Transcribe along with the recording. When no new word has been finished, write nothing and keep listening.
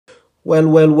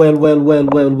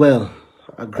Well.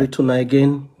 I greet you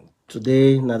again.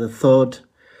 Today, now the third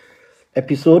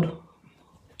episode.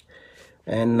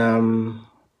 And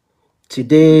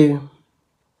today,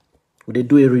 we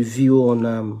do a review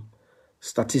on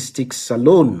statistics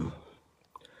alone.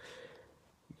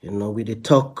 We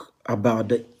talk about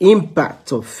the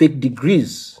impact of fake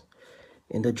degrees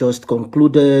in the just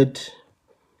concluded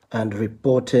and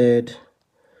reported,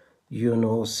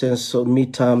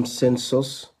 midterm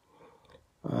census,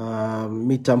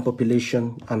 midterm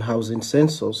population and housing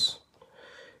census.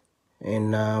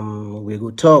 And we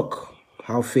will talk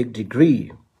how fake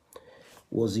degree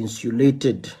was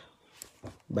insulated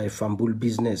by fambul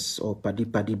business or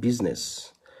paddy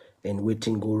business and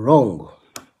waiting go wrong.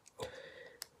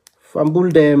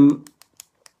 Fambul them,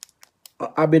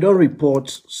 I been on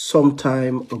report some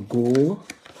time ago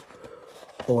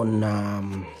on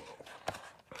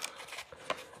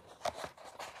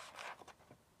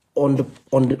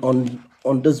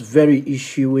this very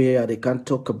issue where they can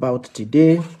talk about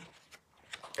today.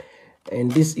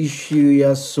 And this issue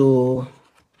here, so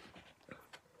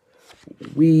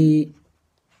we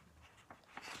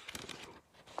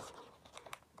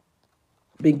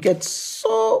get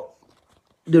so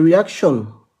the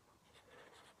reaction,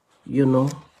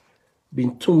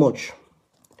 been too much,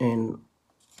 and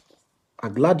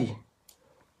I'm glad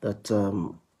that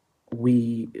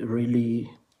we really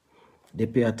they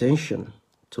pay attention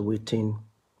to waiting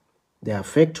they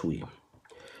affect we.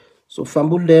 So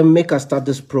Fambul them make us start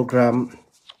this program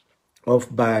off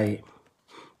by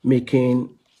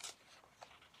making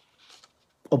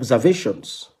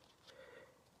observations.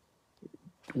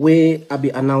 Where I be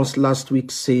announced last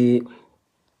week say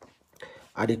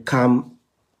I dey come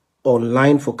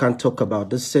online for can talk about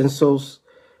the census,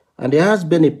 and there has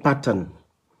been a pattern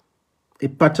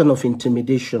of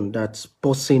intimidation that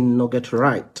person not get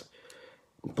right.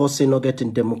 Person not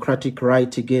getting democratic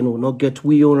right again, will not get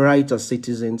we own right as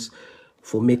citizens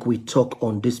for make we talk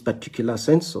on this particular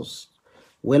census.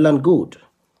 Well and good.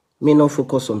 Me not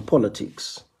focus on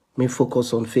politics. Me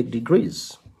focus on fake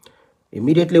degrees.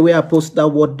 Immediately when I post that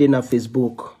word then on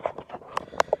Facebook,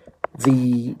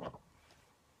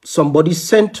 somebody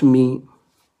sent me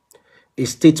a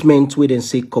statement where they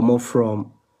say come off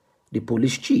from the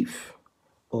police chief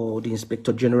or the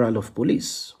Inspector General of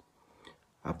Police.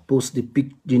 I post the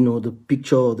the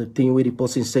picture or the thing where the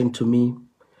person sent to me.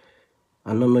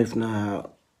 I don't know if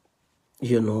now,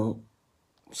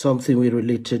 something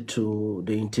related to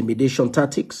the intimidation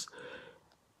tactics.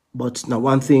 But now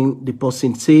one thing the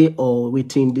person say or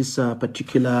waiting this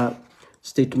particular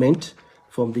statement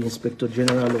from the Inspector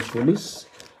General of Police,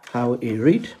 how he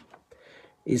read,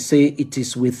 he say it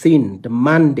is within the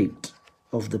mandate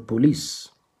of the police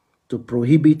to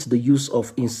prohibit the use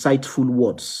of insightful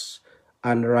words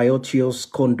and riotous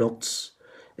conducts,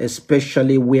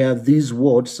 especially where these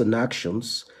words and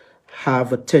actions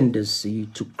have a tendency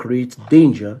to create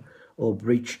danger or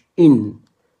breach in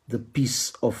the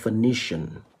peace of a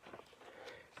nation.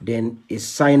 Then a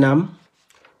sign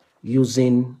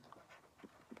using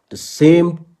the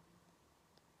same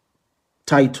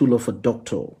title of a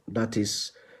doctor, that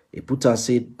is, he put and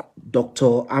said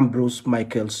Dr. Ambrose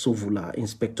Michael Sovula,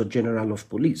 Inspector General of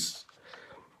Police.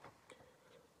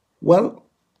 Well,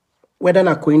 whether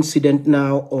a coincidence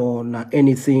now or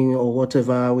anything or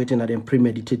whatever, waiting at a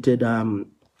premeditated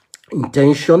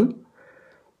intention,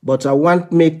 but I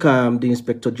want make the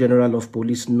Inspector General of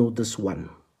Police know this one.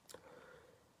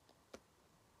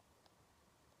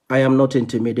 I am not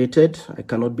intimidated. I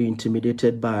cannot be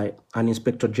intimidated by an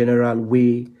Inspector General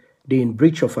way they in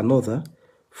breach of another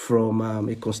from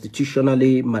a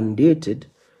constitutionally mandated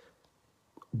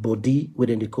body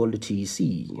within they call the TEC.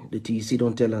 The TEC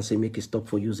don't tell and say make a stop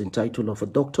for using title of a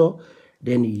doctor.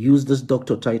 Then he use this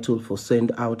doctor title for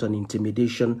send out an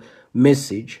intimidation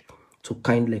message to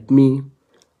kind like me.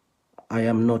 I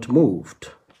am not moved.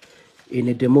 In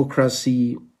a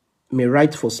democracy, my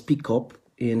right for speak up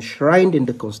enshrined in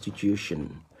the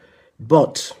Constitution.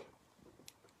 But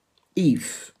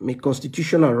if my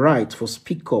constitutional right for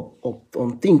speak up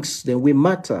on things that we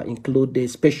matter, include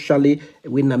especially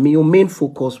when my main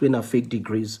focus when I fake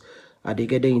degrees, they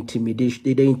get the intimidation,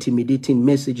 the intimidating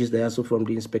messages they also from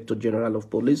the Inspector General of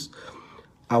Police.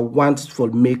 I want for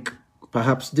make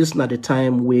perhaps this not the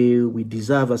time where we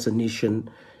deserve as a nation.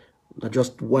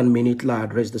 Just 1 minute I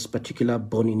address this particular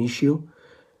burning issue.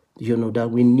 That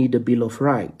we need a Bill of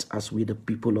Rights as we the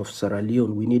people of Sierra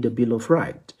Leone. We need a Bill of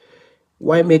Rights.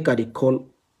 Why make a call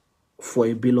for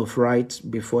a Bill of Rights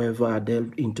before ever I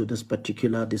delve into this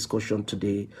particular discussion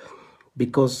today?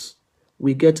 Because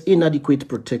we get inadequate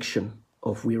protection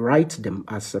of we right them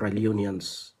as Sierra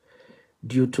Leoneans.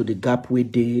 due to the gap we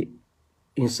dey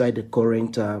inside the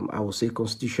current, I would say,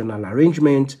 constitutional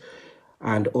arrangement,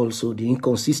 and also the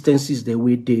inconsistencies that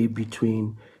we dey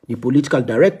between the political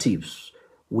directives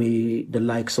with the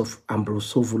likes of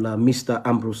Ambrose Sovula, Mr.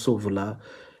 Ambrose Sovula,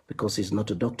 because he's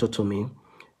not a doctor to me,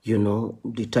 you know,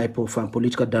 the type of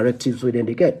political directives we then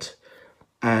they get,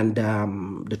 and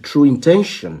the true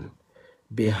intention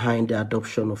behind the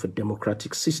adoption of a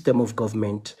democratic system of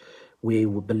government, where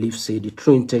we believe, say, the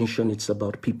true intention, it's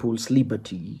about people's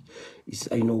liberty. It's,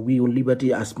 you know, we own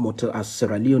liberty as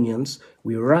Sierra Leoneans,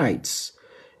 we rights,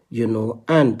 you know,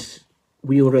 and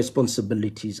we own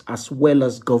responsibilities, as well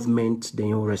as government,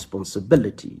 they own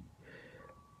responsibility.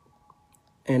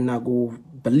 And I go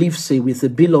believe, say, with a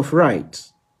Bill of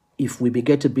Rights, if we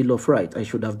get a Bill of Rights, I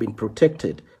should have been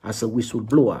protected as a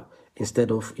whistleblower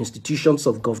instead of institutions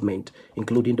of government,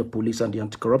 including the police and the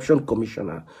Anti-Corruption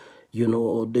Commissioner. You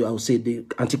know, I would say the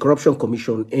Anti-Corruption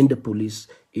Commission and the police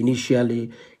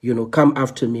initially, you know, come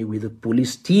after me, with the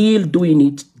police still doing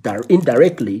it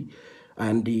indirectly,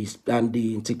 and the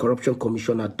Anti-Corruption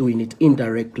Commission are doing it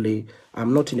indirectly.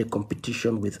 I'm not in a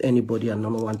competition with anybody, and I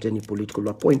don't want any political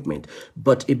appointment.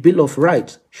 But a Bill of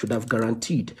Rights should have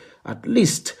guaranteed at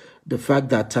least the fact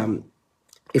that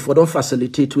if we don't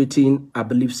facilitate within, I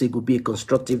believe say will be a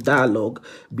constructive dialogue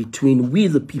between we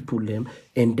the people them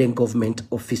and then government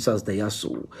officers they are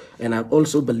so. And I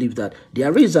also believe that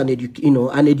there is an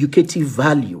educative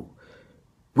value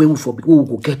we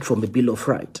will get from the Bill of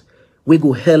Rights. We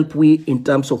go help we in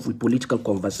terms of with political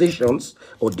conversations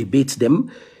or debates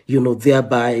them, you know,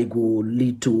 thereby go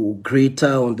lead to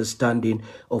greater understanding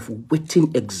of what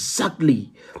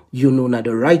exactly, you know, now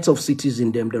the rights of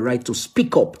citizens, them, the right to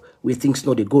speak up where things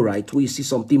not they go right. Where you see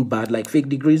something bad like fake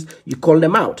degrees, you call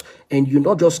them out. And you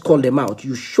not just call them out,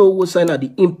 you show what's at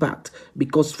the impact.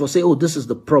 Because for say, oh, this is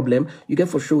the problem, you get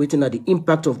for sure waiting at the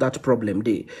impact of that problem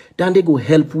there. Then they go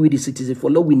help with the citizens.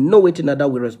 For law, we know it in that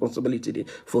with responsibility there,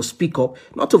 for speak up,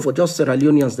 not for just Sierra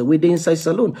Leoneans, the way they inside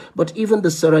Salone, but even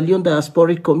the Sierra Leone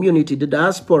diasporic community, the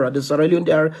diaspora, the Sierra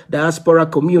Leone diaspora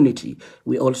community,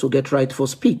 we also get right for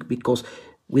speak, because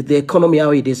with the economy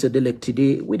how it is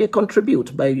today, we they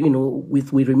contribute by, you know,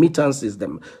 with remittances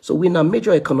them. So we're a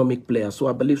major economic player. So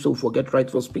I believe so forget right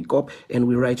for speak up, and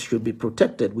we rights should be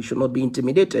protected. We should not be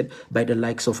intimidated by the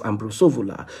likes of Ambrose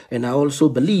Sovula. And I also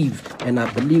believe, and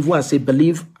I believe when I say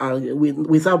believe,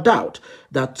 without doubt,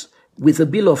 that with a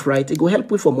Bill of Rights, it will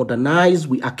help we for modernize,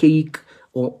 we archaic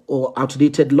or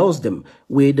outdated laws them,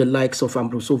 where the likes of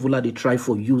Ambrose Sovula they try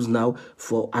for use now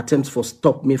for attempts for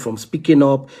stop me from speaking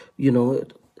up, you know.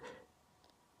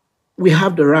 We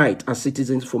have the right as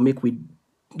citizens for make we,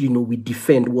 you know, we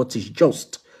defend what is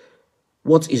just.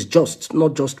 What is just,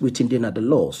 not just within the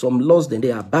law. Some laws, then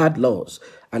they are bad laws.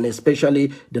 And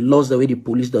especially the laws the way the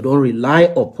police that don't rely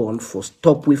upon for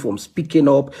stop we from speaking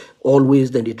up. Always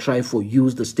then they try for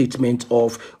use the statement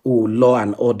of, oh, law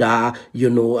and order, you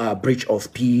know, breach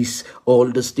of peace,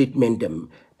 all the statement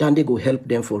them. Then they go help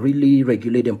them for really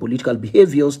regulate them political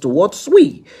behaviors towards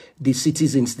we, the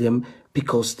citizens them,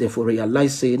 because they for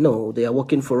realize say no, they are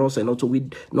working for us and not to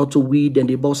weed and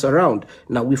they boss around.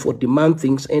 Now we for demand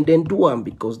things and then do them,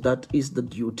 because that is the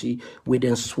duty we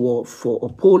then swore for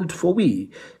uphold for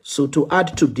we. So to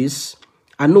add to this,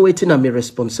 I know it in my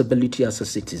responsibility as a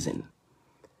citizen.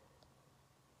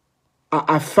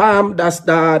 I affirm that's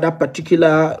that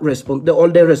particular all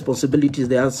their responsibilities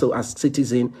they also as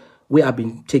citizen. We have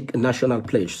been take a national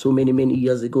pledge so many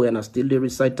years ago, and I still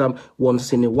recite them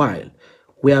once in a while,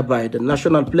 whereby the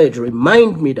national pledge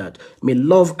remind me that my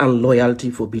love and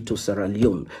loyalty for be to Sierra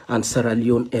Leone and Sierra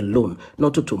Leone alone,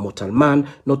 not to mortal man,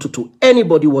 not to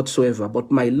anybody whatsoever, but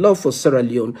my love for Sierra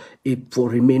Leone it for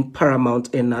remain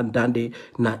paramount, and then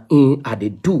na in I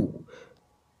do.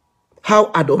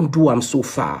 How I don't do am so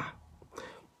far.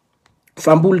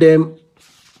 Fambul them.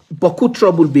 Beaucoup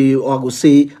trouble be, or I go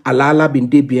say, Alala been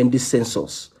there behind this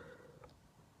census.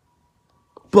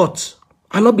 But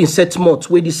I not been set much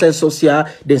where the census here,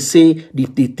 they say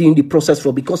the process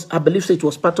for, because I believe it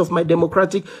was part of my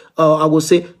democratic, I will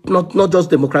say, not just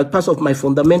democratic, part of my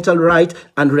fundamental right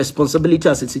and responsibility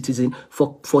as a citizen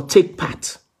for take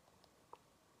part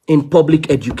in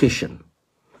public education.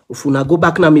 If una go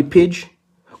back na my page,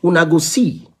 una go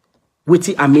see what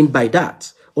I mean by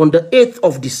that. On the 8th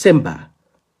of December,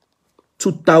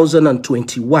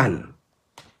 2021,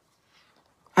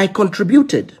 I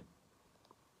contributed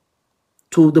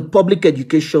to the public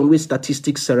education with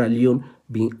Statistics Sierra Leone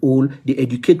being all the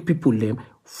educate people them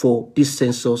for this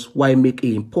census, why make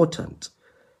it important.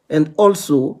 And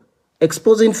also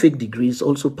exposing fake degrees,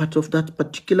 also part of that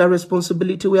particular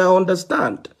responsibility we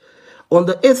understand. On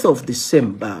the 8th of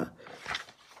December,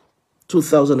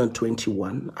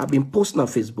 2021, I've been posting on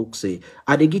Facebook say,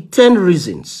 I dey give 10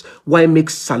 reasons why make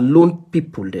salon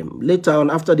people them. Later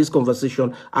on, after this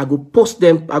conversation, I go post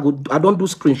them. I don't do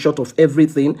screenshot of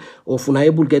everything. Or if una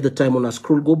able get the time on a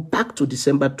scroll, go back to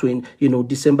December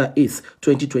 8th,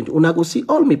 2020. Una go see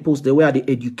all my posts there where they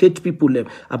educate people them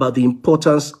about the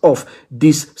importance of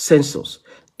this census.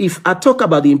 If I talk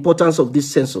about the importance of this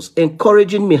census,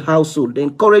 encouraging me household,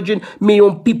 encouraging me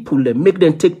own people, make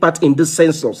them take part in this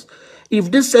census. If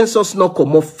this census not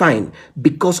come off fine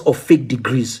because of fake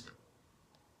degrees,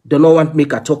 they don't want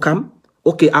make a talk am.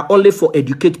 Okay, I only for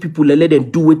educate people and let them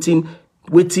do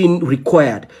waiting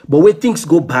required. But when things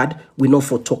go bad, we not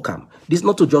for talk am. This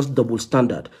not to just double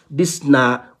standard. This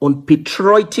na on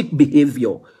patriotic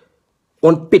behavior.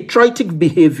 On patriotic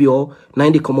behavior,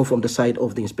 90 come off from the side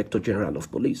of the Inspector General of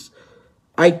Police.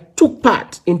 I took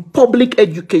part in public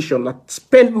education. I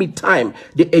spent me time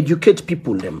to educate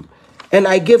people them. And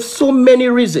I gave so many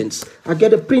reasons. I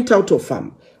get a printout of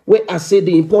them where I say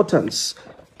the importance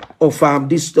of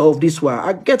this one.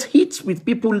 I get hits with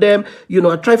people them.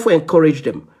 I try to encourage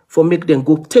them for make them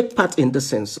go take part in the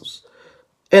census.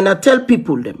 And I tell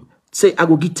people them, say I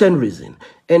go give 10 reasons.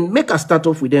 And make a start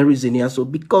off with 10 reasons here. So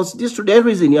because this 10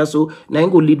 reasons here, so now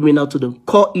go lead me now to the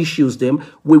core issues them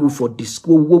where we for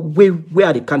discuss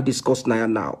where they can discuss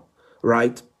now.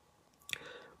 Right?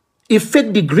 If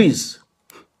fake degrees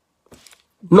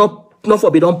not for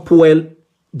we don't spoil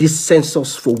this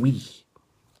census for we.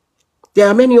 There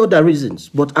are many other reasons,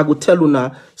 but I go tell you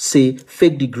now, say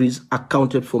fake degrees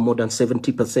accounted for more than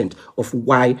 70% of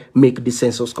why make the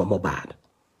census come more bad.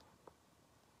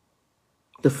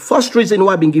 The first reason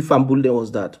why I been give Fambule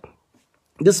was that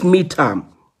this midterm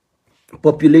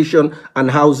population and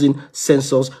housing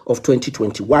census of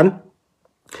 2021,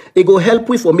 it go help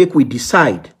we for make we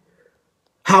decide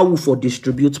how we for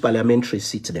distribute parliamentary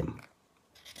seats them.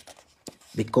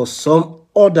 Because some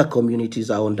other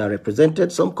communities are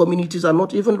underrepresented, some communities are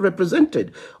not even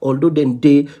represented, although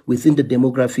they within the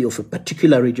demography of a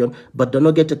particular region, but do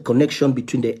not get a connection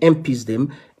between the MPs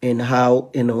them and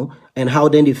how and how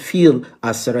then they feel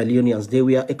as Sierra Leoneans they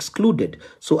were excluded.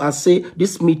 So I say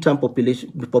this midterm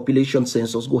population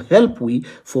census go help we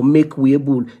for make we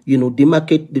able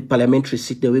demarcate the parliamentary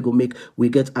seat that we go make we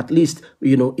get at least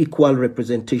equal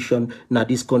representation now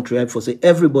this country. I for say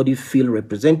everybody feel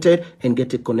represented and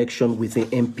get a connection with an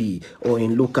MP or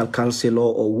in local councillor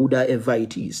or whatever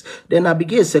it is. Then I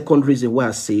begin a second reason why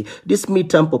I say this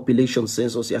midterm population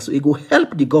census so it go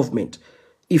help the government.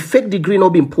 If fake degree not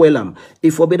been poelam,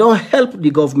 if we don't help the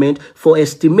government for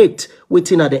estimate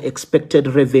waiting at the expected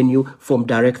revenue from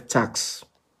direct tax.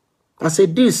 I say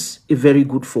this is very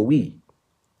good for we.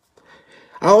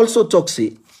 I also talk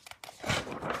say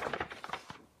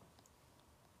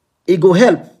it go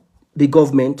help the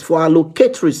government for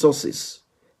allocate resources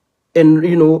and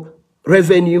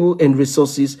revenue and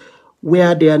resources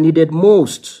where they are needed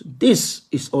most. This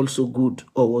is also good,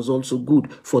 or was also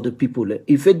good for the people.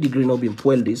 If a degree not been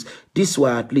well, this were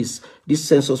at least this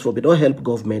census for don't help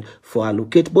government for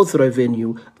allocate both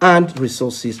revenue and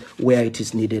resources where it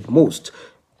is needed most.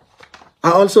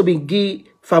 I also been give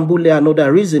Fambule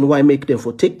another reason why make them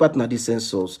for take part in this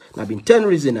census. Now been 10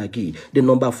 reason I give. The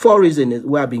number 4 reason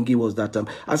where I been give was that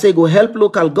I say go help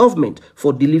local government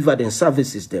for deliver them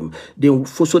services them.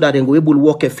 So that they go able to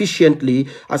work efficiently.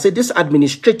 I say this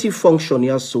administrative function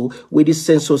here so where this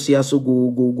census here so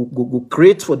go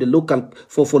create for the local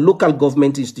for local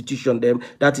government institution them,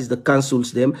 that is the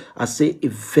councils them. I say a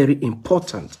very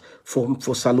important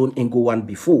for Salon and Go one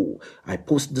before. I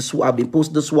post this one, I've been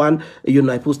post this one,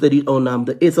 I posted it on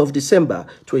the 8th of December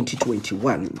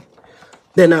 2021.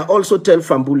 Then I also tell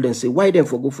Fambul and say why them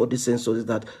for go for this census is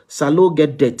that Salon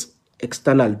get debt,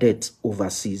 external debt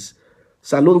overseas.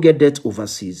 Salon get debt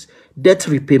overseas. Debt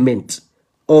repayment.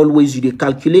 Always you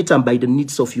calculate them by the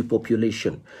needs of your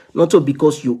population. Not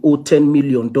because you owe $10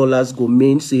 million go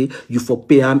mean say you for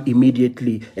pay them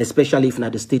immediately, especially if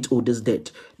not the state owes this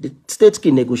debt. The state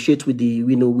can negotiate with the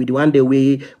with the one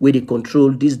way where they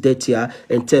control this debt here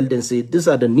and tell them say these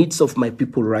are the needs of my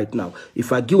people right now.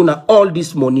 If I give now all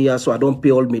this money here so I don't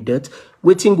pay all my debt,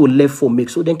 waiting go left for make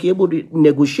so then can able to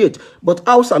negotiate. But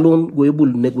house alone go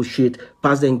able to negotiate,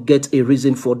 pass then get a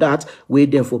reason for that, where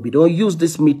them for we don't use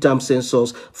this midterm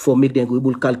census for make them go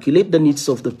able to calculate the needs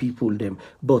of the people them.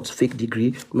 But fake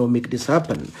degree no make this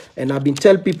happen. And I've been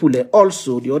tell people that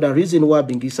also the other reason why I've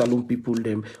been give Salon people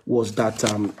them was that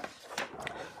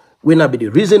when I be the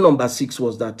reason number 6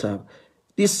 was that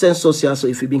this census here, so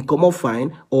if you been come up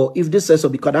fine, or if this census,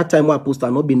 because that time when I post,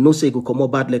 I not been no say go come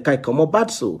up bad, like I come up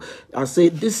bad. So I say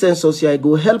this census here, it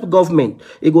go help government,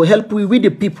 it go help we with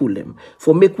the people them,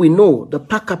 for make we know the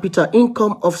per capita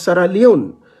income of Sierra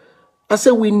Leone. I say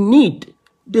we need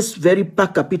this very per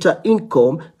capita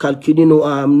income calculating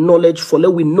knowledge for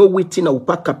let we know within our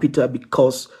per capita,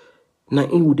 because now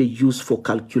it would they use for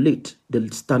calculate the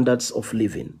standards of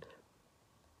living.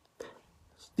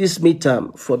 This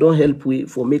midterm for don't help we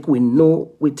for make we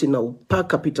know within our per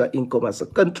capita income as a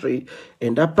country,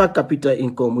 and that per capita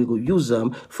income we will use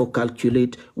them for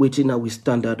calculate within our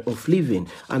standard of living.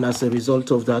 And as a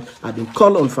result of that, I been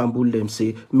call on Fambul them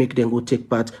say make them go take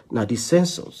part now this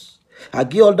census. I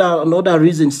give another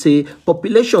reason say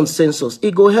population census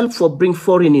it go help for bring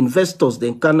foreign investors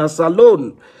then can us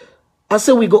alone. I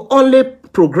say we go only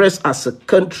progress as a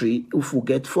country if we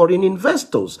get foreign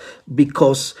investors,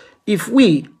 because if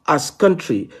we as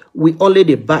country we only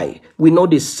they buy, we know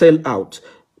they sell out.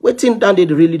 Waiting down they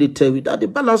really they tell you that the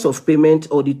balance of payment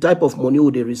or the type of money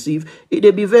they receive, it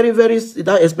be very, very,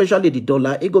 especially the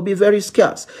dollar, it go be very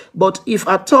scarce. But if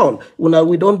at all, when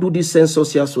we don't do this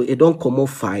census here, so it don't come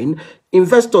off fine,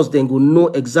 investors then go know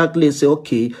exactly and say,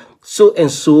 okay, so and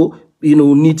so,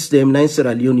 needs them 9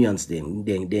 Sierra Leoneans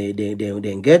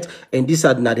then get, and these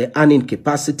are now the earning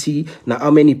capacity, now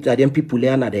how many of them people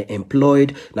here now they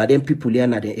employed, now them people here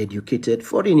now they educated.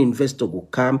 Foreign investor go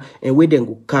come, and where then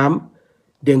go come,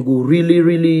 then go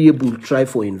really able to try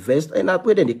for invest, and that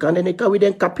way then they can with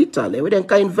them capital, and we then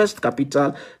can invest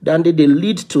capital, then they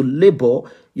lead to labor,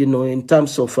 in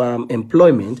terms of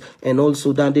employment, and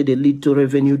also then they lead to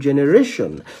revenue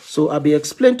generation. So I'll be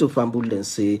explained to Fambul and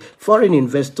say foreign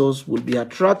investors will be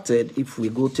attracted if we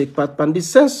go take part in the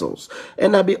census.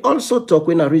 And I'll be also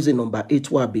talking a reason number 8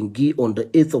 where I've been given on the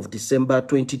 8th of December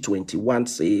 2021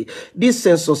 say this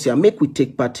census here make we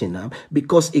take part in them,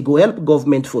 because it will help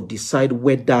government for decide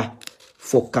whether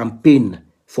for campaign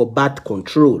for bad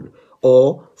control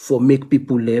or for make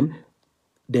people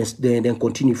then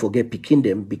continue forget picking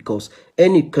them, because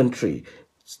any country,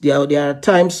 there are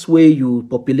times where your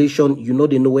population,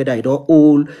 they know whether you don't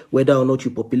old, whether or not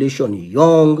your population is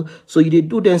young. So you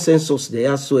do the census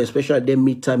there, so especially them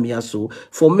midterm here, so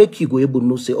for make you go able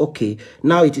to say, okay,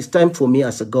 now it is time for me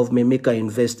as a government make I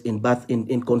invest in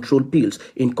control pills,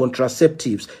 in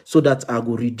contraceptives, so that I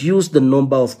will reduce the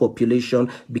number of population,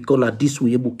 because at this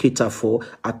we able cater for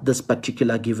at this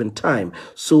particular given time.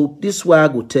 So this way I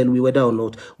go tell we whether or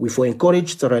not we for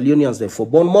encourage Sierra Leoneans then for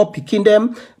born more picking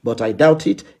them, but I doubt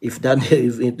it. If that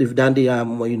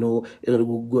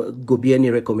go be any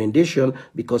recommendation,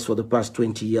 because for the past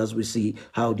 20 years we see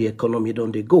how the economy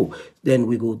don't they go. Then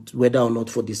we go whether or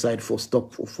not for decide for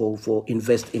stop for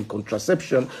invest in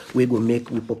contraception, we go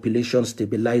make we population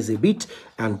stabilize a bit,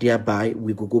 and thereby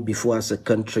we go before as a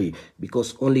country,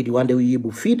 because only the one that we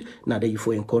able feed now that you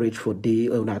for encourage for day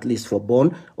or at least for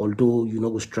born, although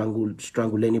go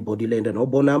strangle anybody land and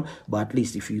not born them, but at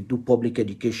least if you do public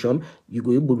education, you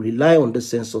go able to rely on the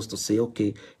census to say,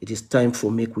 okay, it is time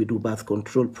for make we do birth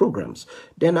control programs.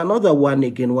 Then another one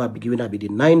again why I be giving be the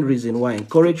 9 reason why I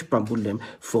encourage Pambulem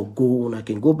for go, and I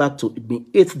can go back to the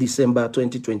 8th December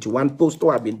 2021 post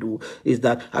what I've been do is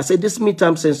that I said this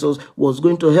midterm census was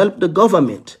going to help the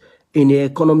government in the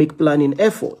economic planning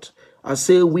effort. I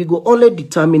say we go only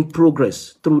determine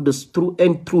progress through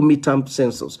midterm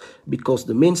census, because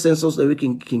the main census that we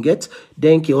can get,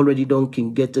 then can already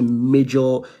can get a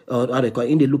major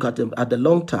in the look at them at the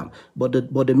long term. But the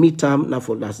midterm now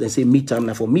for as they say midterm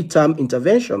now for midterm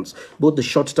interventions, both the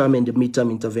short term and the midterm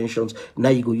interventions, now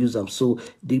you go use them. So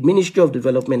the Ministry of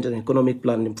Development and Economic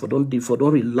Planning for don't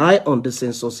rely on the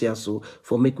census here, so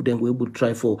for make them we able to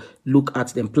try for look at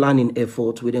them planning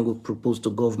effort, we then go propose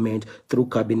to government through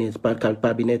cabinet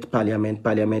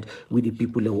parliament with the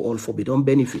people that will all for don't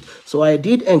benefit. So I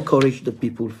did encourage the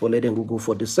people for let them go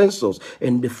for the census.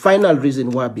 And the final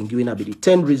reason why I've been giving the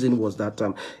 10 reason was that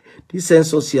this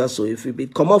census here, so if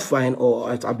it come up fine or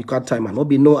at a big time and not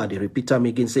be no at the repeater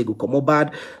again say go come up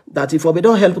bad, that if we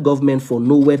don't help government for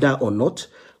know whether or not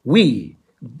we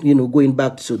going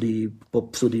back to the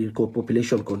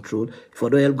population control,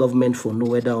 for the help government for know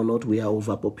whether or not we are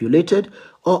overpopulated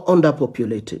or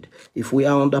underpopulated. If we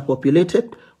are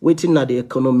underpopulated, waiting at the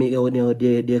economy or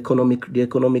the economic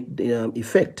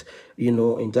effect,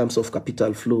 in terms of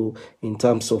capital flow, in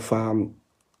terms of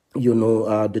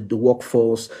the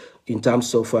workforce, in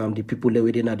terms of the people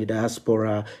within the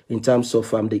diaspora, in terms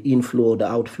of the inflow or the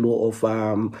outflow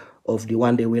of the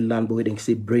one day we land, but we can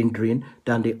say brain drain,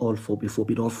 then they all for before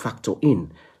we don't factor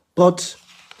in. But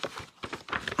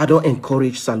I don't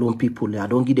encourage salon people. I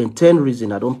don't give them 10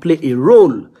 reasons. I don't play a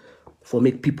role for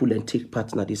make people and take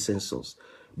part in this census.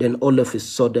 Then all of a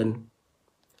sudden,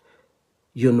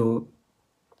 you know,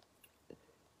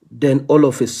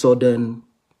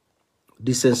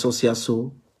 the census here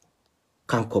so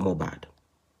can come up bad.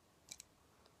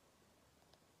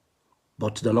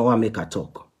 But they don't want to make a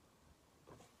talk.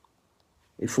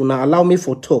 If you not allow me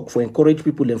for talk, for encourage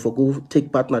people and for go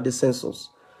take part in the census,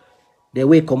 the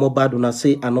way come up bad when I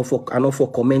say I not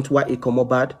for comment why it come up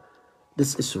bad,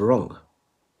 this is wrong.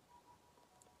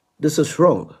 This is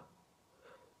wrong.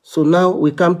 So now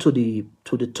we come to the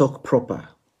talk proper.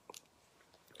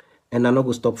 And I'm not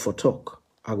going to stop for talk.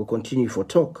 I will continue for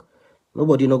talk.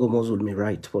 Nobody not going to muzzle me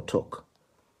right for talk.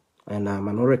 And I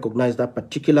not recognize that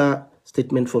particular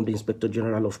statement from the Inspector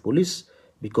General of Police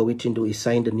because waiting to he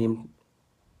signed the name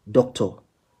doctor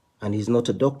and he's not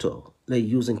a doctor. They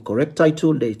using correct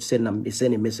title, they send a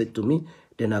message to me,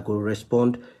 then I go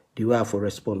respond the way I for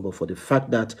respond. But for the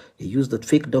fact that he used the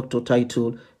fake doctor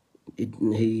title,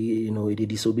 he did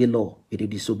disobey law, he did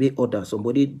disobey order.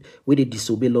 Somebody with a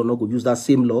disobey law not go use that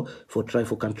same law for try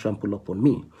for can trample upon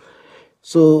me.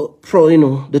 So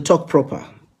the talk proper.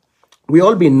 We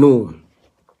all been known,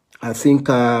 I think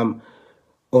on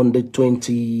the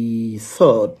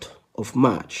 23rd of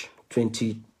March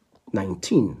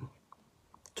 2019,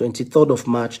 23rd of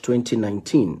March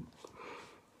 2019,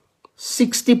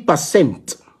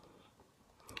 60%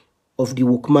 of the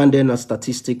Wukmanden and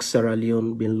statistics Sierra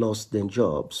Leone been lost their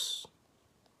jobs.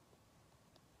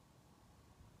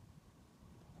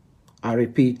 I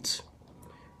repeat,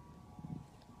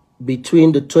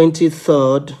 between the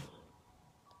 23rd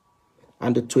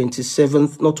and the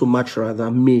 27th, not to March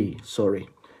rather, May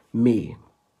 23rd,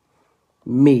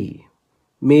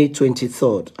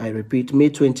 I repeat, May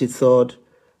 23rd,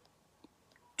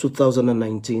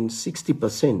 2019,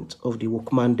 60% of the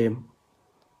Wukmanden,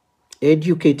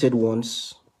 educated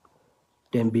ones,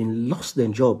 then been lost their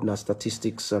job in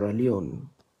statistics Sierra Leone.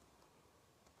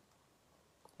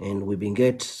 And we've been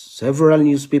get several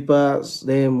newspapers,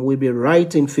 then we be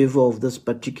right in favor of this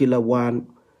particular one.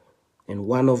 And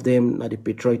one of them, the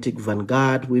Patriotic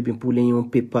Vanguard, we've been pulling on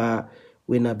paper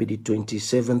when I be the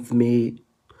 27th May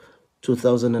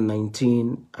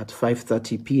 2019 at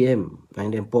 5:30 p.m.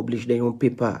 and then publish their own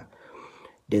paper.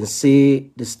 Then say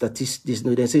the statistics,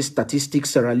 they say statistics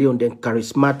Sierra Leone, then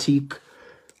charismatic.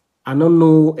 I don't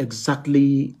know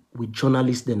exactly with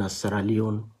journalists then as Sierra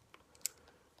Leone.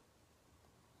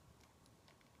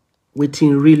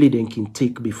 Waiting really they can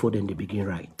take before then they begin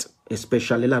right.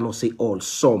 Especially, let not say all,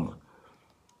 some.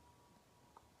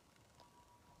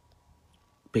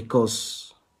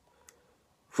 Because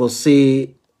for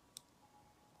say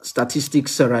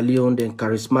statistics Sierra Leone, then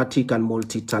charismatic and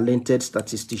multi-talented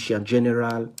statistician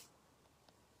general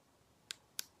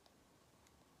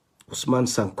Usman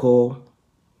Sanko,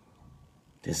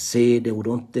 they say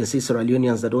Sierra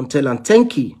Leoneans that don't tell and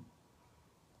thank you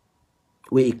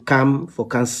where it come for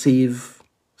can save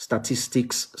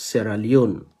statistics Sierra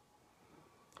Leone.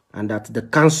 And that the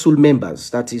council members,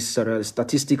 that is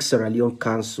Statistics Sierra Leone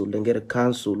Council, then get a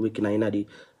council, we can in the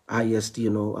highest,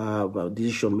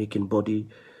 decision-making body,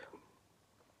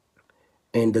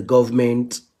 and the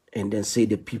government, and then say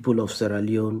the people of Sierra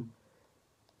Leone,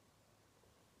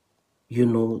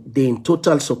 they in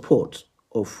total support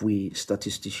of we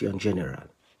statistician general.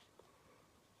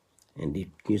 And the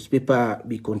newspaper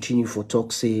be continue for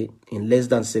talk say in less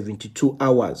than 72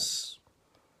 hours,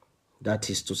 that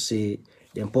is to say,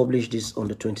 then publish this on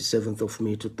the 27th of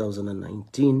May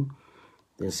 2019.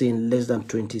 Then say in less than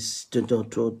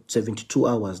 72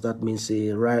 hours, that means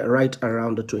right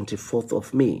around the 24th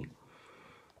of May,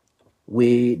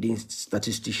 where the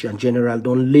statistician general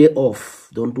don't lay off,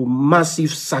 don't do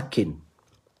massive sacking.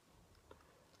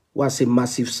 What's a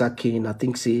massive sacking? I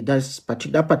think say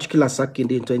that particular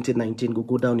sacking in 2019 will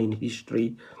go down in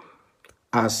history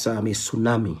as a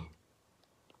tsunami.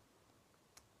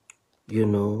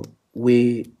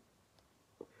 We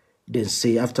then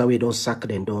say after we don't sack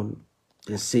them down,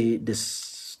 then say the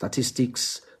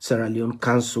Statistics Sierra Leone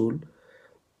Council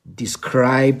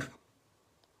describe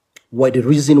what the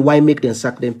reason why make them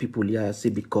sack them people here. I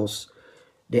say because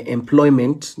the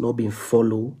employment not being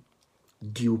follow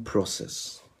due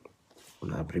process.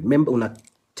 Remember,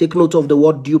 take note of the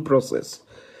word due process.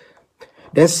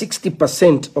 Then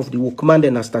 60% of the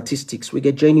Wukmanden and statistics, we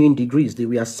get genuine degrees. They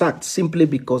were sacked simply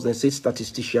because they say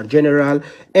statistician general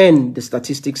and the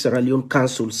Statistics Sierra Leone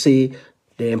Council say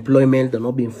the employment are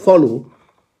not being follow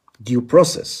due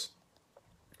process.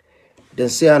 They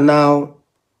say now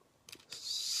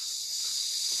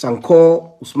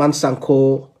Usman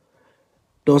Sanko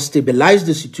don't stabilize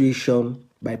the situation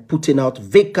by putting out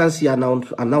vacancy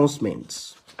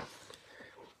announcements.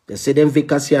 They say them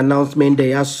vacancy announcement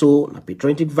they are so na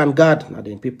patriotic vanguard. Now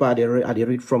the people are they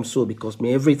read from so because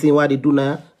me everything what they do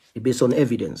now is based on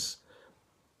evidence.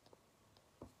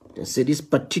 They say this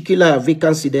particular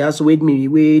vacancy they also wait me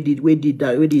where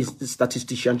the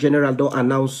statistician general don't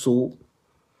announce so.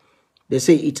 They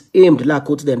say it's aimed, like I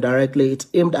quote them directly, it's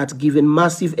aimed at giving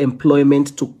massive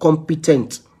employment to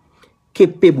competent,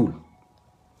 capable,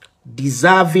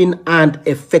 deserving, and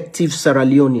effective Sierra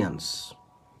Leoneans.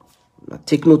 Now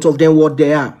take note of them, what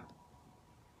they are.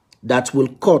 That will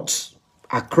cut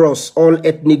across all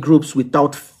ethnic groups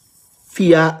without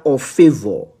fear or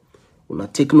favor. Now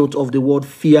take note of the word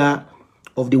fear,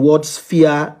 of the words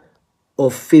fear or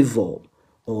favor.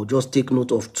 Or just take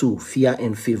note of two, fear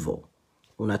and favor.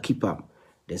 Una keep them.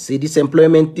 They say this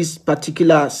employment, this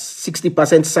particular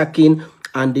 60% sacking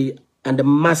and the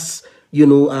mass,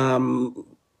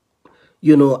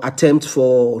 attempt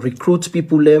for recruit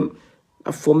people them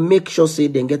for make sure say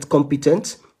they get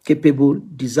competent, capable,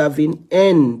 deserving,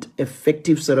 and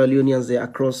effective Sierra Leoneans there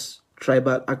across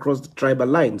the tribal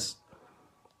lines.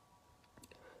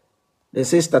 They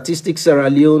say Statistics Sierra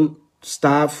Leone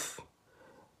staff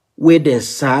where they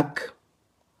sack,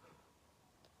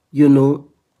 where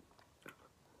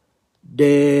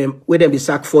they be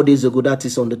sacked 4 days ago, that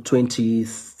is on the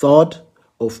 23rd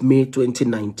of May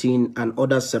 2019, and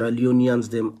other Sierra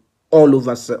Leoneans them all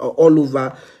over,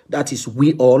 that is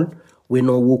we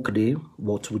no work there,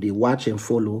 but we watch and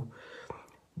follow.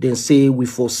 Then say we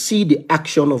foresee the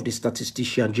action of the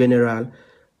statistician general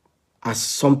as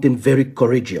something very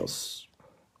courageous.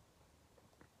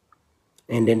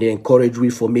 And then they encourage we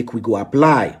for make we go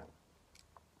apply.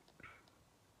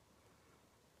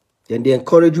 Then they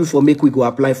encourage you for make we go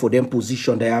apply for them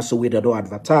position. They also way they don't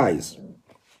advertise.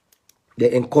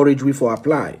 They encourage we for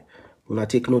apply. When I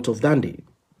take note of that day.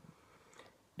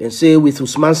 Then say with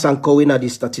Usman Sankowin at the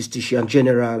statistician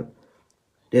general.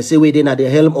 They say we then at the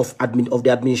helm of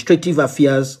the administrative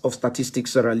affairs of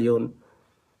Statistics Sierra Leone.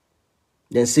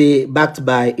 Then say backed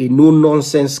by a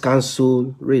no-nonsense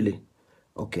council. Really?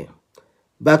 Okay.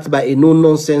 Backed by a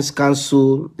no-nonsense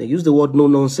council. They use the word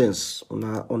no-nonsense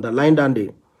on the line down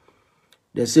there.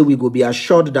 They say we go be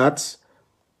assured that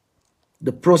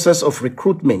the process of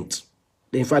recruitment,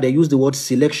 in fact, they use the word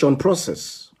selection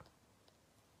process.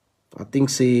 I think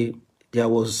say there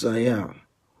was, I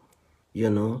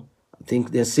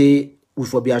think they say we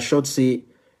for be assured say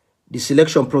the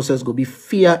selection process go be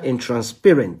fair and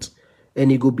transparent,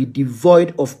 and it go be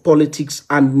devoid of politics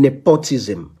and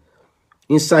nepotism.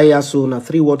 Inside here, so now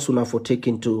 3 words una for take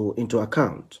into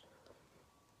account.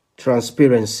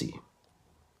 Transparency.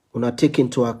 Una take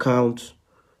into account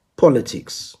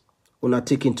politics. Una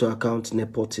take into account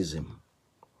nepotism.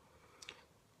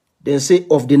 Then say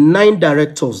of the 9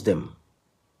 directors them,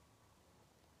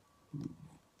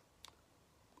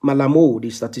 Malamo, the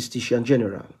statistician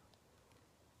general,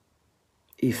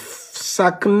 if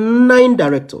sack 9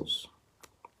 directors.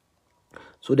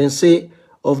 So then say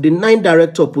of the 9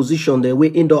 director position they way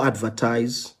indoor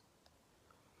advertise.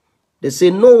 They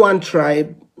say no one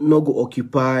tribe no go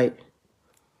occupy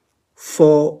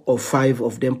 4 or 5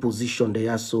 of them position they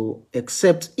are so,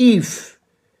 except if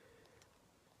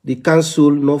the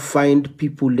council no find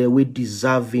people that way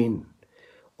deserving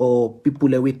or people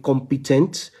that way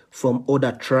competent from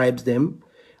other tribes them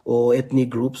or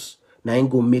ethnic groups. Now ain't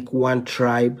go make 1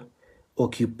 tribe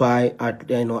occupy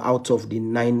out of the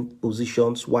 9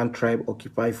 positions, 1 tribe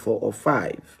occupy 4 or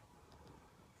 5.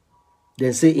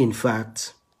 Then say in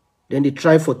fact, then the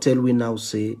tribe for tell we now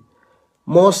say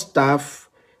more staff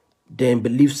then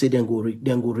believe say then go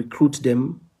recruit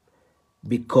them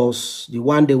because the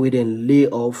one day we then lay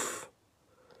off,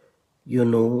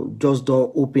 just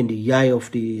don't open the eye of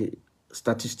the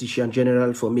statistician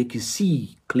general for make you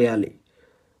see clearly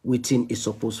what is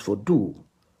supposed for do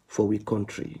for we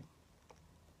country.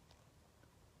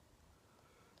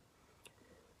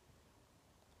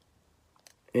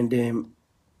 And then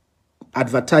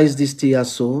advertise this tier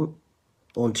so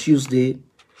on Tuesday.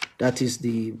 That is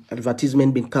the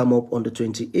advertisement been come up on the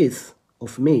 28th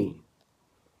of May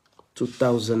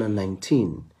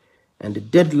 2019. And the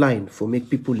deadline for make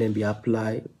people then be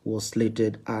apply was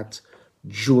slated at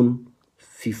June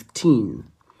 15,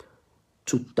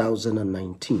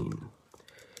 2019.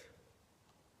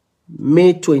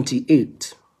 May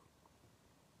 28,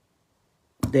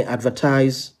 they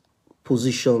advertise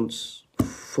positions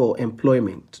for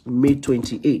employment. May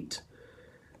 28.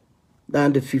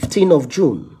 Then the 15th of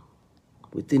June,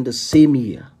 within the same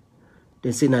year,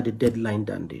 they say now the deadline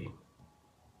done there.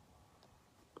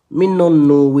 Me not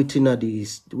know waiting at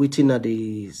these, with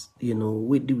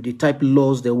the type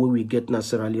laws that we get in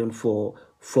Sierra Leone for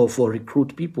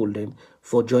recruit people them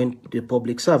for join the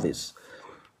public service.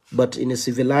 But in a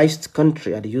civilized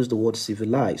country, I'd use the word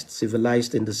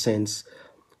civilized in the sense,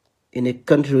 in a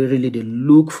country really they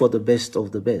look for the best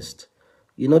of the best.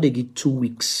 You know, they give 2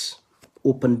 weeks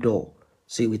open door.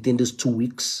 Say within these 2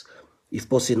 weeks, if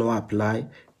person no apply,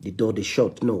 the door they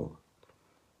shut. No.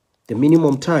 The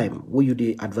minimum time where you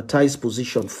the advertise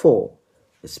position for,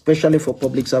 especially for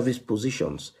public service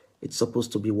positions, it's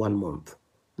supposed to be 1 month,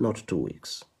 not 2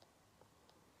 weeks.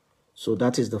 So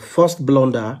that is the first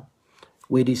blunder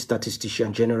where the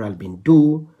statistician general been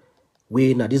do,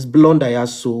 where now this blunder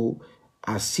also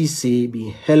as he say be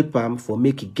help him for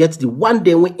make it get the one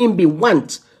day when him be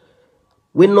want,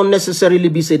 when not necessarily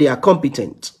be say they are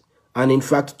competent. And in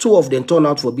fact, 2 of them turn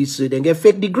out for be say they get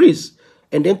fake degrees.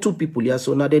 And then 2 people here,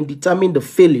 so now then determine the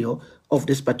failure of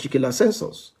this particular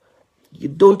census. You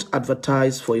don't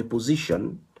advertise for a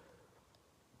position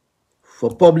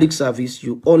for public service.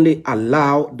 You only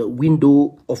allow the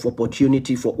window of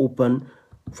opportunity for open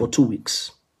for 2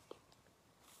 weeks.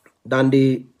 Then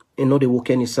they, you know, they work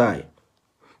any side.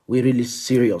 We're really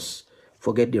serious.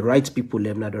 Forget the right people,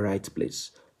 them at the right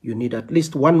place. You need at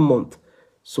least 1 month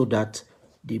so that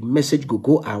the message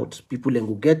go out, people then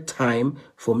go get time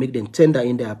for make them tender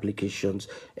in their applications,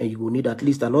 and you will need at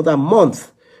least another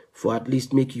month for at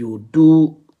least make you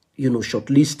do, you know,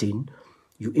 shortlisting.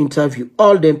 You interview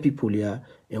all them people here,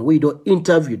 and when you don't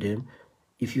interview them,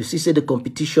 if you see say the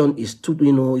competition is too,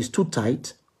 you know, is too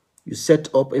tight, you set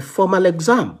up a formal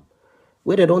exam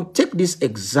where they don't take this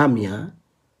exam here,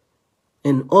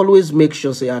 and always make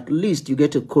sure say at least you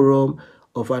get a quorum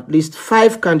of at least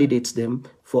 5 candidates them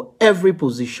for every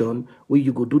position where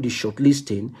you go do the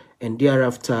shortlisting, and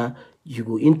thereafter you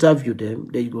go interview them,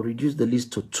 then you go reduce the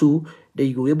list to 2, then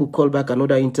you go able to call back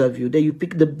another interview, then you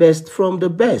pick the best from the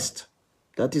best.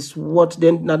 That is what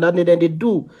then they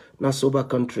do na sober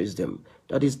countries them.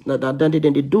 That is then they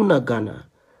do na Ghana.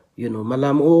 You know,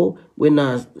 Malam O, when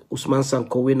Usman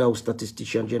Sanko, when a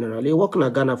statistician general, he worked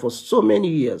in Ghana for so many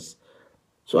years.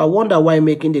 So I wonder why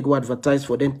making they go advertise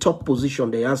for them top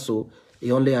position they also they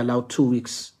only allow 2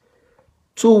 weeks.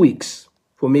 2 weeks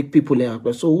for make people there.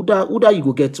 So who da you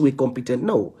go get to a competent?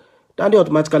 No. Then they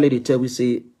automatically they tell we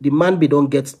say the man be don't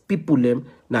get people them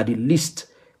now the list.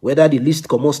 Whether the list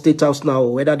come out state house now,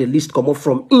 or whether the list come out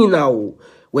from in now,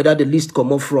 whether the list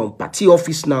come out from party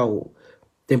office now,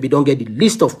 then we don't get the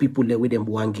list of people there with them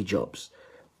buangi jobs.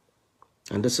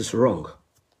 And this is wrong.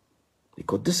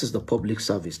 Because this is the public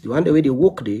service. The one the way they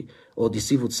work there, or the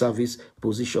civil service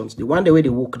positions, the one the way they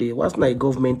work there, was not a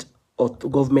government or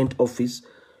government office.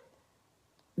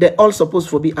 They're all supposed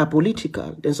to be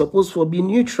apolitical. They're supposed to be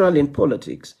neutral in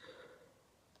politics.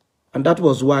 And that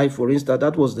was why, for instance,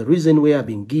 that was the reason where I've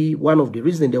been give. One of the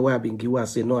reasons why I've been give, I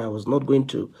say no, I was not going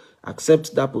to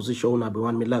accept that position. When I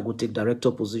want me to go take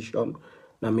director position in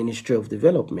the Ministry of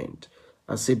Development.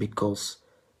 I say because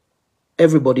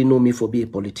everybody know me for being a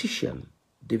politician.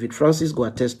 David Francis go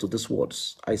attest to these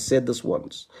words. I said this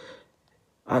once.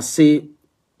 I say,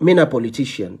 me a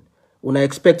politician. When I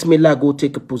expect me to go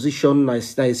take a position in a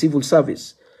civil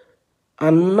service,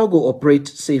 I'm not going to operate,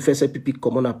 say, if SLPP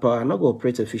come on power, I'm not going to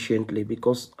operate efficiently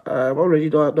because I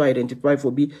already don't identify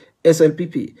for be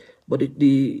SLPP. But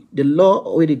the law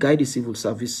or the guide the civil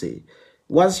service say,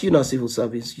 once you're not civil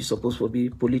service, you're supposed to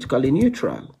be politically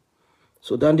neutral.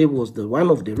 So then there was one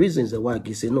of the reasons why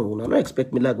I say, no, I don't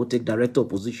expect me to go take director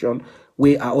position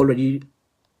where I already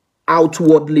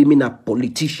outwardly mean a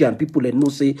politician. People that know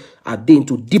say are they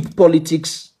into deep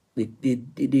politics.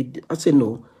 I say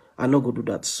no. I'm not going to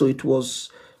do that. So it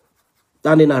was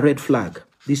standing a red flag.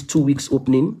 These 2 weeks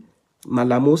opening,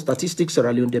 Malamo statistics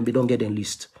Sierra Leone, then we don't get a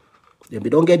list. Then we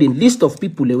don't get a list of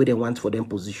people the way they want for them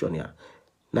position here.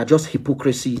 Now just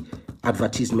hypocrisy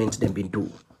advertisement them been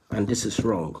do. And this is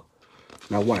wrong.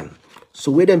 Now one.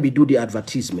 So where then we do the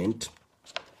advertisement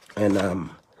and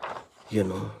you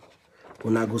know,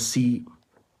 when I go see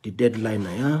the deadline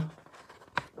here,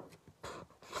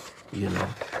 you know,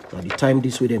 by the time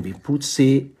this way then be put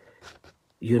say,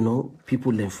 you know,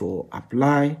 people then for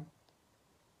apply,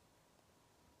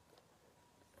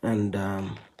 and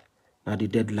now the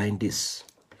deadline this.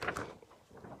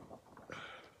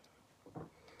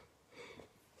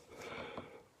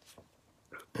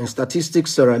 And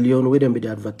statistics Sierra Leone, where them be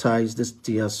advertised this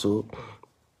year, so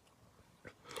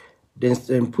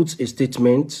then puts a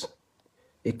statement,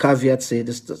 a caveat say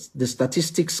the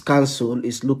Statistics Council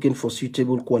is looking for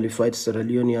suitable qualified Sierra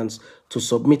Leoneans to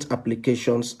submit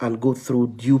applications and go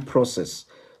through due process.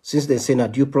 Since they say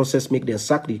that due process make them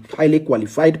sack the highly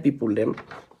qualified people them.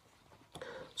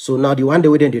 So now the one day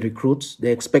when they recruit,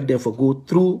 they expect them to go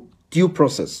through due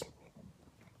process.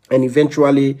 and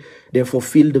eventually they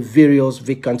fulfill the various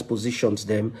vacant positions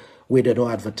them where they don't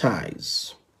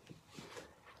advertise.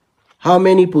 How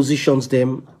many positions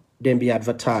them be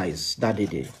advertised that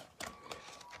day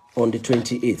on the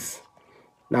 28th?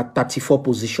 Now 34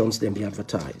 positions then be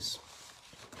advertised.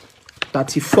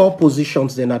 34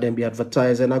 positions then be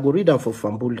advertised, and I go read them for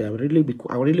Fambulde.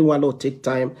 I really want to take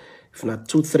time, if not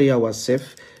 2-3 hours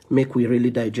safe, make we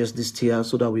really digest this here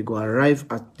so that we go arrive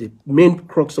at the main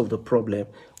crux of the problem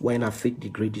when a fake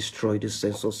degree destroy the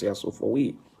census here. So for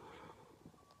we.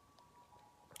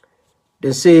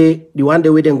 They say the one day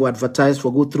we then go advertise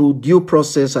for go through due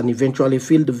process and eventually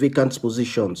fill the vacant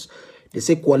positions. They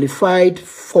say qualified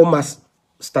former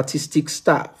statistics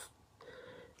staff.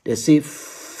 They say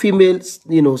female,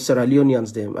 Sierra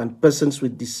Leoneans them and persons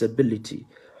with disability.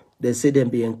 They say them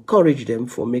be encourage them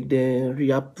for make them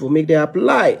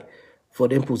apply for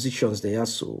them positions there.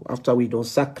 So after we don't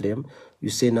sack them, you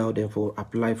say now them for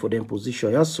apply for them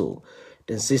position. So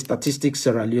then say Statistics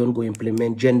Sierra Leone go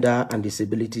implement gender and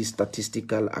disability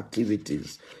statistical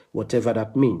activities, whatever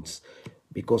that means.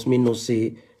 Because me no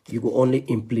say you go only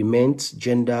implement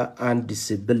gender and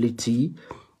disability,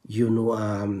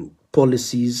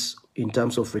 policies in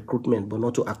terms of recruitment, but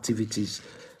not to activities.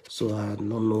 So I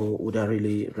don't know would I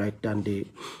really write down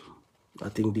I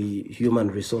think the human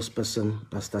resource person,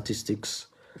 statistics,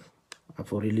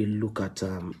 have really look at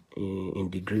in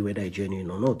degree whether it's genuine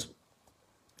or not.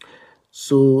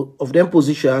 So of them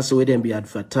positions, so then be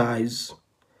advertised.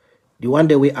 The one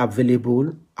that we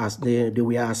available as they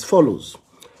were as follows: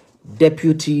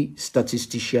 Deputy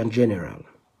Statistician General.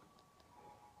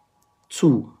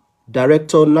 2.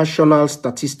 Director National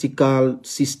Statistical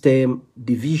System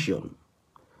Division.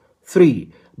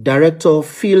 3. Director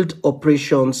Field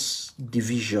Operations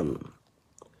Division.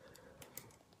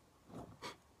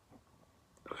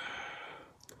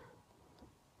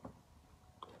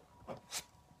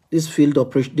 This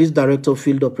director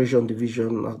field operation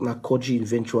division, na Koji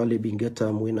eventually being get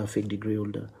when a fake degree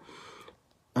holder.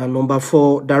 And number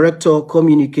 4, Director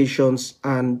Communications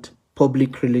and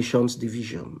Public Relations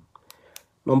Division.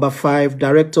 Number 5,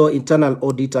 Director Internal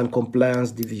Audit and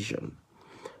Compliance Division.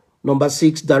 Number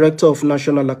 6, Director of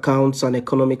National Accounts and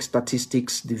Economic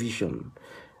Statistics Division.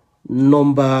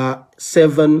 Number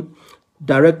 7,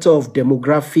 Director of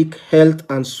Demographic, Health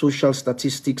and Social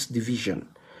Statistics Division.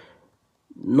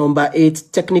 Number 8,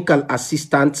 Technical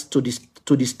Assistant to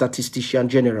the Statistician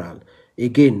General.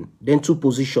 Again, then 2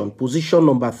 positions. Position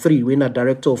number 3, when a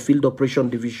Director of Field Operation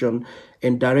Division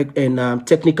and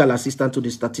Technical Assistant to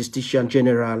the Statistician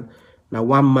General. Now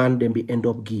 1 man then be end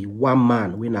up give 1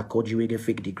 man when a Koji we get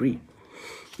fake degree.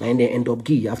 Now in the end up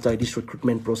give after this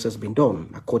recruitment process been done.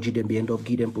 A Koji then be end up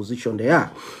give them position they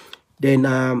are. Then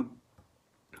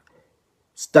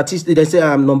statistics, they say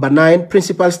number 9,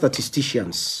 principal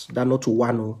statisticians. That not to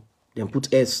 1. Then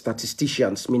put S,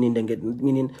 statisticians, meaning they get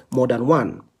more than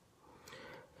 1.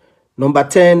 Number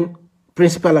 10,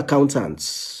 principal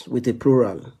accountants with a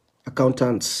plural.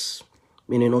 Accountants,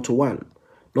 meaning not to 1.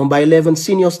 Number 11,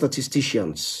 senior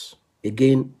statisticians.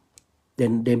 Again,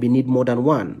 then we need more than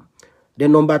 1.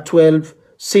 Then number 12,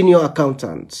 senior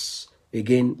accountants.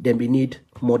 Again, then we need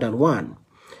more than 1.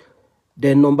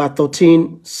 Then number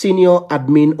 13, senior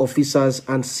admin officers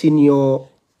and senior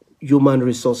human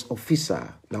resource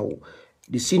officer. Now,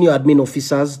 the senior admin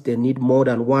officers, they need more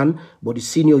than 1, but the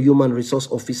senior human resource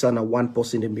officer, now 1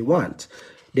 person them we want.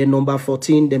 Then number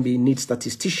 14, then we need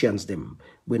statisticians them.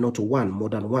 We're not 1, more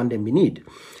than 1 then we need.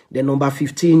 Then number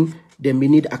 15, then we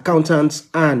need accountants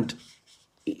and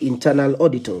internal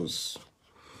auditors.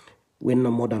 We're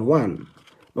not more than 1.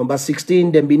 Number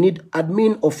 16, then we need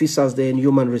admin officers, then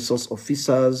human resource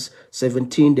officers.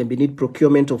 17, then we need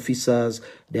procurement officers.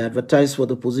 They advertise for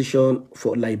the position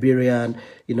for librarian.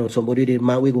 Somebody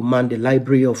we go man the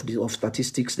library of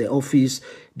statistics, the office.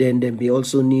 Then we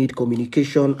also need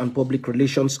communication and public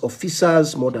relations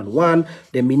officers, more than 1.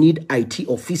 Then we need IT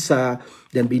officer.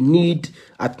 Then we need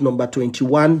at number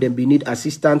 21. Then we need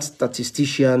assistant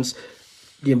statisticians.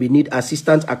 Then we need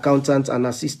assistant accountants and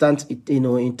assistant,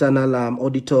 internal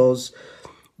auditors.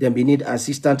 Then we need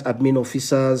assistant admin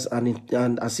officers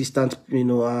and assistant,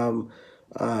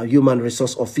 human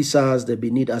resource officers. Then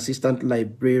we need assistant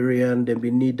librarian. Then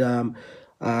we need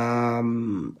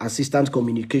assistant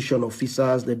communication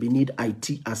officers. Then we need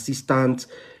IT assistant.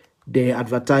 They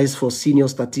advertise for senior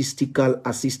statistical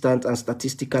assistant and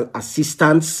statistical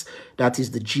assistants. That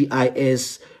is the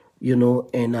GIS.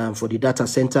 And for the data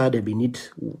center, there be need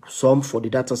some for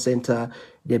the data center.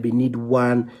 There be need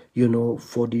 1,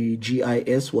 for the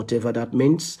GIS, whatever that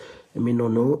means.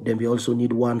 No. Then we also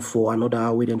need 1 for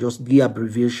another way than just the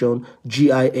abbreviation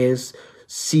GIS,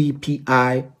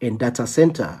 CPI, and data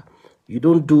center. You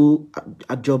don't do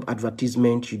a job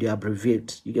advertisement, you do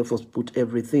abbreviate. You get first put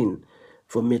everything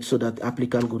for me so that the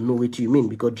applicant will know what you mean,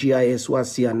 because GIS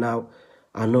was here now,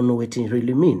 I don't know what it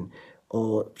really mean.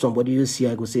 Or somebody you see,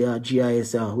 I go say,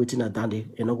 GIS are waiting at Dandy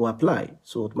and not go apply.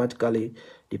 So automatically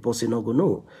the person not go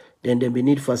know. Then we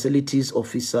need facilities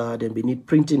officer, then we need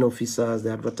printing officers,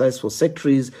 they advertise for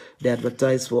secretaries, they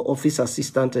advertise for office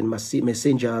assistant and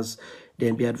messengers,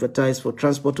 then we advertise for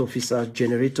transport officers,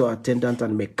 generator attendant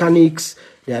and mechanics,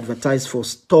 they advertise for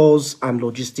stores and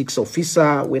logistics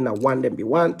officer, when I want them we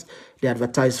want, they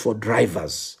advertise for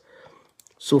drivers.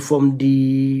 So from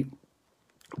the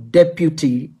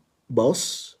deputy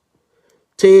boss,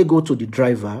 they go to the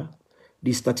driver,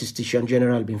 the statistician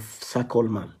general been sack all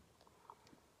man.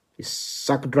 Is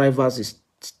sack drivers, is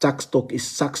sack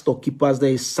stockkeepers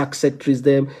there, is sack secretaries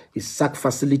them, is sack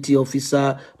facility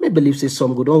officer. Me believe say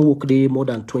some go don't work there more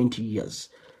than 20 years.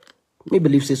 Me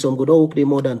believe say some go don't work there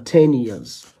more than 10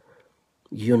 years.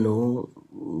 You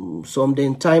know, some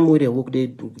then time where they work they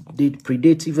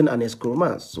predate even an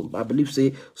escromas. So I believe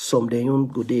say some they don't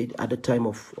go there at the time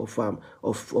of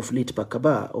late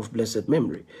Pakaba of blessed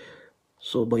memory.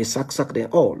 So but sack them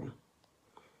all.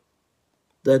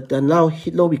 That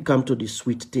now we come to the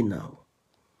sweet thing now.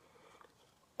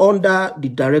 Under the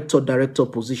director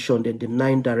position, then the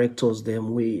 9 directors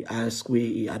them we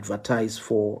advertise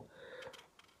for,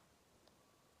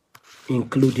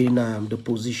 including the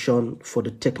position for the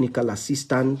technical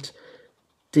assistant.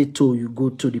 Teto, you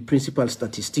go to the principal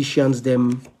statisticians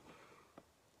them.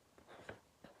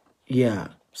 Yeah,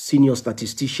 senior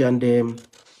statistician them.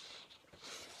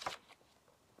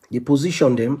 The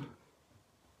position them.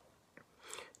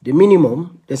 The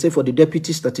minimum, they say for the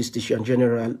deputy statistician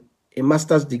general, a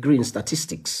master's degree in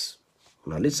statistics.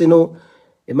 Now let's say no,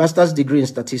 a master's degree in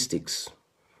statistics,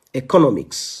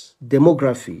 economics,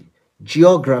 demography,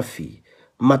 geography,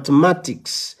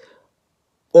 mathematics,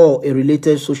 or a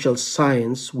related social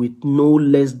science with no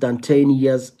less than 10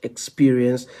 years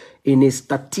experience in a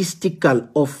statistical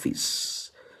office.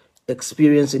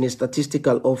 Experience in a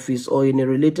statistical office or in a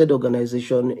related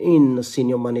organization in a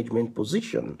senior management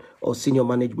position or senior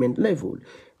management level.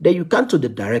 Then you come to the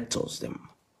directors them.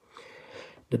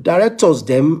 The directors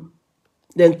them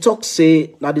then talk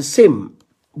say not the same,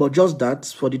 but just that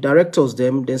for the directors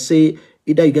them, then say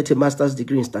either you get a master's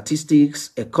degree in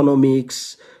statistics,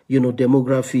 economics, you know,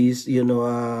 demographies, you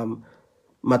know,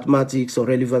 mathematics or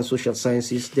relevant social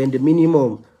sciences, then the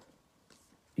minimum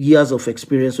years of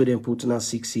experience we then put now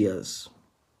 6 years.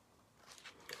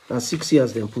 Now 6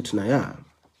 years then put now.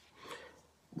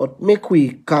 But make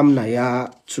we come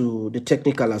now to the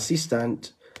technical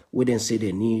assistant, we then say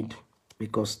they need,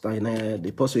 because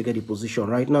the person we get the position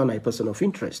right now, now a person of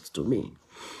interest to me.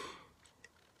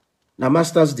 Now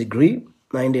master's degree,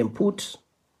 now in them put,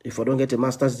 if I don't get a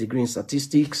master's degree in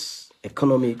statistics,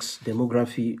 economics,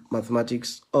 demography,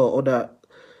 mathematics, or other,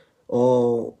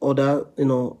 you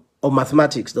know, or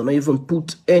mathematics, they don't even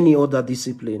put any other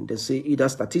discipline. They say either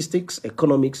statistics,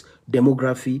 economics,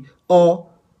 demography, or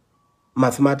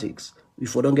mathematics.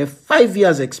 If you don't get 5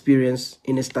 years experience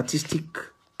in a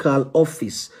statistical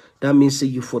office, that means say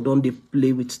you don't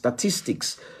play with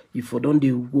statistics. You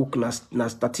don't work in a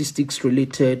statistics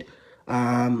related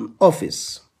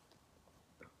office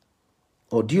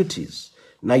or duties.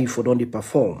 Now you don't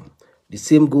perform. The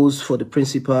same goes for the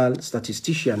principal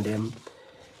statistician them.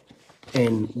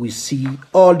 And we see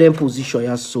all them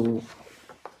positions, so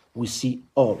we see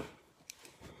all.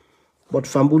 But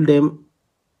fumble them,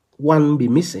 one be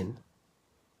missing.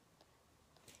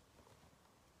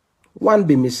 One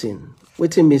be missing.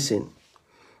 Waiting missing.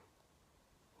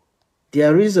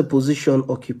 There is a position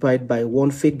occupied by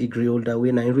one fake degree holder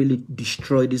when I really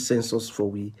destroy the census for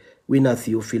we not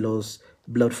Theophilus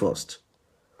Bloodfirst.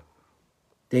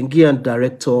 Then give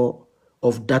director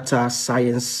of data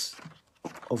science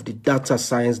of the data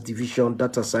science division,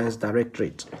 data science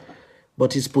directorate.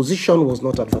 But his position was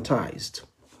not advertised.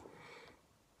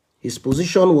 His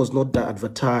position was not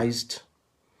advertised.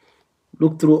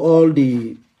 Look through all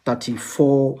the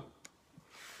 34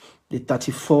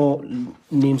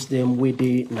 names them where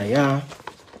they naya.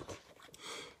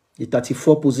 The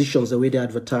 34 positions the way they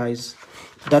advertise.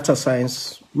 Data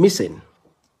science missing.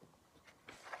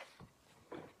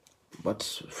 But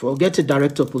forget a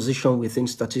director position within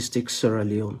statistics Sierra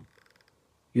Leone.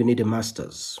 You need a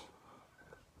master's.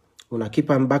 When I keep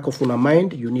on back of your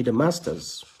mind, you need a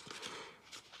master's.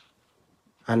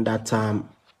 And that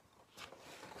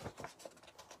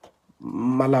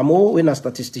Malamo, when a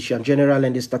statistician general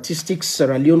and the Statistics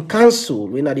Sierra Leone Council,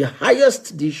 when are the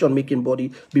highest decision-making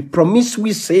body, be promised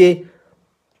we say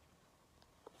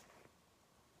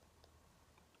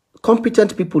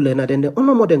competent people and then the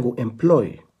only more then go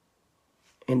employ.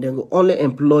 And then go only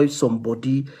employ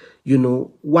somebody, you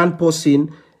know, one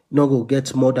person not go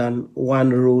get more than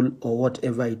one role or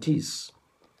whatever it is.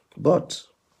 But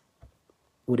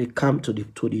would they come to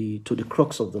the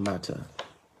crux of the matter,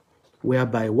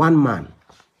 whereby one man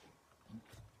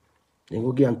then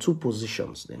go get on two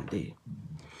positions, then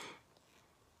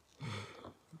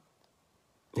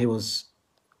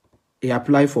he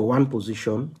applied for one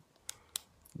position,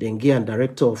 then get a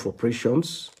director of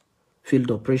operations,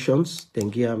 field operations, then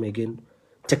get him again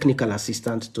technical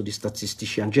assistant to the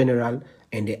statistician general,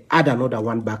 and they add another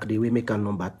one back, they will make a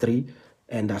number 3,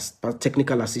 and as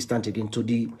technical assistant again to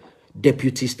the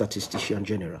deputy statistician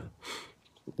general,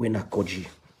 when a koji.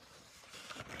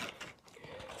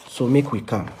 So make we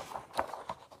come.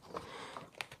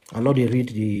 I know they read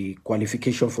the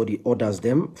qualification for the others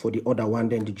them, for the other one,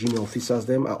 then the junior officers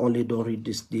them. I only don't read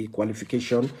the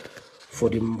qualification for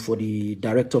the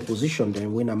director position,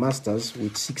 then win a master's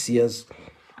with 6 years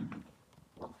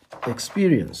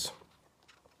experience.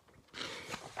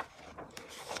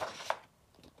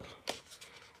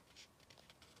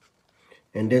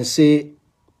 And then say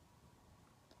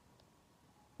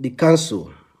the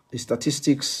council, the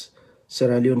statistics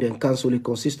Sierra Leone, then council, it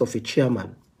consists of a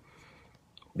chairman.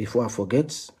 Before I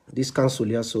forget, this council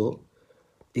here, so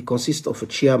it consists of a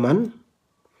chairman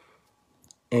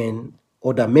and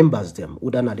other members them.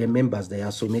 Other than the members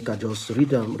there, so make I just read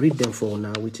them for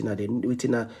now within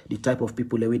the type of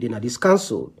people within this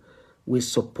council. We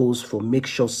suppose for make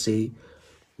sure say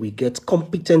we get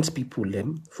competent people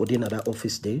them for the another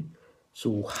office day.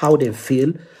 So how they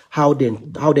feel, how they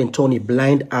turn a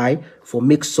blind eye for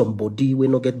make somebody we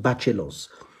not get bachelors,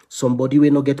 somebody we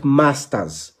not get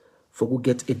masters, for who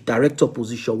get a director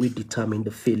position will determine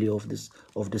the failure of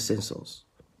the census.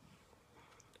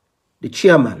 The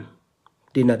chairman,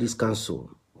 then at this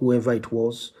council, whoever it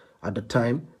was at the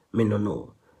time, may not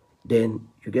know. Then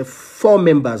you get 4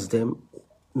 members them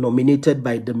nominated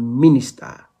by the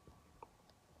minister,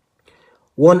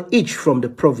 1 each from the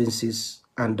provinces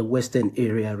and the western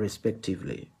area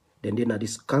respectively. Then at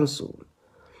this council.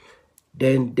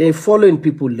 Then they following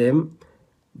people them.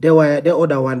 There were the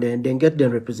other one then get the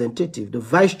representative, the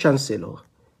vice chancellor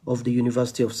of the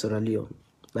University of Sierra Leone,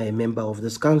 a member of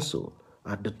this council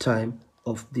at the time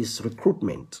of this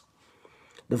recruitment.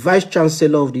 The vice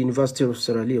chancellor of the University of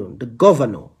Sierra Leone, the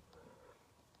governor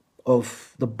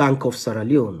of the Bank of Sierra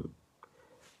Leone,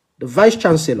 the vice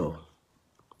chancellor,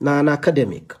 now an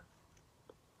academic,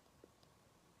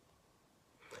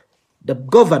 the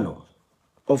governor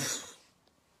of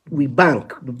the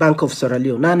Bank of Sierra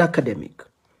Leone, now an academic.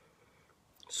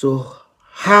 So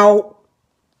how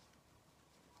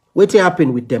what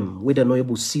happened with them? We don't know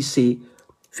able to see say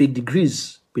fake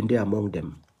degrees been there among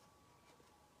them.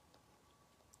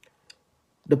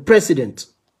 The president,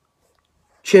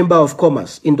 Chamber of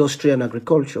Commerce, Industry and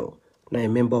Agriculture, now a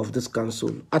member of this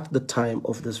council at the time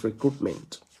of this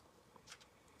recruitment.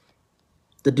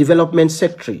 The development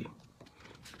secretary,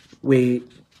 where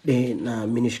the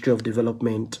Ministry of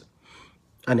Development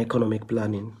and Economic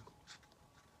Planning.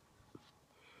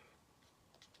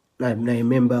 I'm a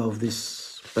member of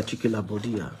this particular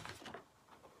body here.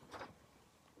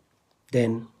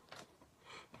 Then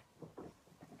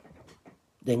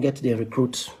get the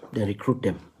recruit, then recruit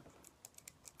them.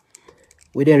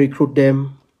 We then recruit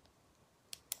them.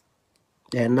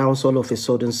 They announce all of a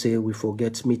sudden say we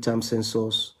forget midterm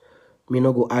census. Me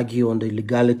not go argue on the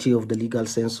legality of the legal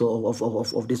census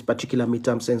of this particular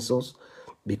midterm census,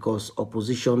 because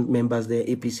opposition members there,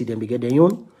 APC then be get their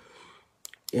own.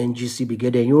 NGC be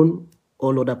get their own,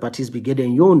 all other parties be get their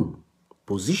own,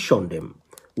 position them,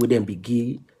 we then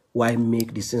begin why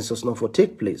make the census not for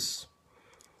take place.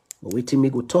 But waiting me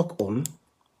go talk on,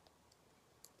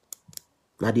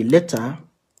 now the letter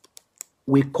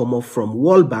we come up from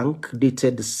World Bank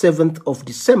dated the 7th of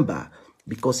December,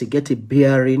 because it get a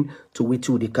bearing to which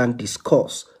they can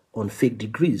discuss on fake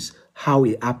degrees, how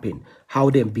it happen, how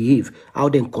they behave, how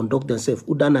they conduct themselves.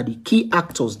 Udana the key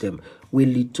actors them will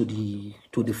lead to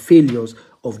the failures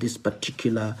of this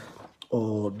particular,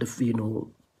 or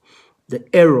the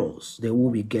errors that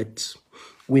we get.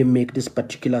 We make this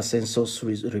particular census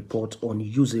report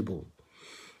unusable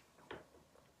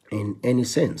in any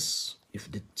sense.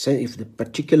 If the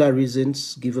particular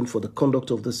reasons given for the conduct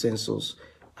of the census,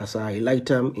 as I highlight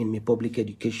them in my public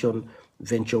education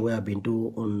venture where I've been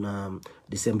doing on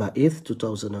December 8th,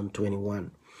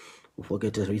 2021, we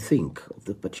forget to rethink of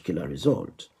the particular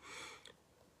result.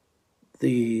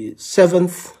 The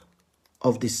 7th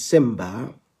of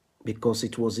December, because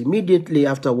it was immediately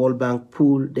after World Bank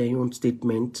pulled their own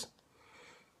statement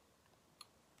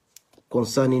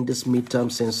concerning this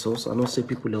midterm census. I know say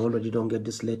people already don't get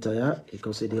this letter, yeah,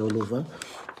 because they're all over.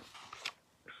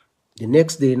 The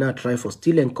next day, now try for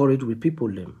still encourage with people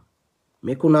them.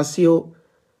 Make una see,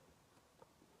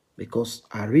 because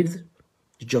I read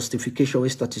the justification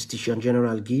with statistician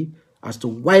general give as to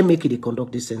why make it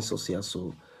conduct this census here.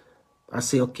 So I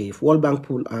say, okay, if World Bank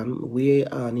pull and we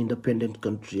are an independent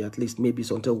country, at least maybe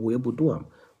something we able to do them.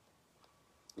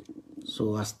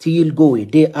 So I still go a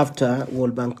day after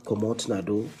World Bank come out now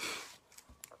though.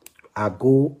 I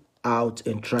go out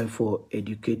and try for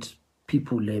educate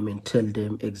people them and tell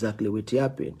them exactly what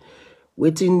happened.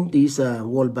 Waiting this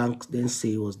World Bank then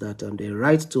say was that they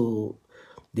write to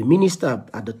the minister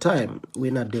at the time,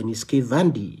 when Dennis K.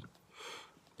 Vandy,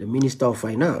 the Minister of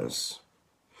Finance,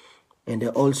 and they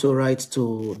also write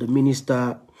to the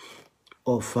Minister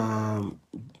of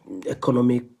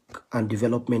Economic and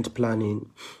Development Planning,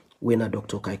 when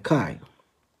Dr. Kaikai.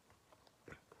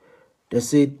 They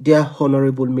say, dear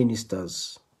honorable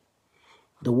ministers,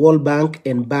 the World Bank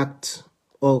earmarked,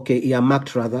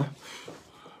 the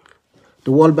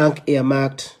World Bank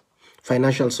earmarked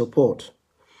financial support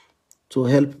to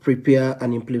help prepare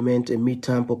and implement a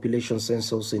midterm population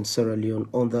census in Sierra Leone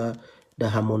under the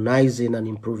Harmonizing and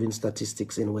Improving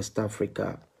Statistics in West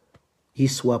Africa,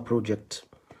 HISWA project.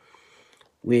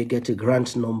 We get a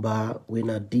grant number when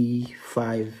a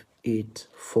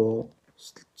D584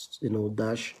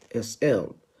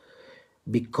 -SL,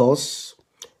 because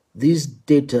these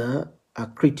data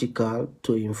are critical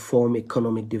to inform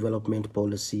economic development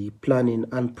policy, planning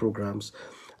and programs,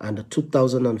 and the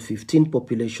 2015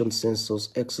 population census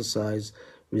exercise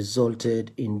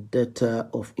resulted in data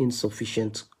of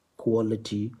insufficient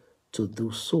quality to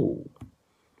do so.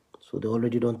 So they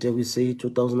already don't tell we say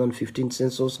 2015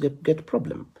 census get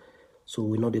problem. So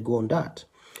we know they go on that.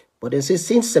 But they say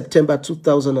since September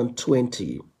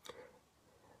 2020,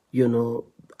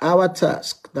 our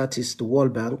task, that is the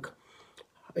World Bank,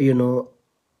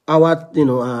 our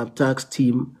tax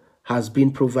team has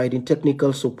been providing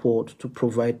technical support to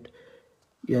provide,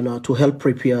 to help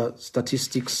prepare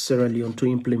Statistics Sierra Leone to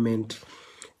implement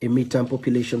a midterm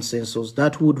population census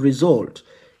that would result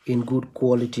in good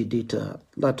quality data,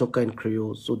 Latoka and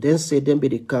Creole. So then say them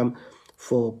they come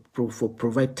for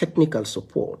provide technical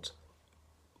support,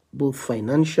 both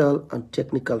financial and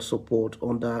technical support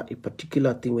under a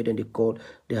particular thing where they call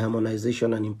the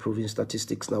Harmonization and Improving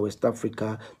Statistics in West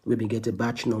Africa. We may get a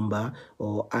batch number,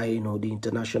 or the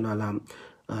international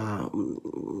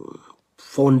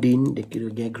funding, they can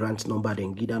get grant number,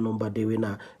 then get a number, they win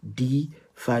a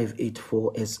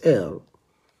D584SL.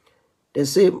 They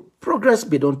say progress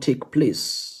they don't take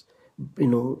place.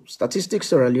 Statistics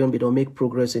Sierra Leone, they don't make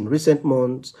progress in recent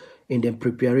months in the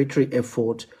preparatory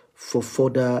effort for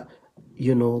further,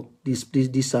 this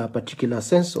particular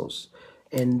census,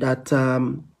 and that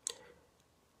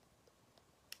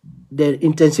they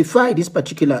intensify this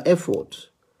particular effort.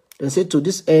 They say to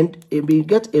this end, we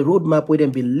get a roadmap where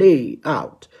them be laid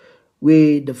out,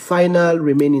 where the final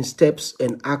remaining steps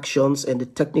and actions and the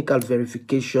technical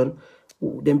verification,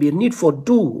 then be a need for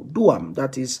do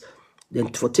that is,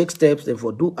 then for take steps, then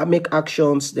for make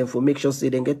actions, then for make sure say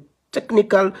then get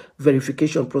technical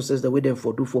verification process the way them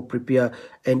for do for prepare,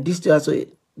 and this also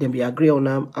then be agree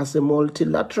on as a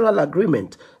multilateral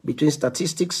agreement between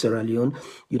Statistics Sierra Leone,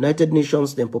 United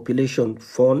Nations, then population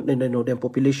fund, and then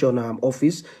population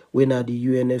office, when are the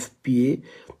UNFPA,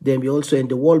 then we also in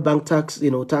the World Bank tax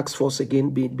force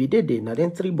again be did now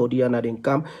then 3 body and then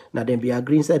come now then be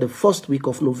agree inside the first week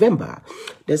of November.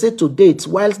 They say to date,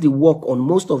 whilst the work on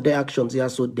most of the actions here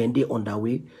so then they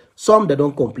underway, some they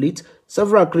don't complete,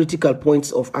 several critical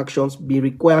points of actions be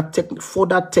require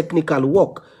further technical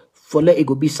work for let it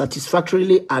go be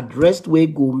satisfactorily addressed. We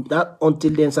go that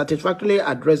until then satisfactorily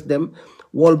address them.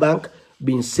 World Bank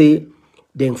been say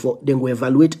then we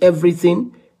evaluate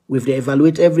everything. With the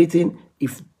evaluate everything,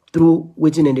 if through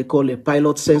waiting and they call a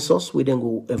pilot census, we then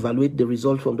go evaluate the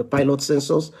result from the pilot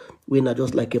census. We're not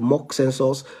just like a mock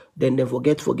census. Then they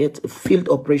forget field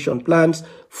operation plans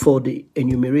for the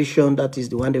enumeration. That is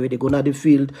the one way they go now the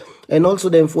field, and also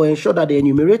then for ensure that the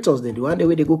enumerators then the one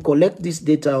way they go collect this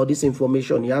data or this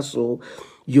information. Yeah, so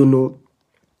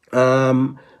they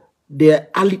are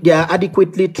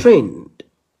adequately trained.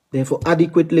 Then for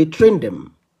adequately train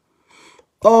them,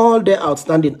 all the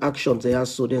outstanding actions they are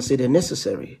so then say they're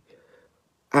necessary,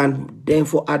 and then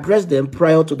for address them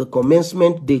prior to the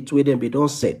commencement date where them be don't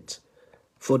set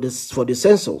for the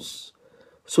census,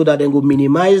 so that they will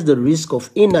minimize the risk of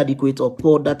inadequate or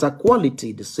poor data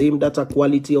quality, the same data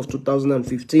quality of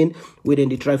 2015 where then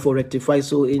they try for rectify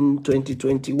so in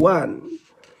 2021.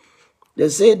 They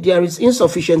say there is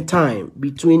insufficient time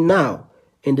between now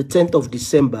in the 10th of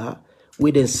December,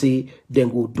 we then say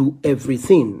then we'll do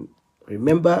everything.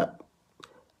 Remember,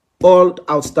 all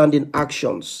outstanding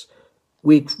actions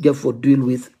we therefore deal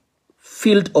with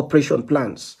field operation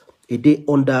plans. A day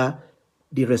under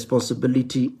the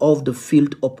responsibility of the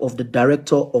of the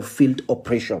director of field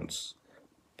operations,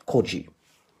 Koji,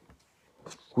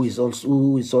 who is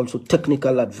also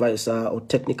technical advisor or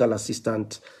technical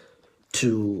assistant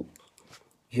to,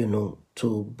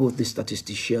 to both the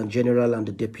statistician general and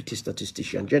the deputy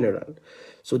statistician general.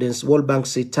 So then World Bank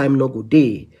say time no go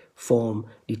day from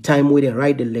the time when they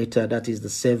write the letter, that is the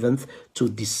 7th to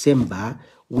December,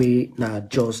 we now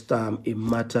just a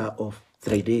matter of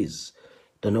 3 days.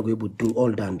 They're not able to do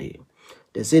all that day.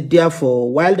 They say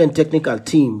therefore, while the technical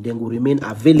team then will remain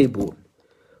available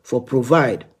for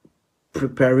provide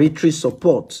preparatory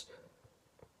support,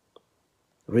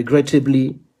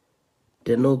 regrettably,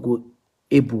 they're not go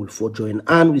able for join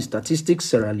hand with Statistics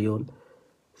Sierra Leone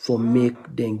for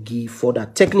make them give further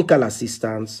technical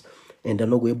assistance, and they're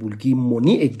not able to give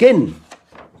money again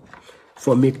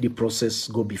for make the process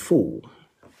go before.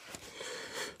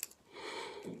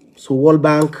 So World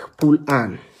Bank pull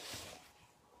on.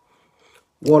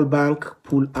 World Bank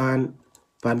pull on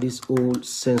this whole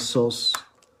census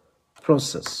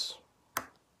process.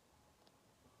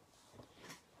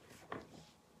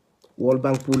 World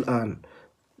Bank pull on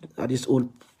this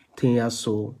whole thing here,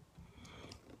 so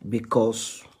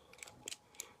because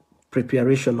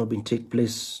preparation not been take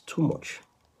place too much,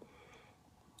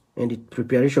 and the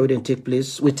preparation will take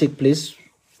place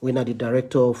when the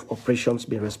director of operations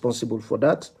be responsible for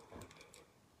that.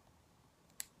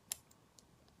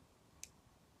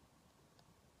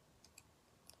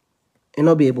 And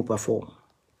not be able to perform.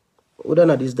 Other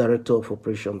than this director of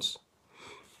operations,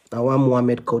 now one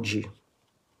Mohamed Koji.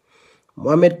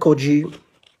 Mohamed Koji,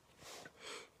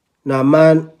 now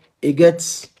man, he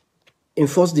gets in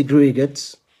first degree, he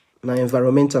gets now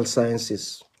environmental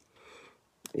sciences.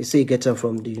 He say he gets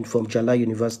from Jalai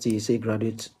University. He say he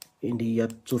graduate in the year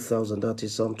 2000. That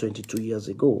is some 22 years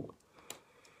ago.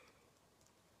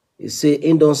 He say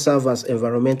he don't serve as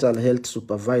environmental health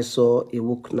supervisor. He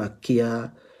work na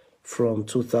Kia from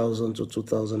 2000 to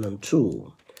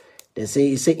 2002. They say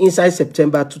he say inside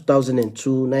September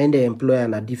 2002, now the employer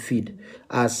and a DFID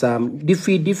as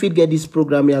DFID get this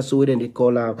program here, so when they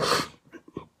call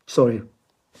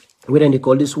when they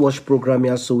call this WASH program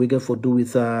here, so we get for do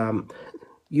with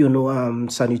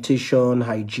sanitation,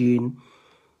 hygiene.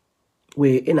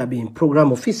 We end up being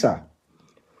program officer.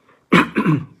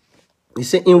 He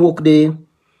say in work day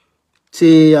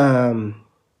till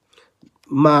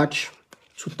March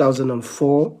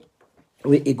 2004,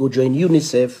 where he go join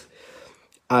UNICEF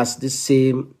as the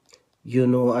same,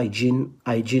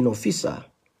 hygiene officer.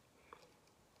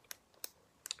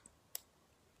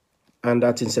 And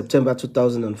that in September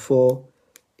 2004,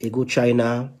 he go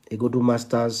China, he go do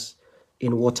masters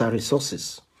in water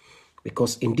resources.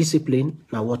 Because in discipline,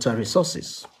 now water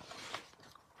resources.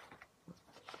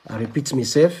 I repeat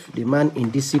myself, the man in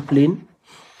discipline,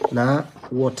 now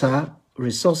water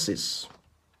resources.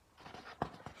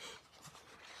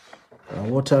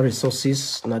 Water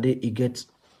resources, now they get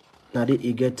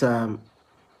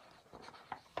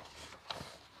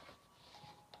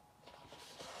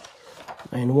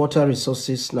and water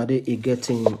resources, now they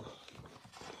getting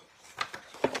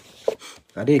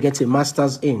a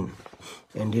master's in,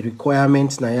 and the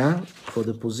requirements now for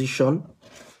the position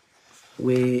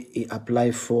where he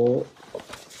apply for.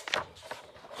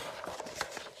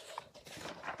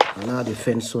 Now the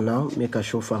fence, so now make a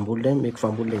show Fambulden, make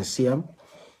Fambulden see him,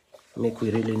 make we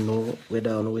really know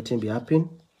whether or not waiting be happening.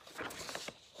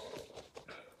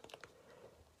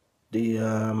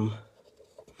 The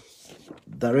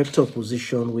director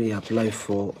position we apply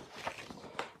for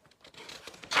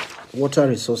water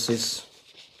resources,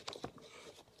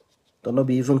 don't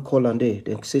be even call on there.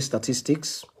 They say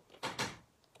statistics,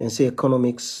 then say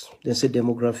economics, then say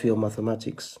demography or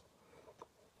mathematics.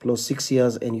 Plus 6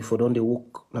 years, and if you don't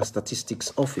work in a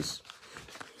statistics office.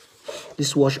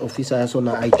 This WASH officer is also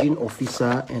a hygiene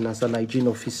officer, and as an hygiene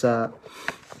officer,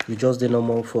 you just the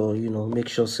normal for make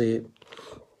sure say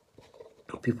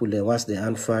people they wash their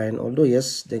hand fine. Although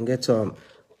yes, they get some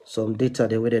data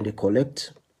they then they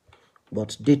collect,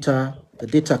 but the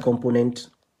data component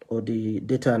or the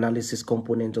data analysis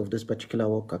component of this particular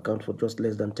work account for just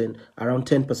less than around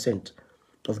 10%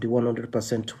 of the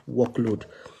 100% workload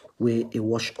where a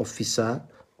WASH officer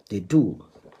they do.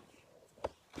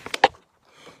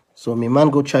 So my man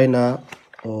go China,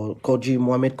 or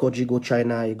Mohamed Koji go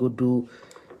China, he go do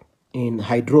in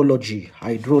hydro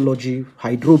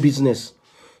business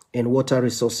and water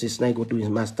resources. Now he go do his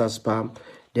master's PAM.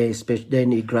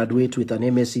 Then he graduated with an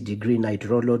MSc degree in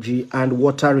hydrology and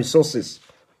water resources.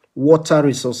 Water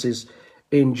resources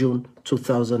in June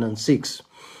 2006.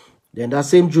 Then that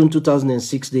same June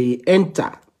 2006, they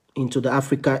enter into the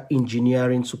Africa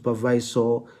Engineering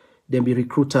Supervisor. Then be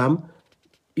recruit him,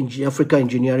 Africa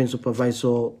Engineering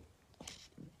Supervisor.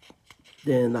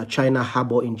 Then a China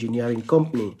Harbor Engineering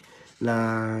Company,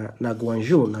 na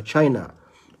Guangzhou, na China.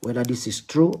 Whether this is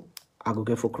true, I go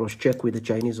get for cross-check with the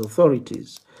Chinese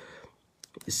authorities.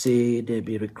 Say they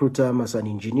be recruit him as an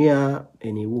engineer,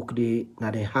 and he work there na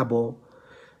the harbor,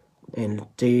 and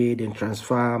they then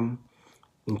transfer him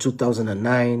in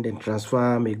 2009, then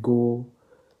transfer him, go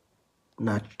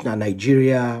na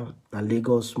Nigeria, na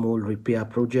Lagos small repair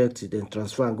project, then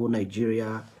transfer and go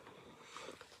Nigeria.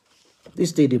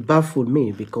 This day they baffle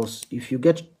me, because if you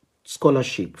get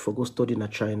scholarship for go study in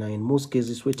China, in most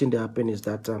cases, waiting to happen is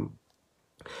that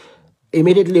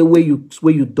immediately where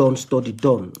you done study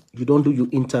done, you don't do your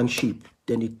internship,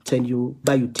 then they tell you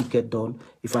buy your ticket done.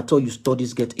 If at all you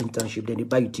studies get internship, then they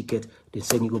buy your ticket, they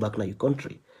send you go back to your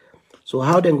country. So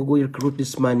how then go recruit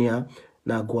this man here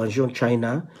now Guangzhou,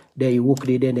 China, then he work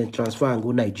there, then transfer and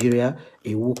go Nigeria,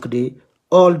 he work there.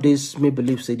 All this may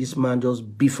believe say this man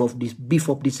just beef up this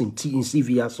in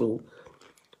CV so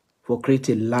for create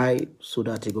a lie so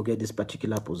that he go get this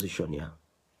particular position here.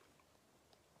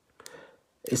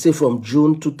 They say from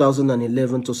June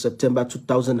 2011 to September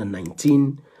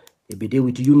 2019, he be there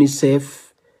with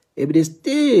UNICEF. He be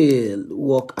still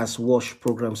work as WASH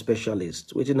program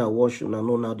specialist. Waiting at WASH, you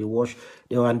know now the WASH,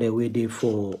 they on their way there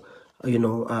for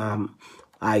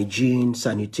hygiene,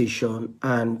 sanitation,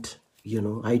 and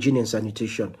hygiene and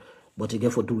sanitation. But they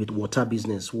get for do with water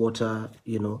business, water,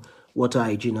 water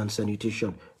hygiene and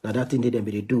sanitation. Now that thing they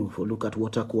do for look at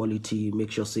water quality, make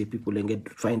sure say people can get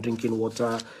fine drinking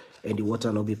water and the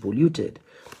water not be polluted.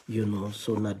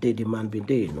 So now they demand be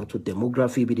there, not to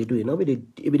demography be they do, they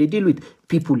deal with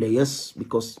people yes,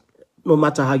 because no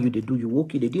matter how you they do you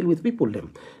work, they deal with people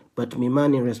them. But me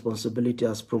man in responsibility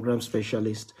as program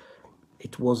specialist,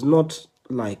 it was not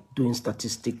like doing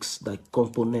statistics, like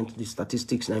component, the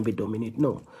statistics and be dominate.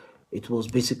 No, it was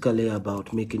basically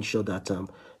about making sure that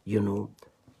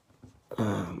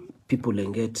people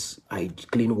can get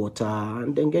clean water,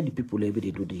 and then get the people maybe they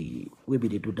do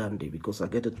that day. Because I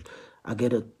get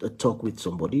a talk with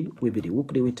somebody, maybe they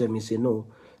work there with them and say no,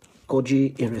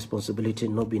 Koji in responsibility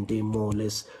not being there more or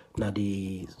less now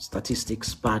the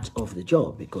statistics part of the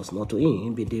job, because not to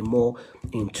him be there more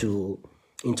into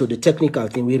the technical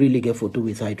thing we really get for do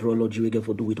with hydrology, we get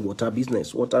for do with water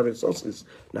business, water resources.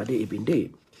 Now they been there.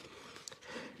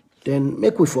 Then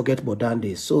make we forget modern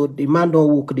days. So the man don't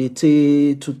work they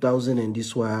say 2000 and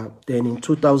this one. Then in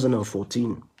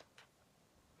 2014,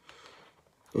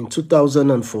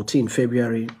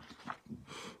 February,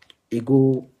 he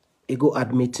go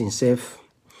admit himself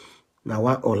now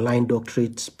one online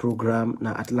doctorate program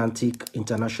na Atlantic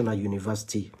International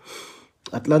University.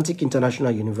 Atlantic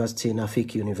International University na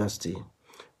fake university.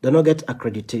 They not get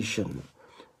accreditation.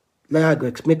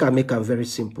 Like I make am very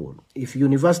simple. If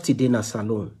university dey na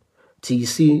salon,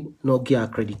 TC no get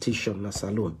accreditation na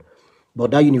salon.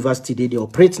 But that university they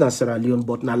operate na Sierra Leone,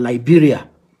 but na Liberia.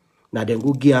 Now then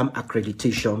go give them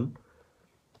accreditation.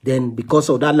 Then because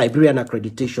of that Liberian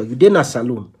accreditation, you dey na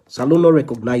salon. Salon no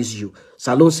recognize you.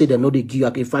 Salon say they know they give you.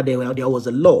 In fact, there was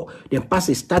a law. Then pass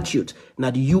a statute.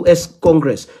 Now the U.S.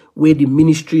 Congress, where the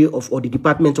Ministry of or the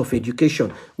Department of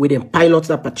Education, where they pilot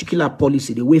that particular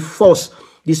policy, the way force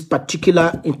this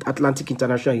particular Atlantic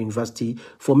International University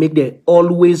for make them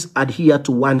always adhere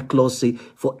to one clause. Say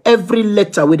for every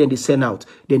letter where they send out,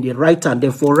 then they write and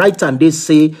then for write and they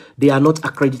say they are not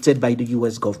accredited by the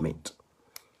U.S. government.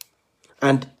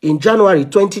 And in January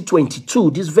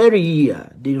 2022, this very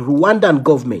year, the Rwandan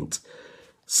government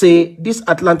say this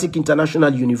Atlantic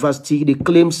International University, they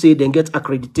claim say they get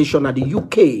accreditation at the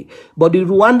UK. But the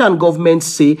Rwandan government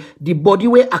say the body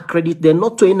where accredit, they're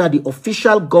not doing at the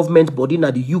official government body in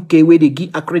the UK where they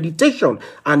give accreditation.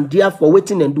 And therefore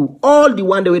waiting and do all the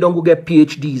one that we don't go get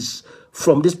PhDs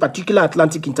from this particular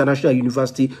Atlantic International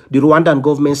University. The Rwandan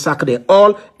government sack them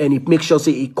all and it makes sure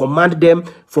say it command them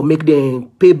for make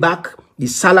them pay back the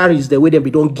salaries the way they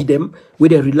don't give them, where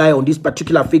they rely on this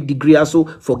particular fake degree also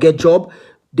for get job.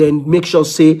 Then make sure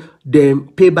say them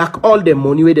pay back all the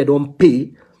money where they don't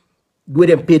pay, where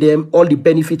they pay them all the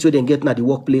benefits where they get at the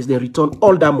workplace, then return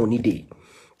all that money there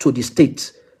to the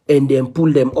state and then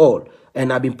pull them all.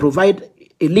 And I've been provide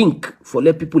a link for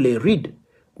let people read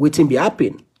waiting be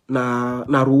happen na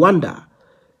Rwanda,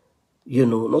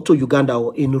 not to Uganda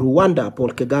or in Rwanda, Paul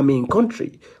Kagame in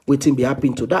country, waiting be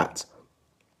happen to that.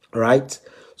 Right?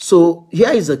 So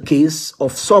here is a case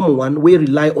of someone we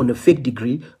rely on a fake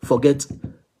degree, forget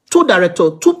two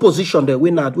position there,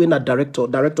 we not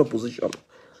director position.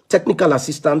 Technical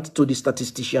assistant to the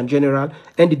statistician general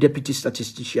and the deputy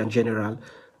statistician general.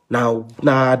 Now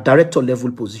director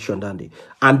level position than they,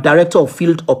 and director of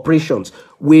field operations,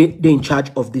 where they in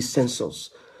charge of this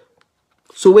census.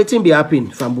 So waiting be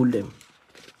happen, fambul them.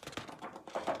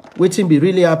 Waiting be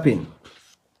really happen.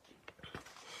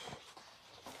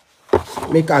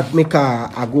 Make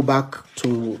I go back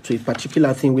to a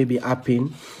particular thing will be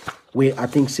happen, where I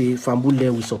think say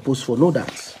fambul we supposed to know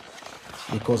that.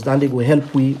 Because then they will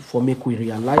help we for make we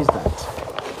realize that.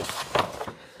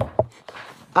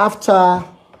 After,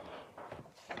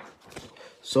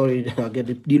 sorry, I get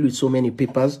to deal with so many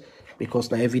papers because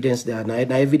the evidence there,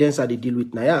 the evidence that they deal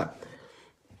with now.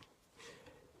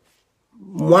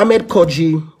 Mohamed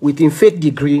Koji with him fake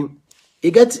degree,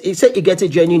 he said he gets a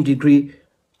genuine degree.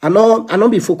 I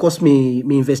not be focus me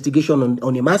investigation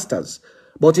on a master's,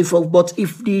 but if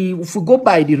we go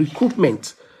by the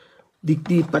recruitment.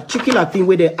 The particular thing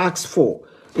where they ask for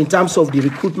in terms of the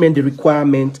recruitment, the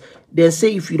requirement, they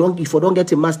say if you don't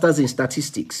get a master's in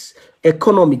statistics,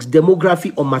 economics,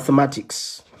 demography, or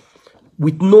mathematics,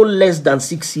 with no less than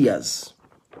 6 years,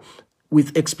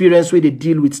 with experience where they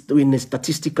deal with in a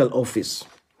statistical office.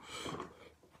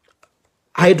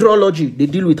 Hydrology, they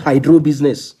deal with hydro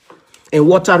business, and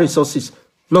water resources,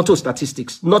 not to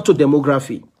statistics, not to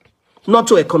demography, not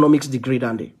to economics degree,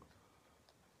 than they.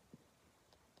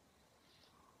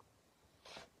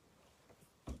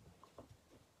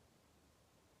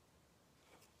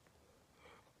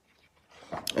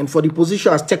 And for the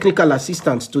position as technical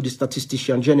assistant to the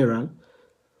statistician general,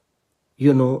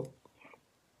 you know,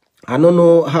 I don't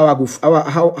know how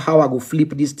I go flip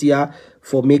this tier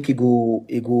for make it go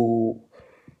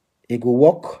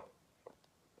work.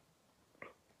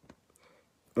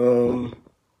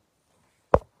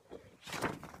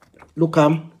 Look,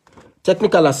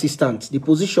 technical assistant, the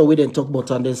position we then talk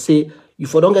about, and they say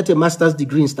if you don't get a master's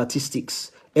degree in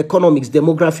statistics, economics,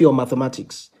 demography, or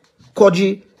mathematics,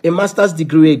 Koji, a master's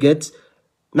degree we get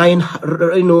now in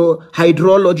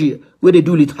hydrology, where they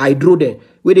deal with hydro them,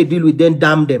 where they deal with then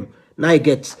dam them. Now I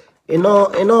get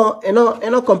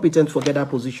competent for get that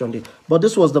position there. But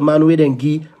this was the man where then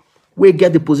we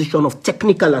get the position of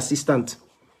technical assistant.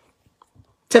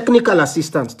 Technical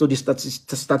assistant to the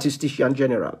statistician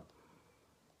general.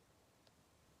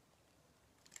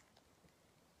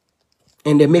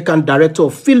 And they make a director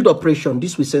of field operation.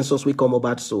 This with census we come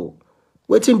about, so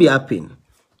waiting be happen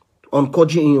on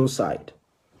Koji in your side.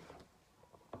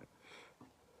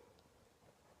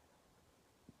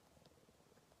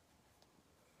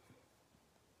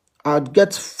 I'd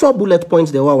get 4 bullet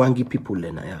points there want give people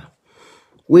then, yeah.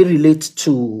 We relate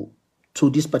to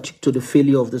this to the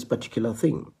failure of this particular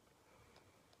thing.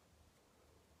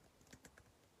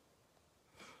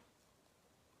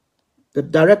 The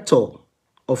director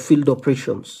of field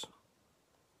operations,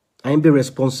 I am be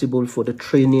responsible for the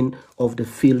training of the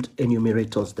field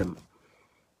enumerators them.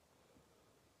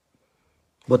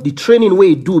 But the training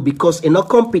we do because they're not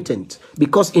competent,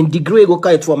 because in degree go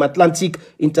it from Atlantic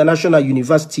International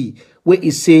University, where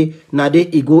he say now they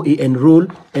go enroll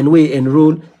and we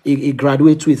enroll he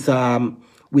graduate with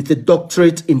a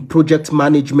doctorate in project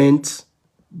management.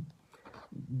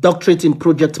 Doctorate in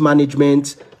project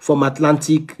management from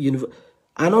Atlantic University.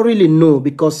 I don't really know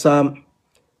because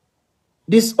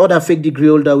this other fake degree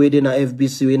holder within a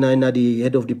FBC, when the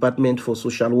head of department for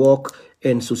social work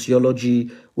and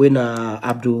sociology, when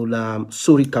Abdul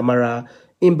Suri Kamara,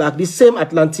 in back the same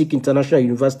Atlantic International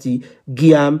University,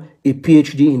 Guillaume, a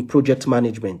PhD in project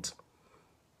management.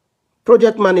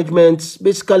 Project management,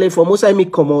 basically for most I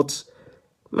make come out,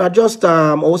 not just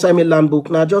also I make land book,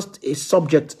 not just a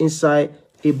subject inside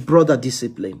a broader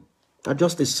discipline, not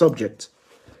just a subject,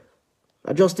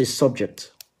 not just a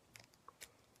subject.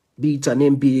 Be it an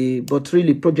MBA, but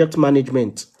really project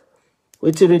management.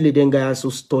 What really then guy also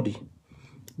study.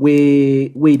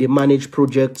 Where they manage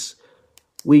projects,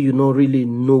 where you not really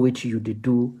know what you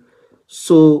do.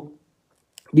 So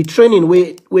the training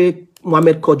where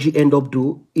Mohamed Koji end up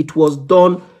do, it was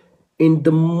done in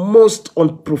the most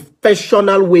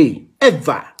unprofessional way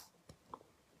ever.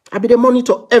 I be the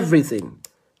monitor everything.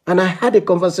 And I had a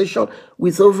conversation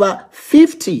with over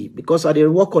 50 because I did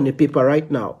work on a paper right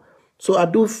now. So I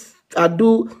do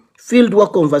field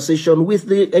work conversation with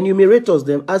the enumerators,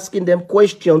 them asking them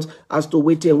questions as to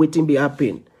waiting be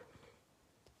happening.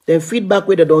 Then feedback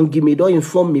where they don't give me, don't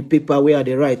inform me paper where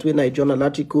they write, when I journal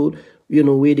article, you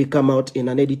know, where they come out in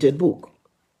an edited book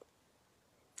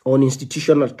on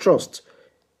institutional trust.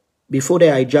 Before they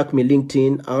hijack me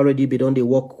LinkedIn, I already been on the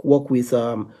work with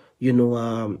other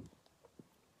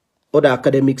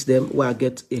academics them where I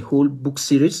get a whole book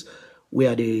series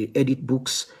where they edit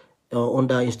books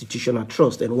under institutional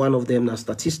trust, and one of them is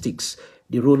statistics.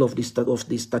 The role of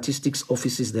the statistics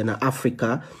offices then in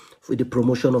Africa for the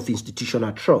promotion of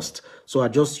institutional trust. So I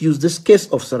just use this case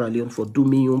of Sierra Leone for do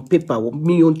me own paper,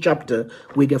 me own chapter.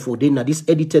 We get for then this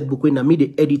edited book when I made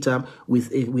the editor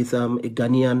with a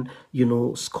Ghanaian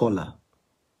scholar.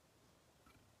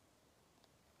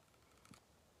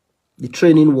 The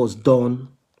training was done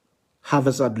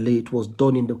haphazardly. It was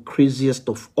done in the craziest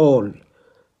of all.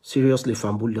 Seriously,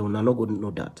 Fambule, I'm not going to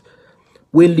know that.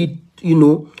 Well,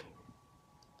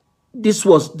 this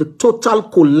was the total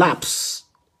collapse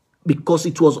because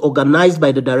it was organized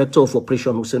by the director of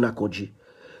operation, Hussein Koji.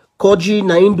 Koji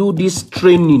na do this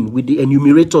training with the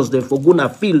enumerators then for go na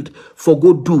field for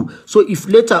go do. So if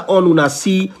later on una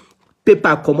see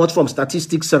paper come out from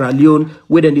Statistics Sierra Leone,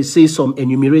 where then they say some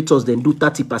enumerators then do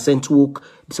 30% work,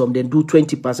 some then do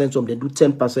 20%, some then do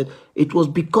 10%. It was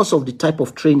because of the type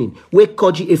of training where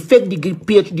Koji, a fake degree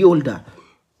PhD holder.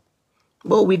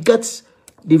 But we get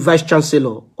the vice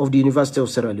chancellor of the University of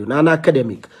Sierra Leone, an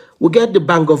academic. We get the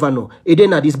bank governor. It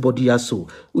then at this body also.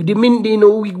 We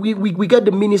get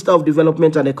the Minister of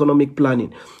Development and Economic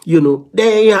Planning.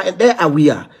 They are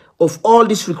aware of all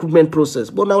this recruitment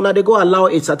process. But now they go allow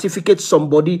a certificate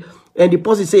somebody, and the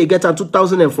person say it get in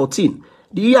 2014.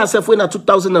 The year itself went at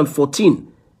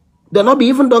 2014. They not be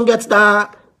even don't get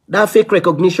that fake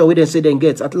recognition where they say they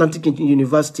get Atlantic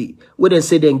University, where they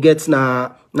say they get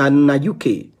na UK.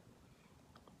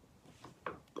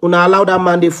 Una allow that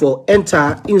mandate for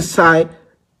enter inside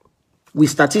with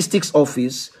statistics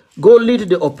office, go lead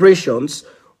the operations,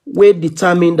 we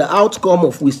determine the outcome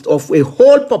of a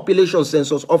whole population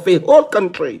census of a whole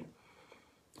country.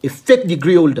 A fake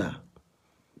degree holder.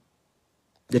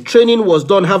 The training was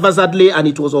done haphazardly, and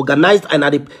it was organized,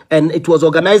 and it was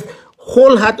organized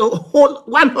whole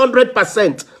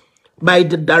 100% by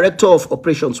the director of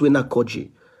operations, Wena Koji.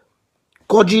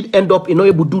 Koji end up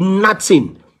able to do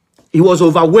nothing. He was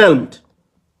overwhelmed.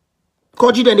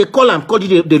 Koji then they call him.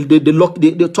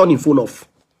 Koji they turn his phone off.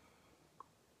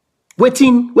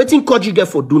 Waiting Koji get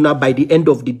for Duna by the end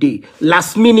of the day.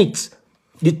 Last minute,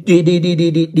 the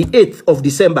 8th of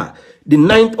December, the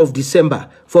 9th of December,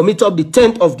 for meet up the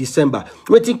 10th of December.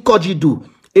 Waiting Koji do.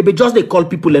 It be just they call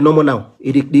people a normal now.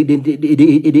 They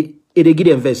get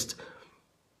invest.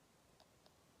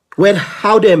 Well,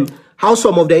 how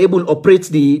some of them able to operate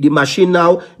the machine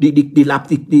now,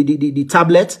 the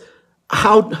tablet,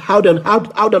 how they're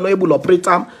not able to operate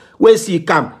them. When see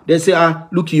come, they say,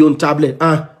 look your own tablet,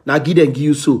 now give them give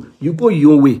you so. You go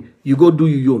your own way, you go do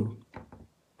your own.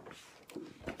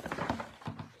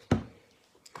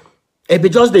 It be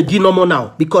just they give normal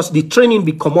now, because the training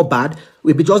become more bad,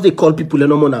 it be just they call people a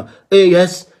normal now. Hey,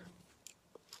 yes,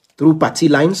 through party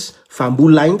lines,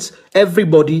 fambu lines,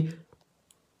 everybody.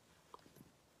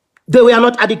 They were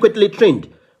not adequately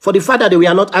trained. For the fact that they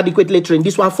were not adequately trained,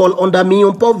 this one fall under me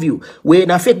on purview, where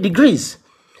na fake degrees.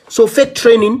 So fake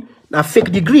training, na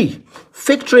fake degree.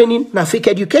 Fake training, na fake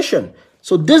education.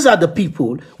 So these are the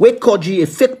people where Koji, a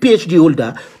fake PhD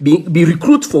holder, be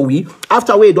recruit for we,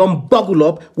 after we don't boggle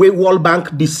up, where World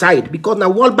Bank decide. Because now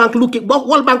World Bank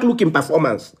looking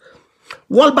performance.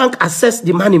 World Bank assess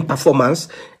the man in performance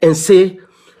and say,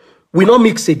 we not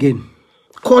mix again.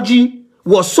 Koji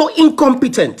was so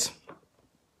incompetent.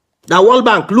 The World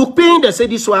Bank look pain, they say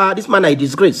this man is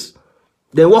disgrace.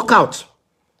 They walk out.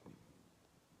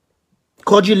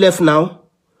 Koji left now.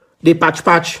 They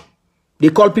patch. They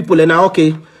call people and now,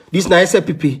 okay, this na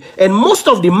SLPP. And most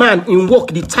of the man in work,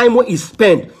 the time where he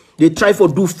spend, they try for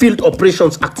do field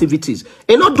operations activities.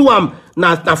 And not do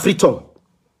na Freetown.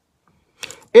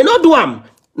 And not do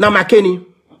na Makeni.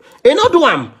 And not do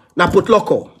na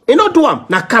Potloko. E no do am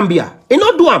na Cambia. E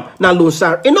no do am na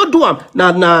Lonsar. E no do am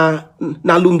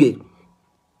na Lunge.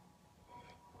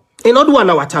 E no do am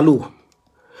na Waterloo.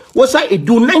 What's it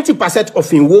do 90%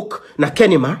 of in work na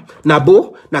Kenema, na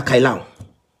Bo, na Kailau.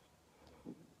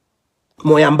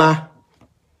 Moyamba.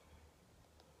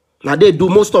 Now they do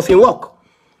most of in work.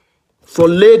 For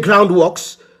lay ground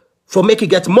works, for make it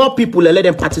get more people and let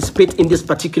them participate in this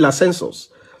particular census.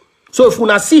 So if we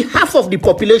now see half of the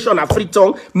population of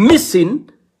Freetown missing,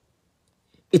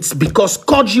 it's because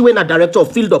Koji, when a director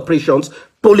of field operations,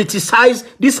 politicize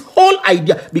this whole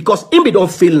idea. Because Imbi don't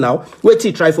fail now. What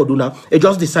he try for do now? He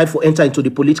just decide for enter into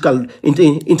the political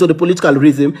into the political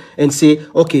rhythm and say,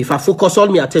 okay, if I focus all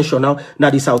my attention now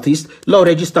the southeast, Lord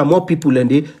register more people and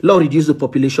they Lord reduce the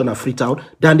population of Freetown,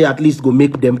 then they at least go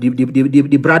make them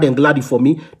the bread and gladdy for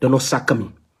me. They not sack me.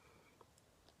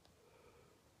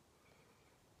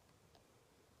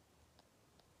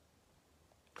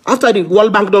 After the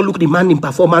World Bank don't look the man in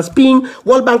performance, ping,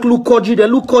 World Bank look Koji, they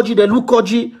look Koji, they look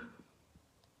Koji.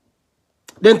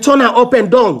 Then turn her up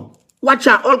and down. Watch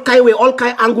her all kind way, all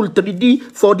kind angle,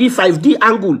 3D, 4D, 5D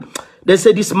angle. They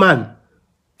say this man,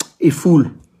 a fool.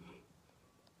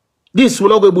 This will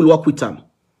not go able to work with him.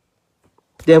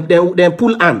 Then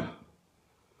pull on.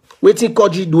 Waiting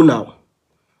Koji do now.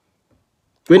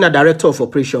 When a director of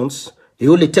operations, he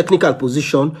hold a technical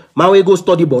position, man we go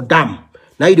study about dam.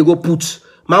 Now you go put,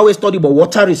 man we study about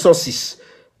water resources.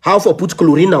 How for put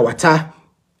chlorine in water,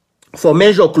 for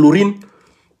measure chlorine.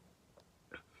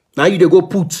 Now you go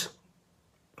put,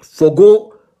 for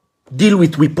go deal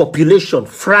with population,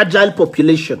 fragile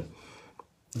population,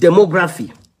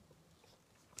 demography.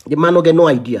 The man no get no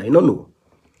idea, you don't know.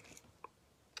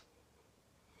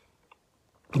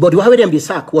 But the way them be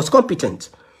sacked was competent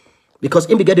because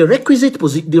him get the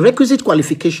requisite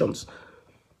qualifications.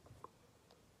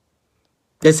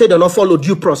 They say they not follow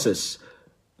due process.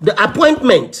 The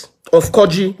appointment of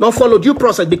Koji not follow due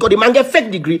process because the man get fake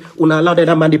degree. Una allow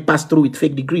that man they pass through with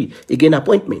fake degree again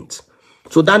appointment.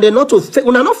 So then they not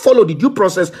una not follow the due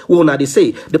process. Una they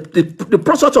say the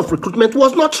process of recruitment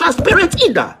was not transparent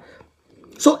either.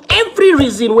 So every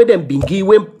reason where them bingi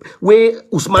where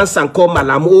Usman Sanko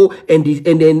Malamo and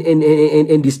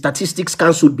the statistics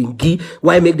council bingi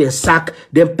why make them sack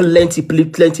them plenty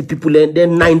people and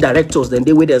then 9 directors then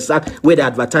they where they sack where they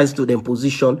advertise to them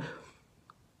position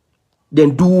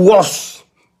then do worse.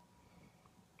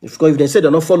 If they say they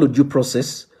not follow due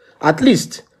process, at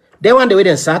least they want the way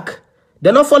they sack.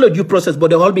 They not follow due process,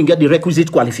 but they all been get the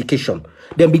requisite qualification.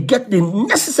 Then be get the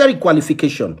necessary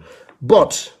qualification,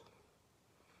 but.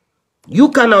 You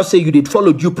can now say you did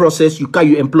follow due process, you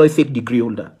employ fake degree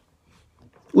holder.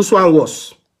 Which one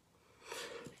was?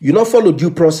 You not follow due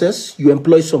process, you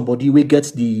employ somebody who gets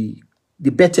the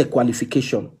better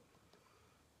qualification.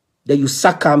 Then you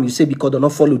sack them, you say because they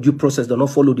not follow due process, they not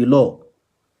follow the law.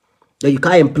 Then you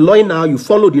can't employ now, you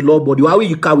follow the law, but the way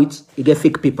you carry it, you get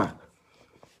fake paper.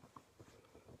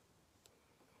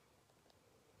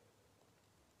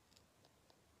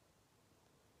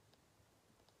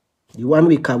 The one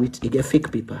we carry it, you get fake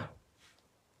paper.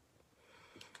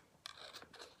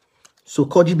 So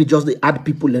Koji be just the add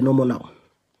people they no more now.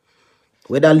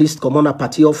 Whether list come on a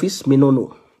party office, me no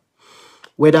know.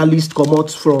 Whether list come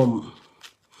out from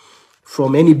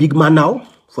any big man now,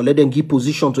 for let them give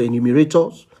position to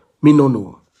enumerators, me no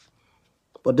know.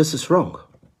 But this is wrong.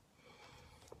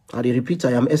 I repeat,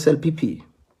 I am SLPP.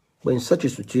 But in such a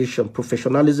situation,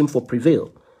 professionalism for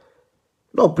prevail.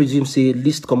 No presume say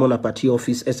list come on a party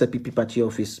office, SLPP party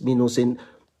office. Me no saying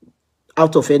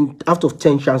out of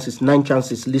 10 chances, 9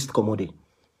 chances list commodity.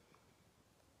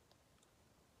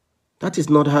 That is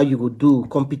not how you would do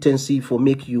competency for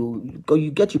make you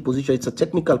get your position. It's a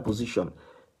technical position.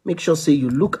 Make sure say you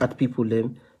look at people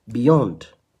then beyond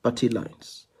party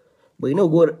lines. But you know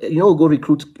go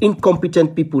recruit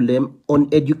incompetent people them,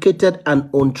 uneducated and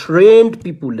untrained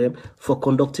people them for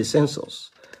conduct a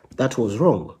census. That was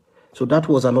wrong. So that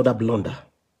was another blunder.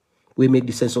 We make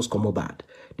the census come more bad.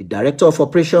 The director of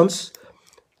operations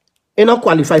is not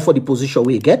qualified for the position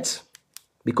we get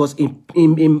because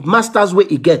in master's way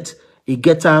he get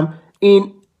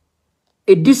in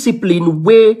a discipline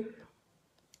way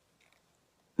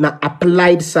na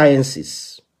applied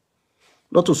sciences,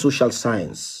 not to social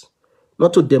science,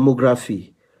 not to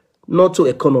demography, not to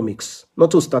economics,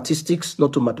 not to statistics,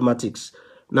 not to mathematics.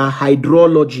 Now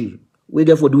hydrology, we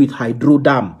get for do with hydro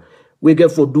dam. We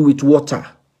get for do with water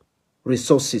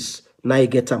resources. Now you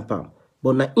get palm.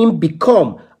 But now him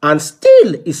become and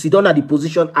still is done at the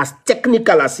position as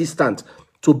technical assistant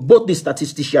to both the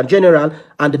statistician general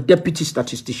and the deputy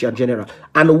statistician general.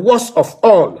 And worst of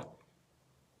all,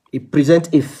 he presents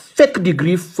a fake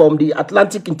degree from the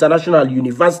Atlantic International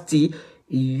University.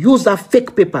 He used that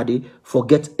fake paper there for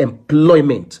get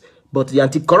employment. But the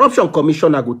anti-corruption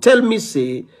commissioner go tell me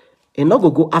say, and not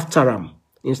go after him.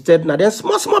 Instead, now then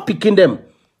small picking them.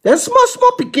 Then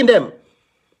small picking them.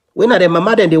 When they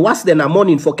mama then they wash them in the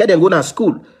morning for them go to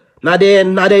school. Now they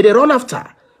run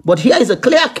after. But here is a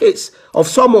clear case of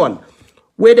someone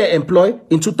where they employ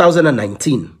in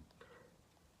 2019.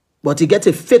 But he gets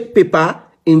a fake paper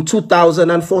in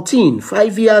 2014,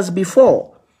 5 years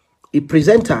before. He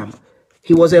present him.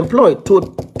 He was employed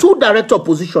to 2 director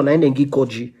positions and then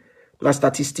Koji, na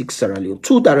statistics Sierra Leone.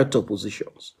 2 director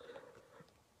positions.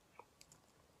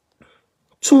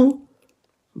 2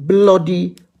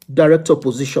 bloody director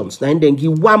positions. Now and then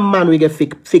give 1 man we get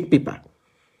fake paper.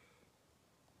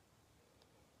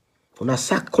 On a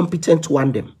sack competent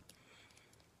one them.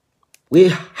 We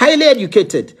highly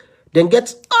educated. Then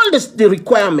get all the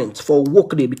requirements for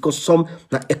work day, because some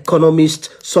na economists,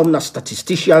 some na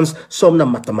statisticians, some na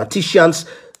mathematicians.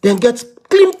 Then get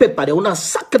clean paper. They wanna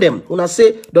sack them. Wanna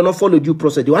say they don't follow due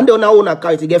process. One day una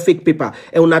carry to get fake paper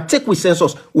and una take with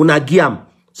census. Una giam.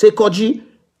 Say Koji,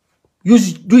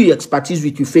 do your expertise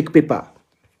with your fake paper.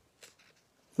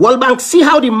 World Bank see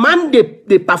how the man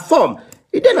they perform.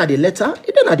 It then at the letter.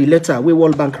 It then at the letter where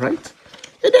World Bank write.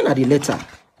 It then at the letter.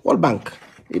 World Bank.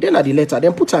 It then at the letter.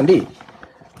 Then put on there.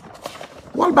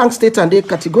 World Bank state and they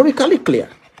categorically clear.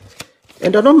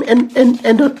 And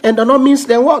the no means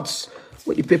their words.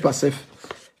 With the paper safe.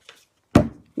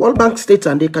 World Bank state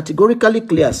and they categorically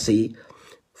clear say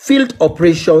field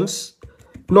operations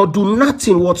no do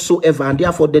nothing whatsoever, and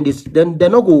therefore then they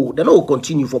not go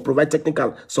continue for provide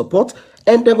technical support,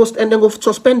 and then go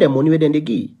suspend them money where then they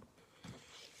give.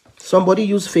 Somebody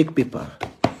use fake paper.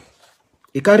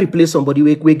 You can't replace somebody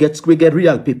we get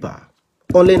real paper.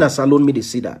 Only in a salon me they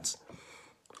see that.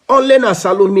 Only in a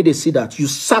salon me they see that. You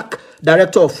sack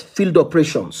director of field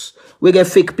operations. We get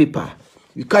fake paper.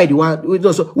 You carry the one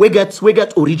we get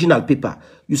original paper.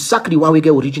 You sack the one we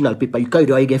get original paper. You carry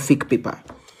the one we get fake paper.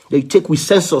 They take with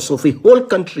census of a whole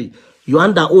country. You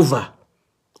hand over.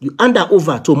 You hand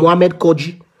over to Mohammed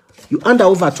Koji. You hand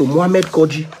over to Mohammed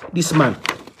Koji. This man.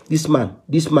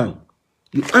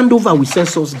 You hand over with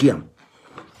census gear.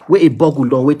 Where a boggle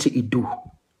don't wait till it do.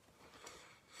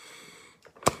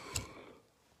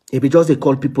 If it just they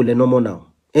call people a normal now.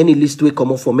 Any list we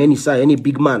come up from any side, any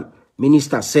big man,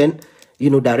 minister send,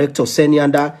 director send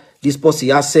yanda, this posse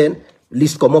has send.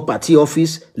 List come up party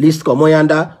office, list come on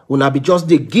yanda. Una be just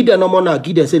they give them normal now,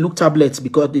 give them say look tablets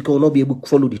because they cannot be able to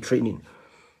follow the training.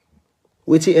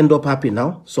 Wait till end up happening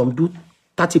now. Some do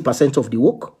 30% of the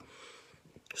work.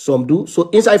 Some do. So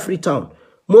inside Freetown,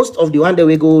 most of the one that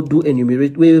we go do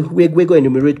enumerate, we go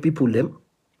enumerate people them.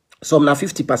 Some na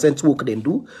 50% work they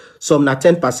do, some na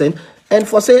 10%. And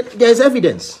for say there is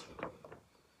evidence.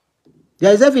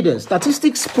 There is evidence.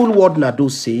 Statistics full word na do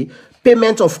say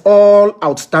payment of all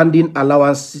outstanding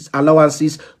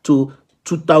allowances to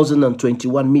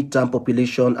 2021 midterm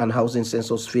population and housing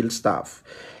census field staff.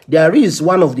 There is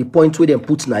one of the points where they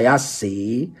put Naya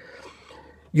say,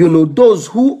 those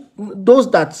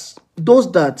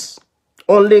that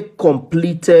only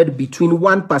completed between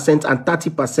 1% and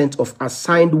 30% of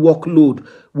assigned workload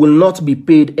will not be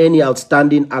paid any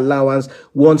outstanding allowance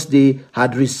once they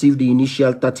had received the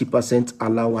initial 30%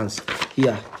 allowance.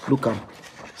 Here, look at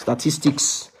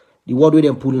statistics. The word we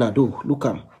them pull now do. Look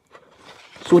at.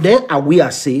 So then we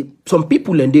are say some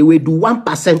people and they will do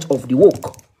 1% of the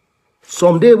work.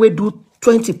 Some they will do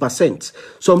 20%.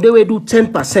 Some they will do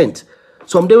 10%.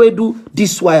 Some they will do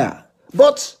this wire.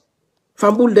 But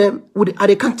Fambul them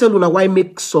they can't tell you why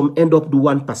make some end up do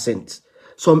 1%.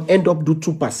 Some end up do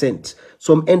 2%.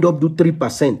 Some end up do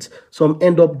 3%. Some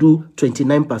end up do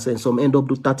 29%. Some end up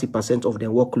do 30% of their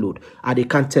workload. And they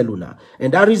can't tell you now.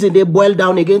 And that reason they boil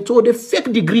down again to the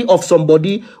fake degree of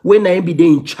somebody when I be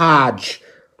in charge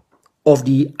of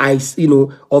the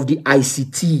of the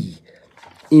ICT,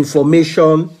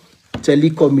 information,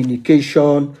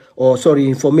 telecommunication,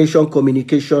 information,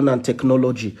 communication, and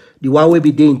technology. The one will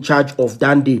be there in charge of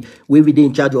Dandy, will be there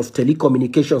in charge of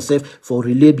telecommunication safe for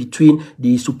relay between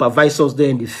the supervisors there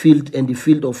in the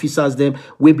field officers them,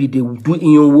 will be they do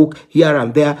in your work here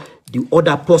and there. The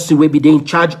other person will be there in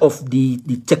charge of the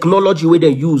technology where they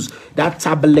use, that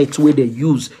tablet where they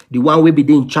use, the one will be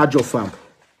there in charge of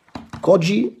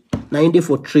Koji, now in there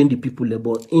for train the people,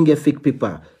 but in get fake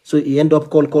paper. So he end up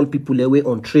call people away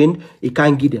untrained. He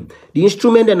can't give them the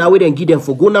instrument, and now we then give them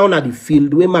for go now at the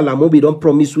field. Where Malamo be don't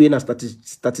promise we na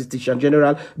statistician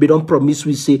general. Be don't promise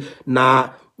we say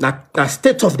na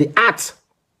state of the art.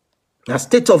 Na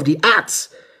state of the art.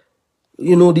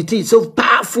 The thing is so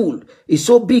powerful. It's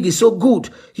so big. It's so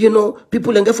good.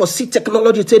 People then get for see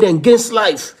technology say then against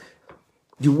life.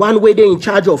 The one way they in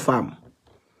charge of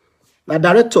Now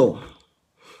director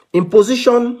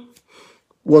imposition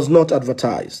was not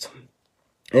advertised.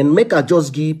 And make I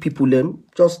just give people them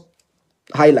just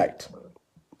highlight.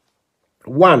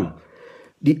 One,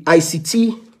 the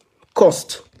ICT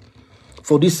cost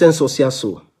for this census here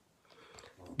so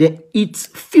it's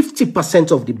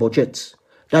 50% of the budget.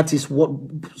 That is what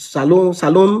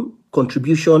Salon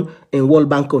contribution and World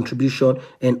Bank contribution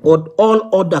and all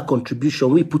other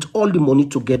contribution. We put all the money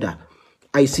together.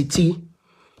 ICT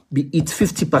it's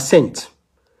 50%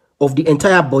 of the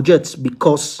entire budget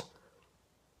because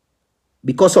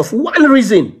of one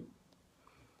reason.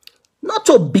 Not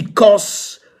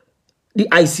because the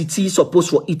ICT is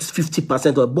supposed for its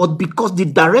 50%, but because the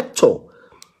director,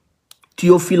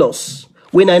 Theophilus,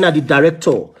 when I know the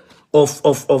director,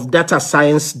 of data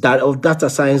science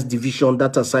division,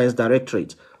 data science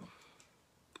directorate.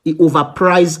 He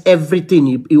overpriced everything.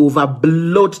 He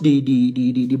overbloat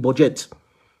the budget.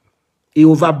 He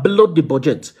overbloat the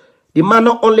budget. The man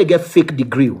not only get fake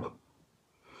degree,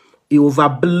 he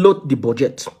overbloat the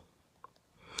budget.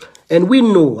 And we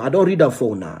know, I don't read that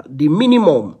for now, the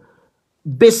minimum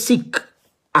basic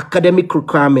academic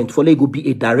requirement for Lego be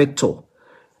a director.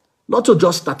 Not to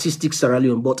just statistics Sierra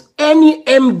Leone, but any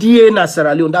MDA in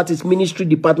Sierra Leone, that is Ministry,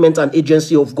 Department, and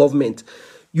Agency of Government.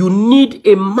 You need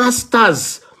a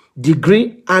master's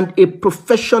degree and a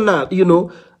professional, you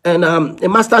know, and a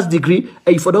master's degree.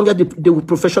 If you don't get the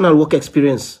professional work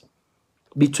experience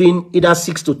between either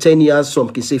 6 to 10 years, some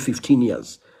can say 15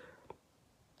 years.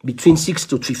 Between 6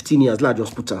 to 15 years, let's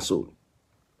just put that so.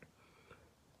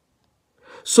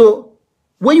 So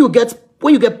when you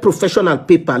get professional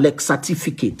paper like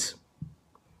certificate,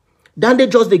 then they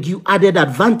give you added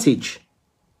advantage.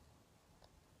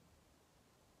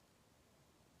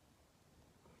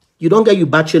 You don't get your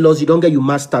bachelor's, you don't get your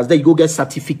master's, then you go get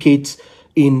certificates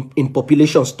in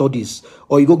population studies,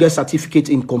 or you go get certificate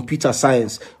in computer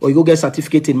science, or you go get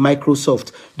certificate in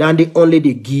Microsoft. Then they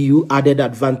give you added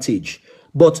advantage.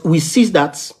 But we see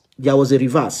that there was a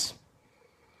reverse.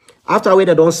 After we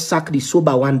don't sack the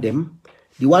sober one them,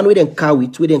 the one we didn't carry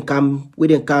it, we didn't come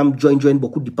join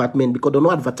Boku department because they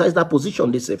don't advertise that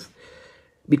position they say.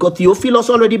 Because Theophilus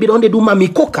already be done they do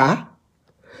mamikoka.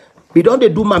 We don't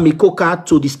do mamikoka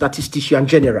to the statistician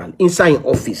general inside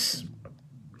office.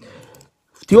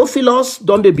 Theophilus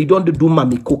don't they be done to do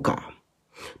mamikoka.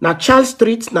 Now Charles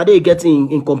Street, now they get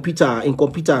in computer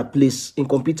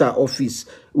office,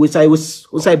 which I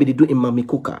be do in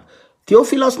mamikoka.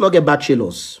 Theophilus not get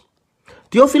bachelors.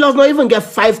 Theophilus not even get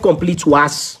 5 complete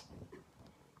was.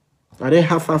 I don't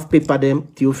half paper them,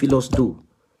 Theophilus do.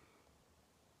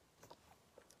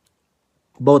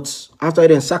 But after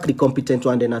then sack the competent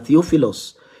one, then a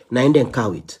Theophilus, now then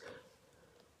cow it.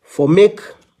 For make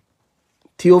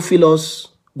Theophilus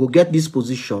go get this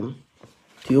position,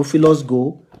 Theophilus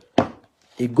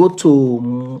he go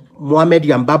to Mohammed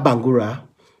Yamba Bangura,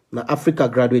 na Africa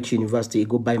Graduate University, he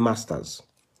go buy masters.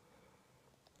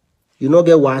 You no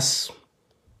get was.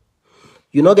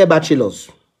 You not get bachelors.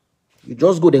 You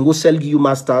just go, then go sell you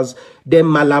masters. Then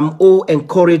Malam O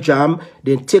encourage them.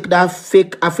 Then take that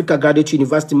fake Africa Graduate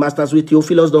University masters with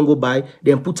Theophilus don't go buy.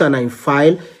 Then put an in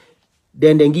file.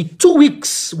 Then give 2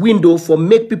 weeks window for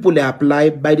make people they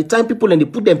apply. By the time people and they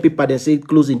put them paper, they say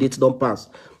closing dates don't pass.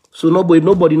 So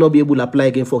nobody not be able to apply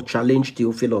again for challenge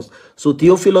Theophilus. So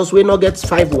Theophilus will not get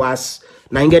 5 was.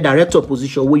 Now you get director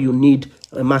position where you need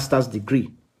a master's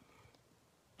degree.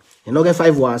 You not get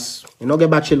 5 was, you not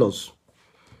get bachelors.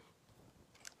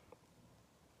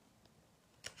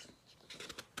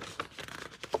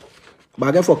 But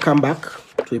again, for come back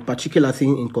to a particular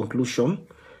thing in conclusion.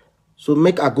 So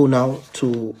make I go now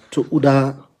to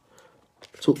Uda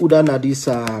Nadis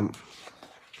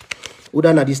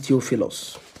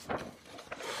Theophilus.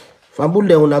 Fambul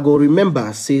Leone go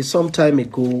remember say some time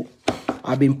ago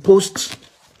I've been post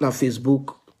on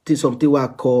Facebook something what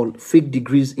I call fake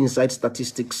degrees inside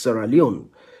statistics Sierra Leone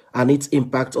and its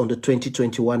impact on the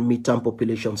 2021 midterm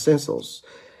population census.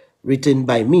 Written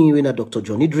by me, when Dr.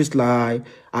 John Idriss Lahai.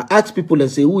 I ask people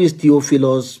and say, who is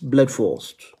Theophilus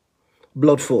Bloodforst?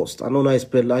 Bloodforst. I don't know how I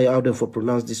spell how them for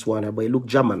pronounce this one, but it look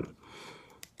German.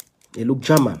 It look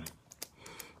German.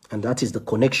 And that is the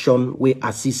connection where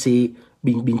as he say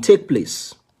been take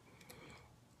place.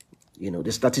 You know,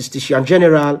 the statistician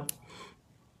general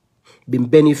been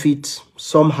benefit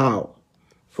somehow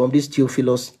from this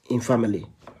Theophilus in family,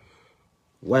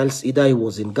 whilst either he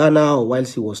was in Ghana or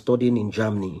whilst he was studying in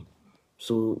Germany.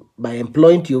 So by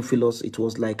employing Theophilus, it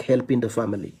was like helping the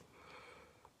family.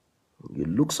 You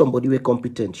look somebody who is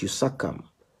competent, you sack him.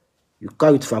 You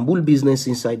carry it fambul business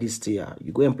inside this tier.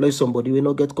 You go employ somebody who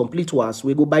not get complete was.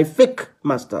 We go buy fake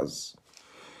masters.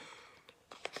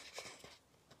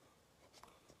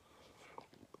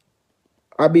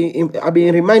 I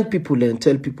been remind people and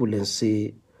tell people and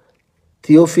say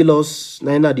Theophilus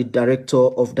Naina the director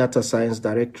of data science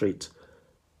directorate.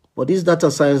 But this data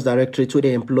science directorate where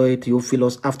they employ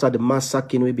Theophilus after the mass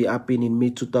sacking will be happening in May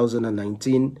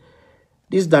 2019.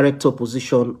 This director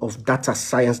position of data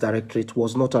science directorate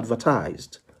was not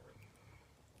advertised.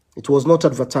 It was not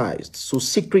advertised. So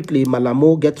secretly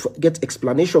Malamo get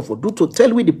explanation for do to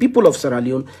tell we the people of Sierra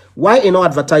Leone why he not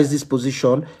advertise this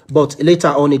position, but later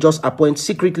on he just appoint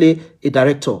secretly a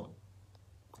director.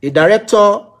 A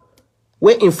director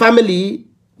where in family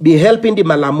be helping the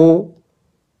Malamo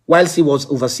whilst he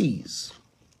was overseas.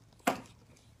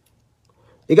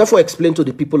 He therefore explain to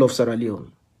the people of Sierra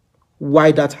Leone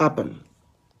why that happened.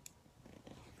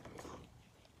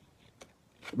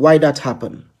 Why that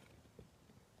happened.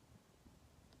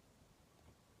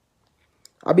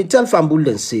 I be tell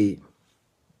Fambulden say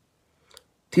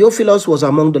Theophilus was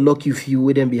among the lucky few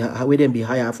where them be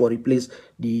hired for replace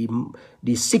the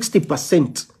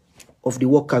 60% of the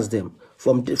workers them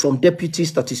from deputy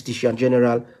statistician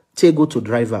general take go to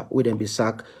driver where them be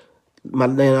sacked.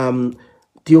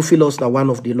 Theophilus now one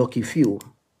of the lucky few.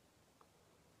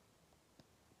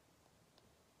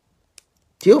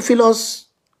 Theophilus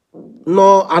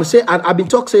no, I've been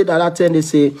talk say that time they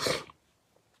say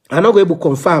I'm not going to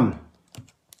confirm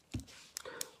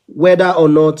whether or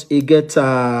not he get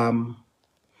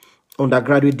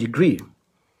undergraduate degree,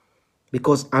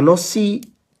 because I not see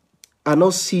an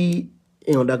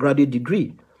undergraduate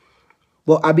degree,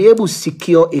 but I'll be able to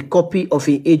secure a copy of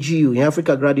an AGU, in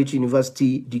Africa Graduate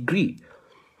University degree,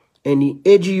 and the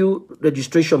AGU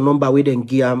registration number where then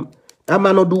give him. I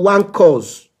might not do one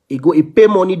course. He pay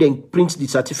money, then print the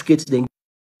certificate, then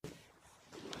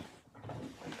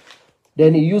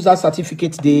he use that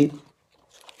certificate there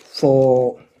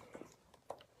for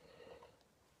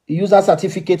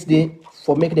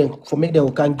make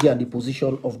them can get the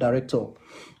position of director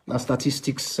of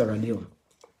statistics Sierra Leone.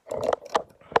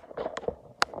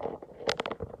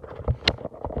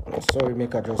 Sorry,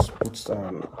 make I just put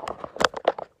some,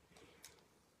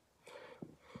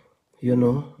 you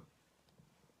know,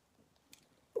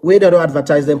 where they don't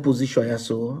advertise them position here.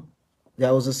 So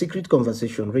there was a secret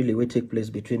conversation really will take place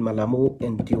between Malamo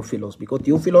and Theophilus, because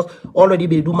Theophilus already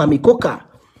been do Mami Coca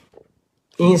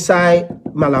inside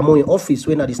Malamo office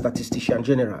when the statistician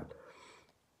general.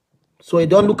 So he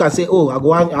don't look and say, oh, I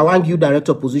want you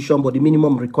director position, but the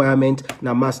minimum requirement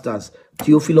na masters.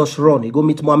 Theophilus run. He go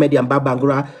meet Mohamed and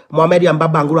Babangura. Mohamed and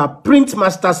Babangura print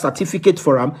master's certificate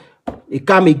for him. He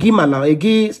come, he give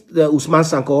the Usman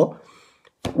Sanko,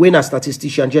 when a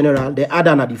statistician general, they add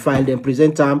and define, then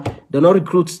present them. They not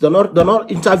recruit, they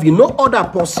not interview no other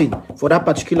person for that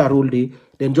particular role.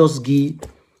 Then just give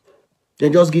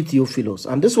Theophilus.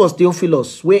 And this was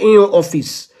Theophilus, where in your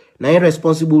office, now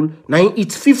responsible, now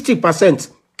it's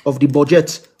 50% of the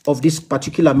budget of this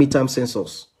particular midterm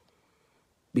census.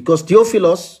 Because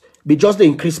Theophilus be just the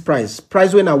increased price.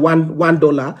 Price when a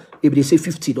 $1, if they say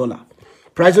 $50.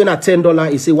 Price when a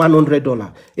 $10, it say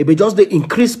 $100. It be just the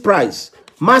increased price.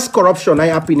 Mass corruption I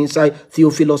happen inside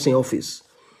Theophilus in office.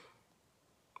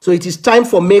 So it is time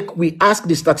for we ask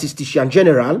the statistician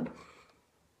general.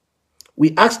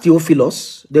 We ask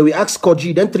Theophilus, then we ask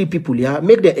Koji, then 3 people here,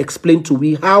 make them explain to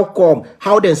we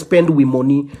how they spend we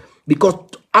money. Because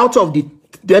out of the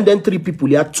then 3 people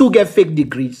here, 2 get fake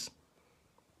degrees.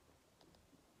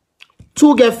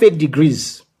 2 get fake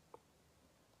degrees.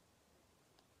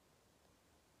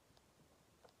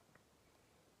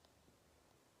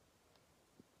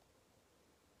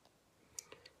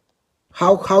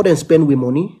 How they spend we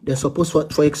money? They're supposed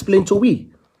for explain to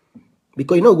we.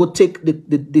 Because you know go take the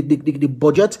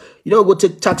budget, you know go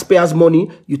take taxpayers' money,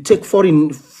 you take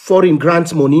foreign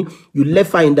grants money, you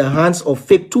left her in the hands of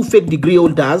 2 fake degree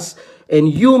holders,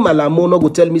 and you Malamo no go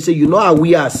tell me say you know how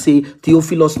we are say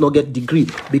Theophilus no get degree,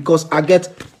 because I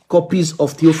get copies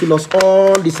of Theophilus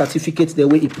all the certificates the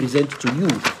way he present to you.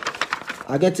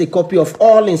 I get a copy of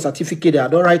all in certificate. I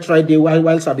don't write right there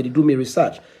whilst I be do me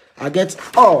research. I get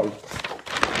all.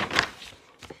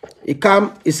 He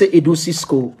come, he say he do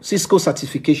Cisco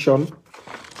certification.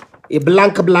 A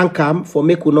blank for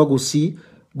make we not go see,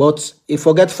 but he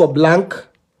forget for blank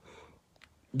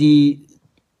the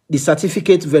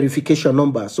certificate verification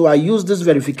number. So I use this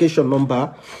verification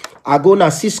number. I go na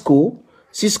Cisco.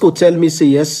 Cisco tell me say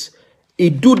yes. He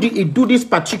do this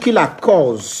particular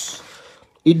course.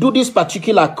 He do this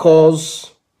particular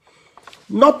course.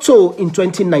 Not so in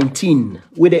 2019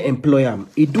 where they employ him.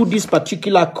 He do this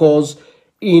particular course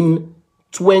in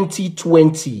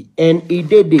 2020, and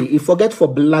he forget for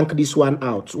blank this one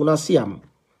out. Una see him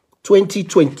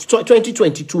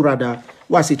 2022 rather.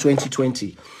 What's it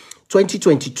 2020?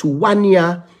 2022, 1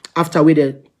 year after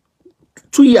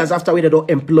 2 years after they don't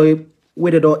employ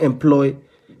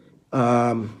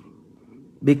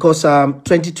because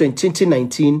 2020,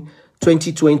 2019,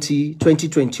 2020,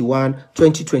 2021,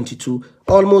 2022,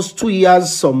 almost 2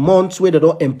 years, some months where they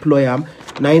don't employ them.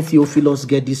 Now Theophilus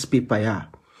get this paper here.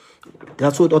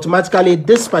 That's what automatically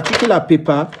this particular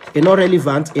paper is not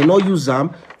relevant, is not use them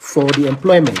for the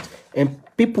employment. And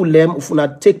people them if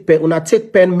una take pen,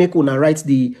 make una write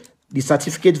the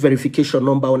certificate verification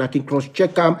number, una can cross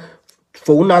check them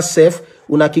for una self.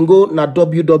 Una can go na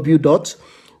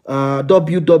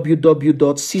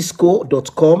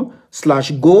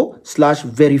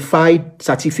www.cisco.com/go/verified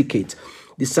certificate.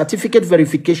 The certificate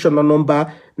verification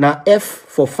number now F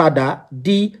for father,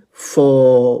 D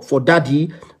for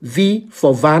daddy, V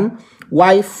for van,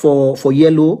 Y for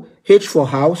yellow, H for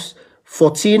house,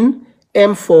 14,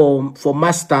 M for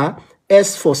master,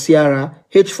 S for Sierra,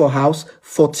 H for house,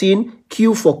 14,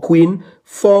 Q for queen,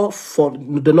 4 for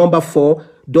the number 4,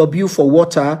 W for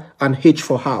water, and H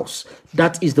for house.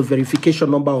 That is the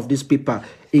verification number of this paper.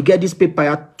 He get this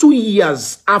paper 2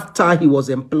 years after he was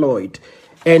employed.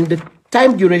 And the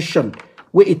time duration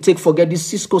where it take for get this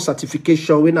Cisco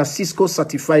certification, when a Cisco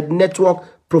certified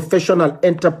network professional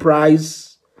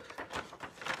enterprise,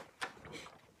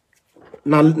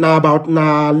 now about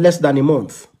less than a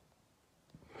month.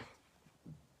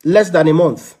 Less than a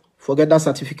month. Forget that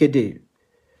certificate day.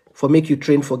 For make you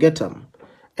train, forget them.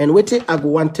 And what I go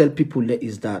want tell people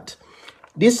is that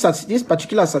this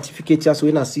particular certificate just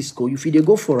when a Cisco, if you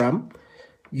go for them,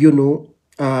 you know,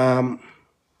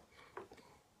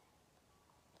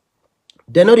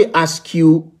 they know they ask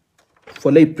you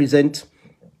for they present.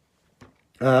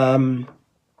 They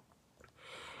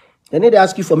need to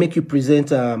ask you for make you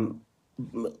present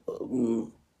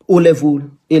O-level,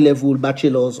 A-level,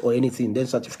 bachelor's or anything, then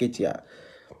certificate here,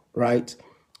 right?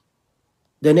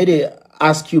 Then they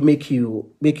ask you make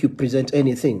you present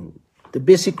anything. The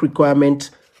basic requirement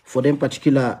for them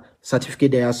particular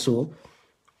certificate they are so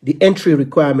the entry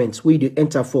requirements we the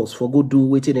enter first for go do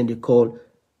waiting and they call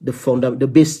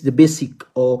the basic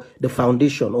or the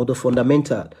foundation or the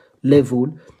fundamental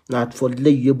level. Not for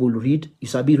let you able to read, you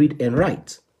sabi read and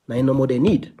write. Now you know more they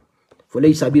need. For let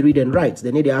you sabi read and write,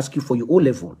 then they ask you for your O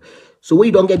level. So when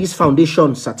you don't get this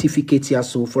foundation certificate here,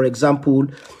 so for example,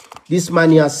 this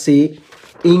man here say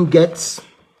in get,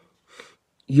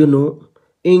 you know,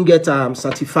 in get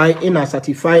certified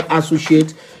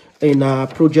associate in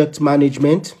project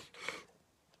management,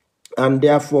 and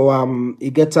therefore he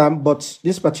get but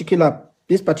this particular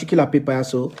paper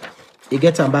also he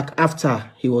get back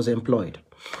after he was employed.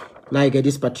 Now you get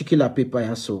this particular paper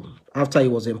also after he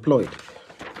was employed.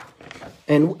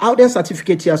 And how their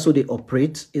certificate here so they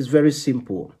operate is very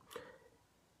simple.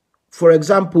 For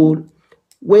example,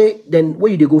 where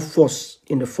you they go first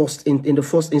in the first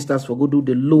instance for go do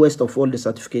the lowest of all the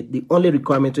certificate. The only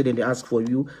requirement then they ask for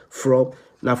you from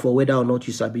now for whether or not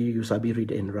you sabi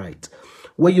read and write.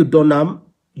 When you done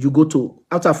you go to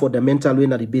after fundamental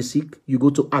when at the basic, you go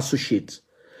to associate.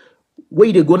 Where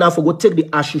you they go now for go take the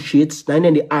associates, then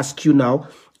they ask you now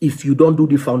if you don't do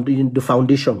the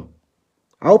foundation.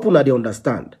 I hope you they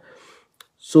understand.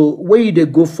 So where you they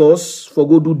go first for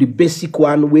go do the basic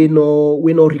one, we no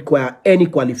require any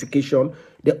qualification.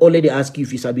 They only ask you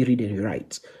if you sabi read and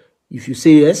write. If you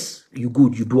say yes, you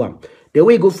good, you do them. The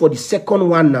way you go for the second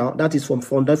one now, that is from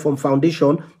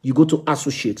foundation, you go to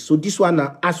associate. So this one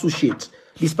now associate.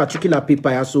 This particular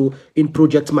paper also in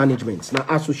project management. Now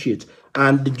associate.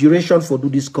 And the duration for do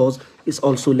this course is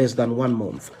also less than 1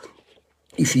 month.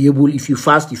 If you able, if you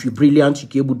fast, if you brilliant, you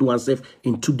can able to do yourself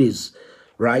in 2 days,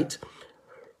 right?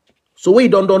 So when you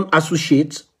don't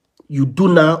associate, you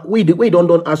do now. When you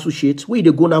don't associate, when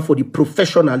you go now for the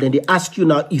professional, then they ask you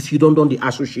now if you don't the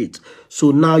associate.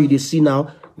 So now you see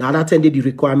now that attended the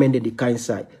requirement and the kind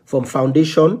side from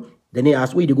foundation. Then they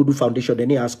ask, where they go do foundation, then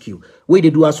they ask you. Where they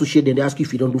do associate, then they ask you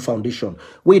if you don't do foundation.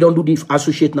 Where you don't do the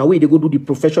associate now, where they go do the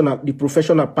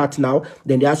professional part now,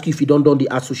 then they ask you if you don't do the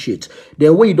associate.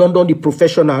 Then where you don't do the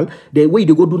professional, then where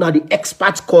they go do now the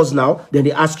expert course now, then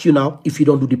they ask you now if you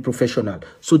don't do the professional.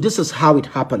 So this is how it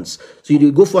happens. So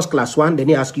you go first class 1, then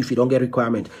they ask you if you don't get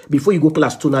requirement. Before you go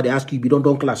class 2 now, they ask you if you don't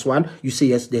do class 1, you say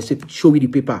yes, they say show me the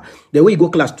paper. Then when you go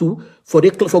class 2, for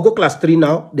go class 3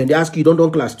 now, then they ask you don't do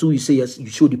class 2, you say yes, you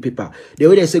show the paper. The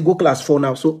way they say go class 4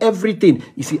 now. So everything,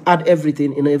 if you add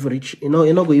everything, you know, average, you know,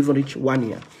 you're not going to even reach 1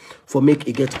 year for make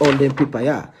it get all them paper,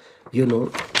 yeah, you know.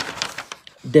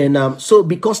 Then so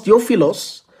because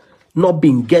Theophilus not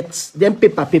being gets them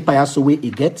paper yeah, so where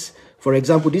it gets. For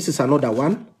example, this is another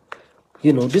one.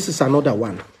 You know, this is another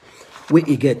one where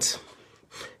he gets.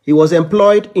 He was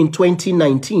employed in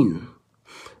 2019.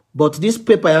 But this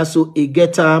paper also it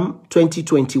get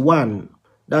 2021.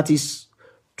 That is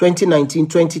 2019,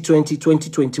 2020,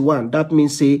 2021. That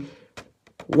means say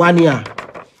 1 year,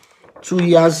 2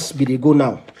 years be they go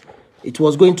now. It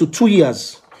was going to 2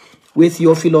 years with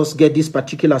Theophilus get this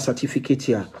particular certificate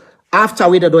here. After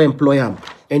we don't employ him.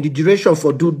 And the duration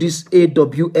for do this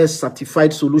AWS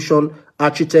certified solution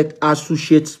architect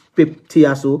associate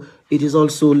TSO, it is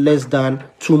also less than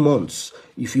 2 months.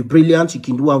 If you're brilliant, you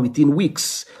can do one within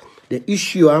weeks. The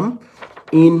issue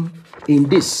in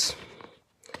this,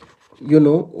 you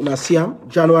know,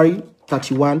 January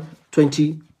 31,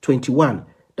 2021.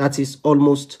 That is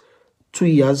almost 2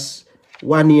 years,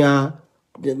 1 year,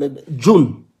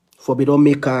 June for we don't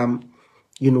make 2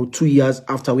 years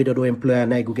after we don't employ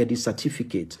and I go get this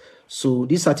certificate. So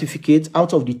this certificate,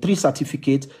 out of the 3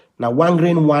 certificates, now 1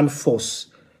 grain 1 force,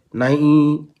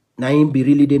 9 be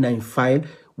really the 9 file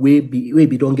we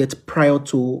don't get prior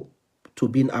to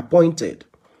being appointed.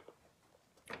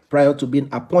 Prior to being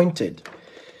appointed.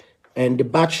 And the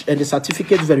batch and the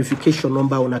certificate verification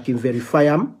number when I can verify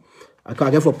them. I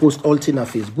can get for post alt in a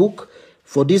Facebook.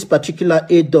 For this particular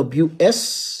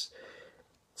AWS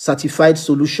Certified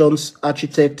Solutions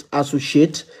Architect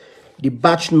Associate, the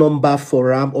batch number for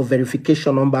RAM or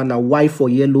verification number now Y for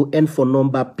yellow, N for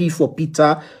number, P for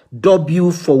Peter,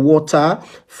 W for water,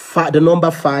 the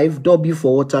number 5, W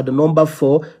for water, the number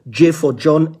 4, J for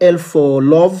John, L for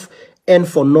love, N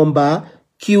for number,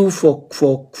 Q for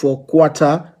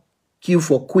quarter, Q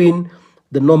for queen,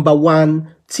 the number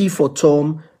 1, T for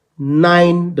Tom,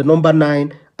 9, the number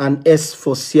 9, and S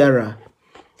for Sierra.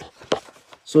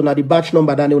 So now the batch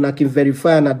number that you can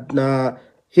verify na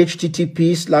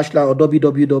http/ or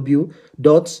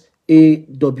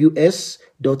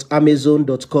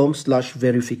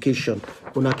www.aws.amazon.com/verification.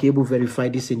 You can able verify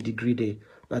this in degree day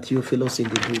that you fill us in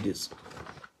degree this.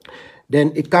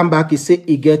 Then it come back, it say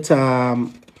it get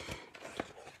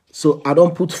so I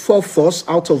don't put 4 first.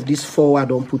 Out of this 4 I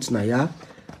don't put now.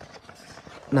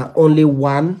 Now only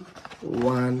 1,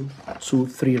 2,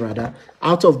 3 rather.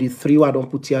 Out of the 3 I don't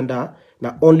put here under.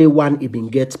 Now only 1 it been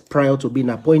get prior to being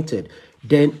appointed.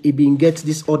 Then it been get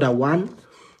this other one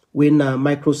when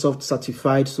Microsoft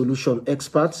Certified Solution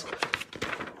Experts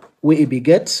where it be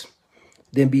get.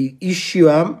 Then be issue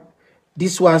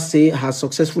this one say has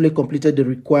successfully completed the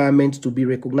requirement to be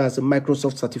recognized as a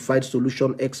Microsoft Certified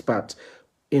Solution Expert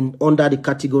in under the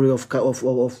category of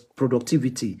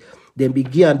productivity. Then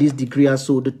began this degree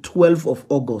also the 12th of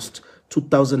August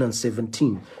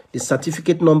 2017. The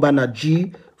certificate number na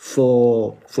G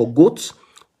for goat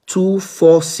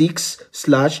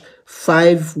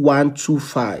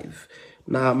 246/5125.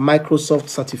 Now Microsoft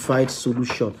Certified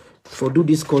Solution. For do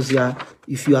this course here,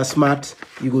 if you are smart,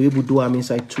 you go able to do them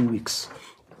inside 2 weeks.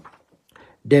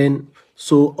 Then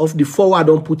so of the 4 I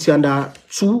don't put here under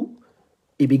 2,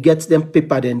 if he gets them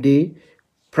paper then day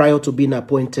prior to being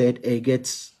appointed, he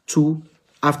gets 2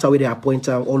 after we they appoint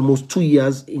him almost 2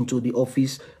 years into the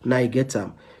office. Now he get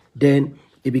them. Then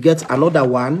if he gets another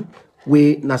one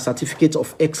where na certificate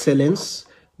of excellence.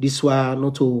 This one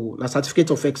not to na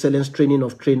certificate of excellence training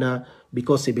of trainer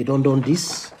because he be done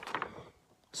this.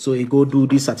 So he go do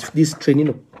this training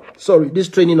of this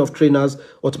training of trainers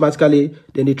automatically.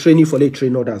 Then they train you for they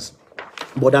train others.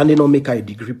 But then they don't make a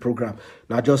degree program.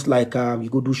 Now just like you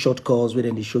go do short course where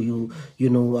then they show you,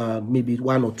 maybe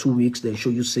 1 or 2 weeks, they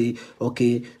show you say,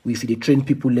 okay, if they train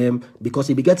people because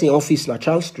if they get in office na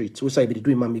Charles Street, so if they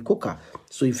do Mami Coca.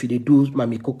 So if they do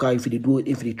Mami Coca,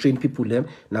 if they train people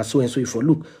now so and so if you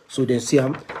look. So they see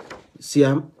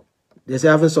they say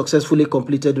having successfully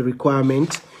completed the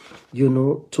requirement,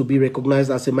 to be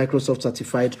recognized as a Microsoft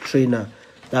certified trainer.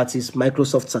 That is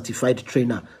Microsoft certified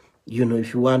trainer.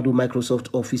 If you want to do Microsoft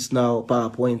Office now,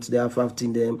 PowerPoint, they have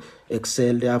 15 them,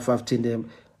 Excel, they have 15 them.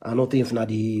 I don't think if not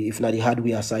the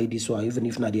hardware side this one, even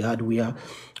if not the hardware,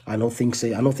 I don't think say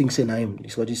na him.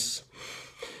 This was this.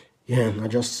 Yeah, I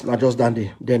just done the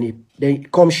then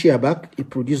it come share back, it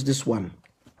produced this one.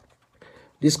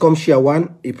 This come share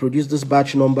one, it produced this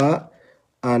batch number,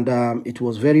 and it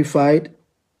was verified,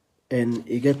 and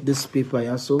you get this paper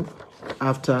also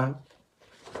after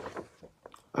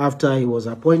he was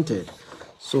appointed.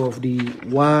 So of the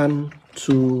 1,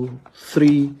 2,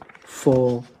 3,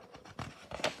 4,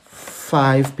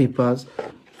 5 papers,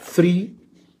 3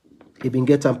 he been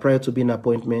get them prior to being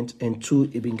appointment, and 2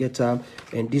 he been get them,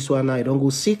 and this one I don't go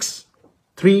 6,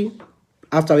 3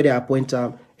 after they appoint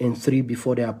them, and 3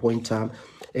 before they appoint them.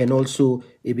 And also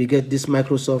if we get this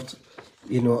Microsoft,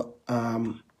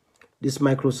 this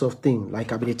Microsoft thing,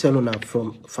 like I've been telling now,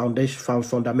 from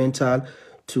fundamental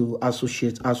to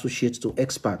associate to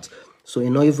expert. So you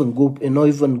not even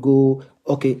go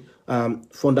okay,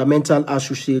 fundamental,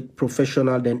 associate,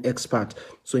 professional, then expert.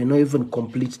 So you not even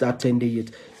complete that 10 day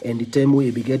yet. And the time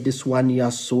we get this 1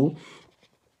 year so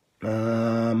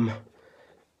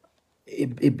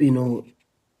it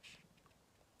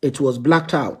was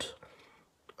blacked out.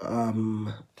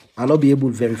 I'll not be able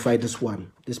to verify this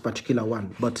particular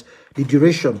one, but the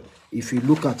duration, if you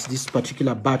look at this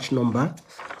particular batch number,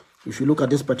 are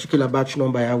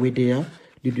there,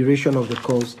 the duration of the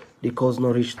course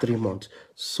not reach 3 months.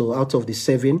 So out of the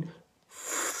 7,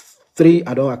 3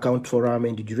 I don't account for them,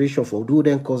 and the duration for do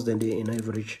then course then they in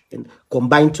average and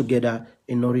combined together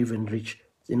in not even reach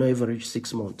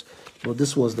 6 months. But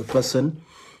this was the person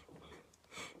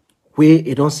where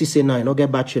you don't see say now you don't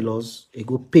get bachelor's, you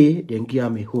go pay, then give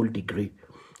them a whole degree.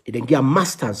 You then get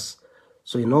masters.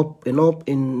 So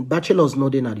in bachelor's no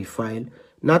they not the file,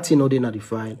 nothing no they not the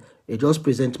file. They just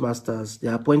present masters, they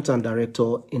appoint a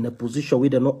director in a position where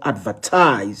they're not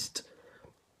advertised.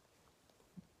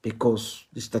 Because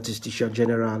the statistician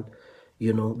general,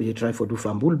 they try for do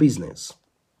fambul business.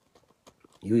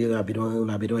 You don't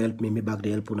help me back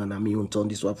the help una me on turn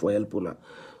this one for help una.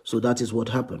 So that is what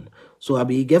happened. So I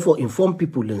be therefore inform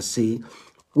people and say,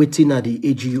 waiting at the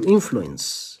AGU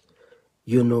influence.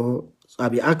 I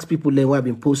be ask people then why I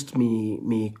been post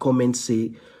me comments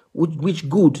say which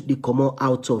good they come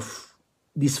out of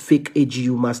this fake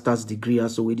AGU master's degree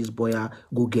so where this boy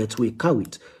go get we cow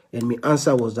it. And my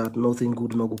answer was that nothing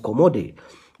good no go come out there.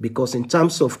 Because in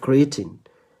terms of creating,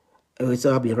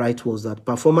 I be right was that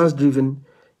performance driven,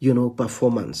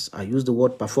 performance. I use the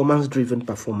word performance driven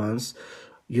performance,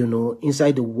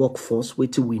 inside the workforce,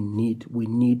 what we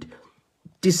need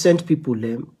decent people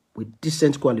with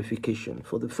decent qualification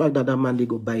for the fact that man they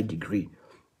go buy a degree.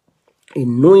 He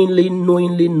knowingly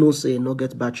no say no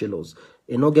get bachelors,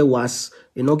 he no get WAS,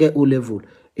 he no get O level,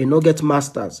 he no get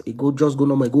masters, he go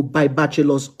normal, he go buy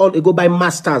bachelors, he go buy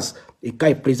masters, he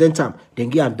can present them, then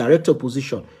get a director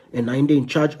position, and I'm in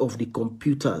charge of the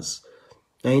computers,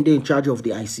 I'm in charge of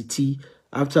the ICT.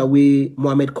 After we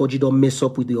Mohammed Koji don't mess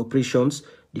up with the operations,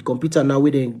 the computer now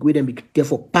we then be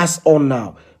careful pass on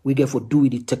now. We get for do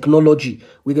with the technology.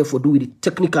 We get for do with the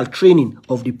technical training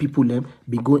of the people them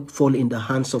be going fall in the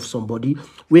hands of somebody.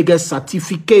 We get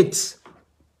certificates.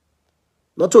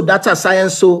 Not to data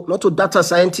science, so not to data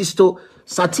scientists, to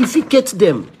certificate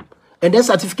them. And then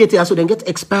certificate here so then get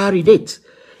expiry date.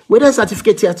 When that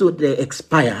certificate here so they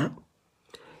expire,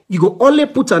 you go only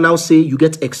put and now say you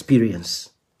get experience.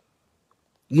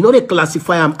 They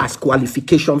classify them as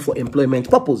qualification for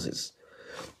employment purposes.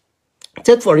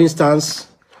 Take for instance,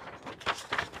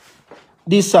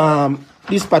 this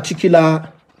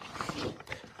particular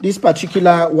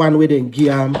one with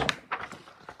the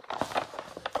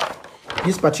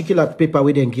this particular paper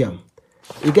with the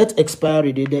it get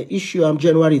expiry date. They issue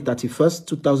January 31st,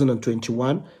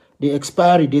 2021. The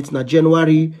expiry date na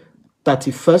January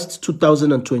 31st,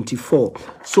 2024.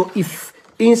 So if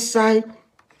inside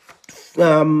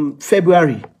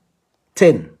February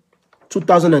 10,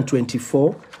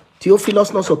 2024,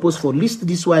 Theophilus not supposed to list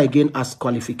this one again as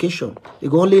qualification. They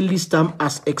go only list them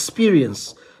as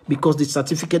experience because the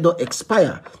certificate don't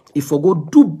expire. If we go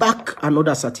do back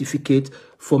another certificate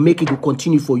for make it go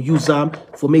continue for use them,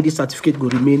 for make the certificate go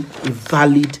remain a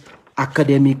valid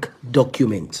academic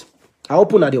document. I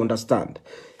hope you understand.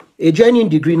 A genuine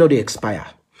degree not they expire,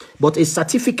 but a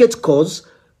certificate course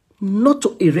not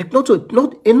to erect, not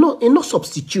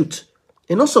substitute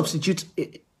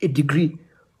a degree.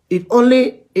 It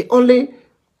only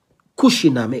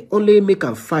cushion them, it only make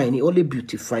them fine, it only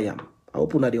beautify them. I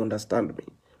hope they understand me.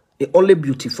 It only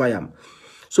beautify them.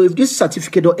 So if this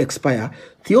certificate don't expire,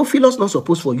 Theophilus not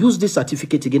supposed to use this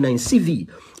certificate again in CV.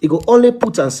 It go only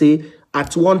put and say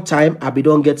at one time I be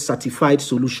don't get certified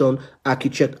solution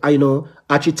architect,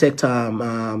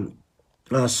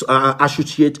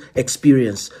 associate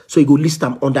experience. So you go list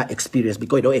them under experience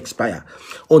because it don't expire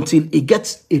until it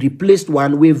gets a replaced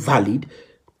one way valid.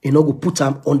 Go put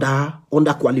them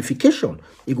under qualification.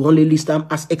 You go only list them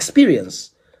as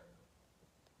experience.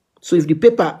 So if the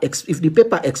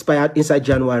paper expired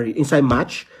inside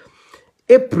March,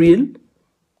 April,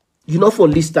 for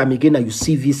list them again and you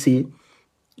CV say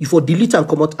you for delete and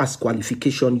come out as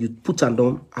qualification, you put them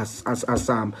down as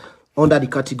under the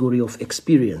category of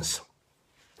experience.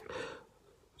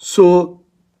 So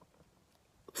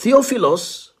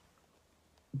Theophilus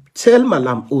tell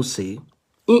Malam Ose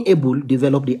enable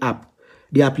develop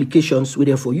the applications with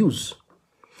them for use.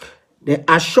 The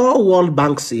assure World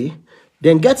Bank say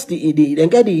then get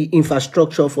the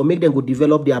infrastructure for make them go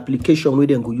develop the application where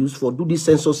them go use for do this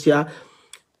census here.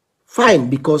 Fine,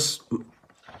 because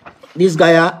this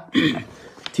guy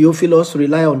Theophilus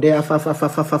rely on their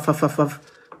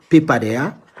paper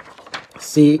there.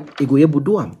 Say he go able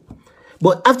do them.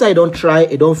 But after he don't try,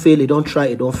 he don't fail, he don't try,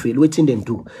 he don't fail. Waiting them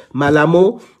do.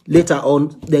 Malamo later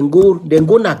on, then go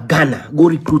na Ghana, go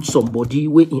recruit somebody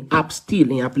where in app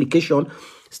still in application,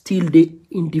 still they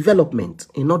in development,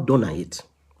 and not done it.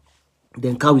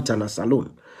 Then can it in a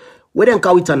salon. When then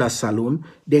can it in a salon,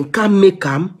 then can make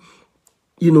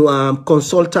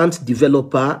consultant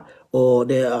developer or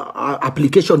the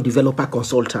application developer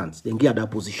consultants. Then get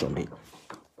that position there.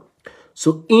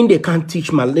 So in they can't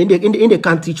teach they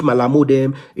can't teach Malamo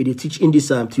them, they teach in this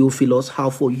Theophilus how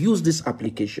for use this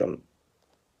application.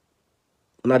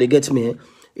 Now they get me.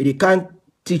 They can't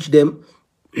teach them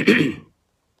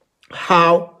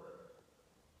how,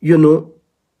 you know,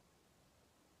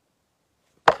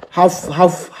 how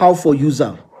for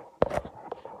user,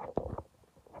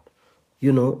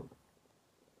 you know,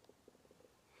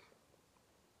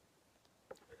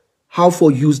 how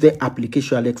for use the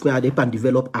application. I'll explain how they can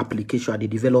develop application, they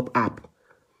develop app.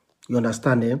 You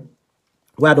understand them?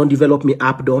 Where I don't develop me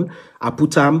app done, I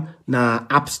put them na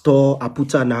App Store, I put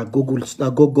them na Google,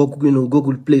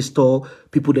 Google Play Store.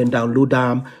 People then download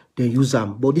them, they use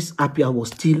them. But this app here was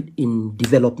still in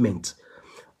development.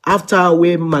 After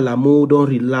when Malamo don't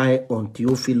rely on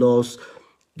Theophilus,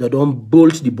 they don't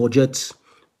bolt the budget.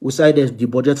 We say the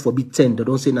budget for be 10, they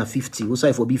don't say na 50. We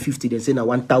say for be 50, they say na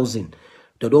 1,000.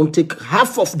 They don't take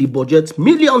half of the budget,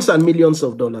 millions and millions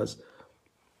of dollars.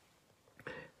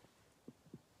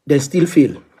 They still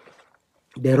fail.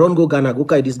 They run go Ghana, go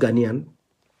carry this Ghanaian,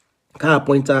 can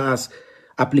appoint her as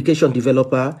application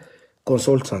developer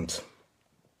consultant.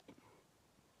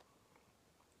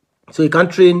 So you can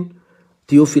train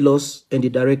Theophilus and the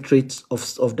Directorate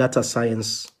of Data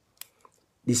Science,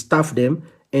 the staff them,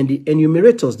 and the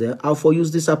enumerators there, how for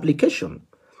use this application.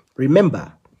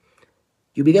 Remember,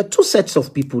 you will get two sets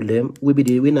of people them, will be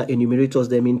the winner enumerators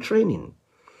them in training.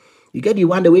 You get the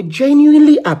one that will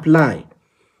genuinely apply,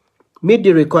 meet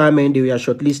the requirement, they were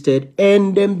shortlisted,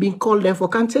 and then being called them for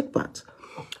can take part.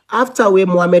 After where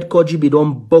Mohammed Kojibi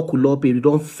don't buckle up, he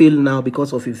don't fail now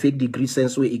because of a fake degree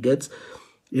sense where he gets,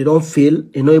 he don't fail,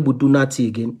 he not able to do nothing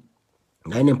again.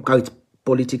 I them carry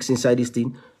politics inside this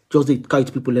thing, just they carry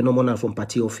people no more from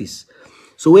party office.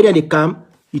 So when they come,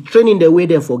 the training the way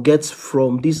they forget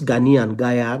from this Ghanaian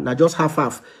guy, now just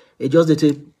half. It just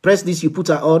they press this, you put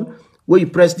her on. Where you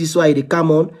press this way, they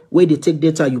come on. Where they take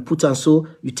data, you put and so.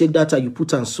 You take data, you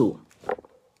put and so.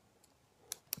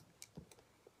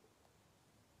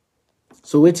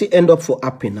 So what it end up for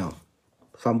happen now,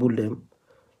 fumble them,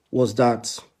 was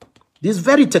that this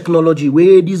very technology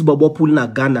where this Bobo pull na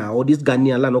Ghana or this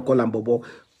Ghanaian no call and Bobo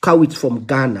cow it from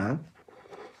Ghana.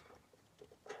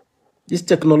 This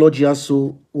technology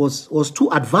also was too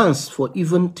advanced for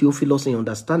even Theophilus in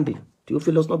understanding.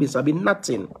 Theophilus not be sabi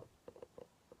nothing.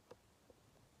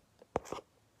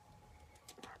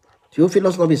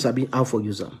 Theophilus not be sabi how for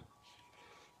use them.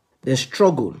 They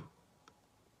struggle.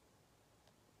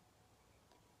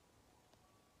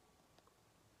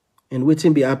 And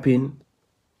waiting be happen.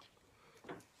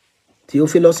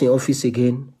 Theophilus in office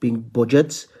again, being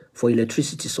budget for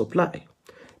electricity supply.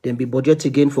 Then be budget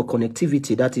again for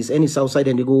connectivity. That is any south side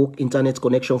and they go internet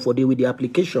connection for deal with the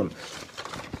application.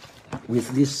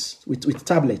 With this, with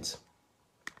tablets.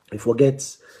 You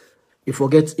forget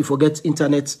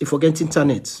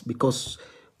internet because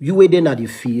you were then at the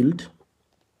field.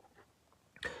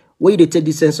 Where they take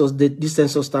the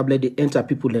census tablet, they enter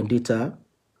people and data.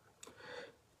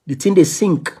 The thing they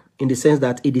sync in the sense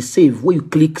that it is save. Where you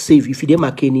click save, if you didn't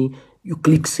make any, you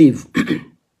click save.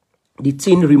 The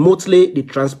thing remotely, the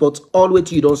transport all the way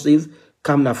to you don't save,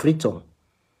 come na Freeton.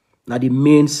 Now the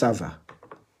main server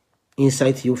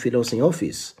inside Theophilus in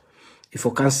office. If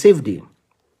you can save them.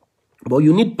 But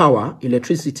you need power,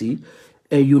 electricity,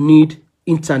 and you need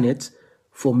internet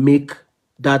for make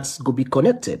that go be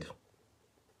connected.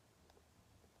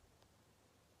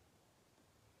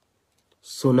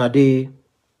 So now they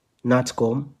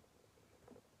Natcom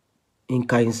in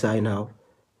inside now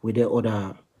with the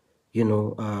other,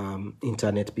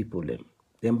 internet people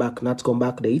then back Natcom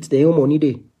back they eat their own money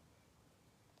day.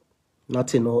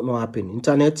 Nothing no happen.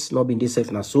 Internet's not been this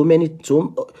safe now. So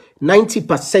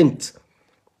 90%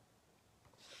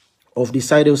 of the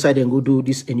side and go do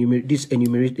this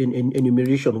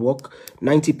enumeration work.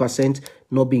 90%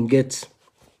 not been get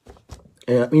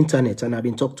internet, and I've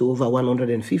been talked to over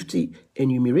 150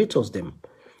 enumerators them.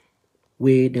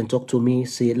 Where then talk to me,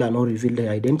 say la not reveal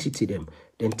their identity them.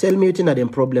 Then tell me what are them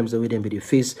problems the way them be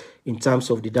face in terms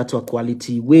of the data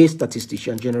quality, where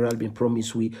statistician general been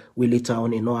promised we later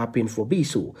on it not happen for be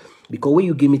so. Because when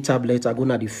you give me tablet, I go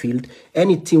to the field,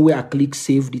 anything where I click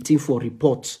save, the thing for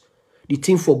reports, the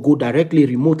thing for go directly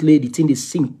remotely, the thing is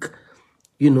sync,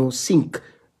 sync,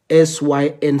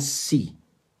 SYNC,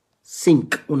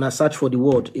 sync. When I search for the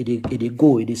word, it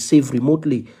go, it is save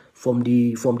remotely from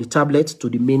the tablet to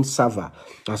the main server.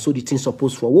 And so the thing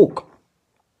supposed for work.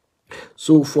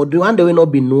 So for the one that will not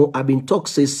be know, I've been talk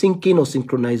say syncing or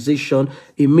synchronization.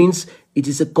 It means it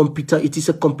is a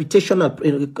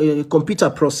computational computer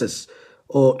process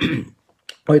or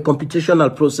a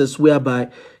computational process whereby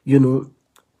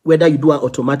whether you do it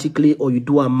automatically or you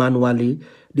do it manually,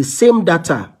 the same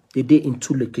data they did in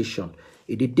two locations.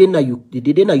 It did na you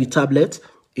tablet,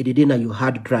 it did na you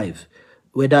hard drive.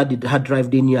 whether the hard drive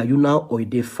they near you now or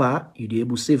they far, you be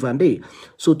able to save and they.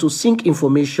 So to sync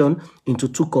information into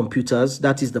two computers,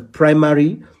 that is the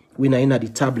primary when I in the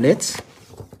tablet,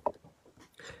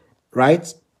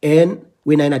 right? And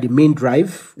when I in the main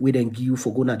drive, we then give you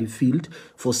for going to the field,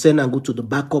 for send and go to the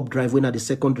backup drive, when at the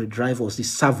secondary drive or the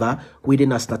server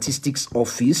within a statistics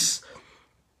office.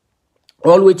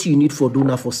 All what you need for do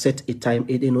now for set a time,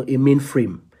 a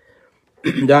mainframe.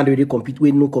 Then they compete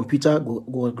with no computer,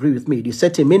 go agree with me. They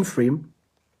set a mainframe.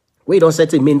 We don't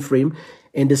set a mainframe,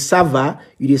 and the server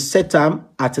you just set them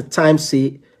at a time,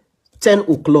 say 10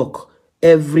 o'clock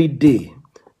every day.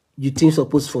 You think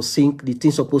supposed for sync, the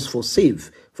thing supposed for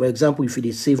save. For example, if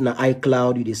you save na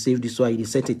iCloud, you save this one, you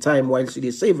set a time whilst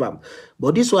you save them.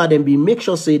 But this one then be make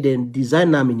sure say then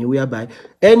design them in a way by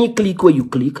any click where you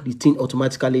click, the thing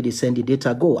automatically they send the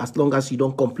data go. As long as you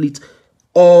don't complete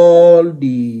all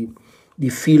the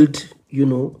field,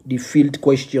 the field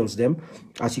questions them.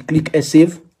 As you click a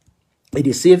save, it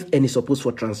is save and it's supposed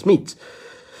for transmit.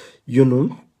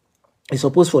 It's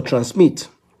supposed for transmit.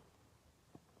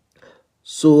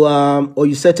 So or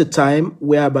you set a time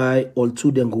whereby all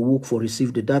two then go work for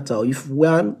receive the data. Or if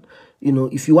one,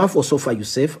 if you want for software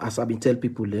yourself, as I've been telling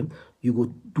people them, you go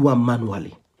do it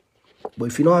manually. But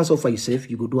if you don't want software yourself,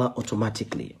 you go do it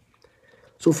automatically.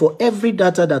 So for every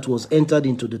data that was entered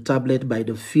into the tablet by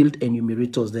the field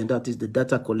enumerators, then that is the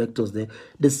data collectors there,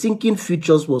 the syncing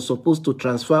features was supposed to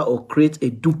transfer or create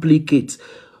a duplicate.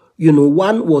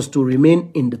 One was to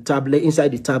remain in the tablet,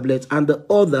 inside the tablet, and the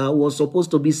other was supposed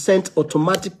to be sent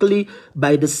automatically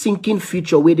by the syncing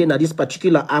feature within this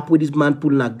particular app with this man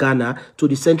pool in Ghana to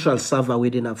the central server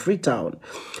within a Freetown.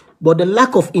 But the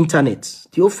lack of internet,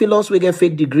 Theophilus we get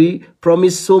fake degree,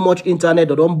 promise so much internet,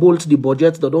 they don't bolt the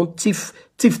budget, they don't thief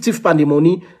the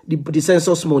money, the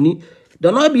census money.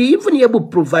 They'll not be even able to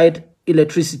provide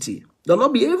electricity. They'll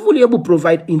not be even able to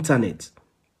provide internet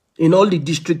in all the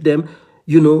district them,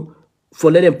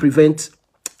 for let them prevent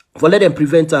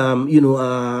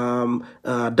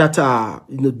data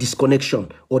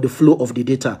disconnection or the flow of the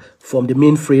data from the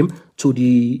mainframe to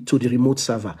the remote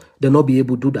server. They'll not be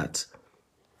able to do that.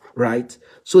 Right,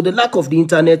 so the lack of the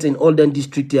internet in all the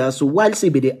district here. So while say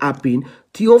be the happen,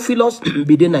 Theophilus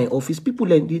be the in office, people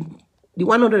like the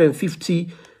 150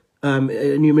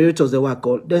 enumerators they were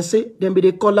called. Then say then be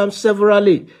they call them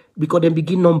severally because they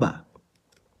begin number.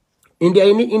 In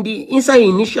the inside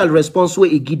initial response where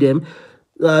he give them,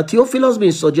 Theophilus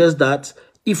been suggest that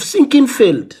if syncing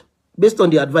failed, based on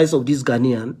the advice of this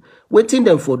Ghanaian, waiting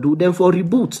them for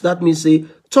reboot. That means say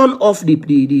turn off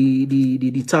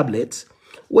the tablet.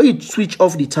 When you switch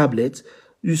off the tablet,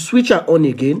 you switch it on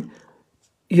again,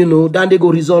 then they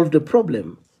go resolve the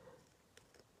problem.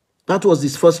 That was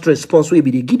his first response where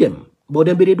they give them. But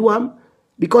then they do them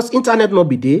because internet not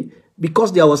be there,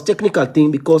 because there was technical thing,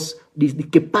 because the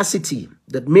capacity,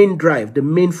 the main drive, the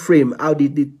main frame, how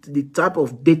the type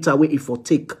of data where it for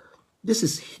take. This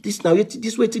census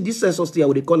here,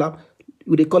 what they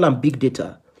call them big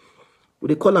data. What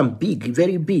they call them big,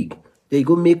 very big. They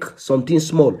go make something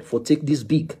small for take this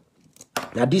big.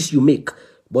 Now this you make,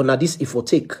 but now this if for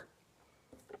take.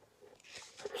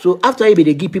 So after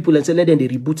they give people and say let them they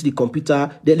reboot the computer,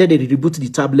 let them reboot the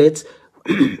tablet.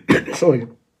 Sorry,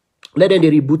 let them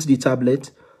they reboot the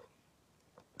tablet.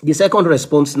 The second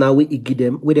response now we give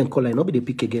them, we then call line, not be the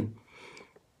pick again.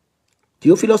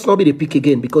 Theophilus not be the pick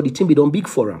again because the thing be done big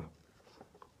for them.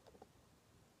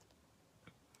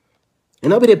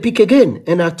 And I'll be the pick again.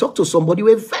 And I talk to somebody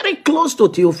who are very close to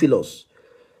Theophilus.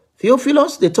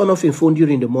 Theophilus, they turn off his phone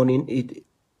during the morning.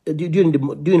 During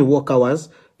the work hours,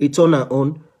 it turn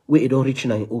on where it don't reach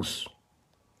 9 hours.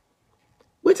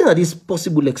 Waiting at this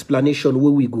possible explanation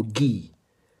where we go give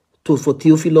for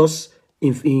Theophilus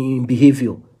in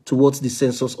behavior towards the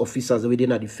census officers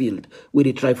within the field, where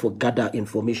they try for gather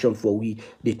information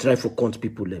they try for count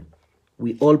people them.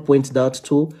 We all point that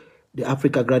to the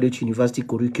Africa Graduate University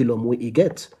curriculum where he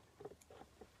get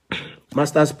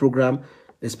master's program,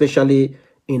 especially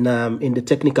in the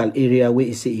technical area where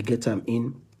he say he get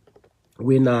in.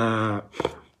 When a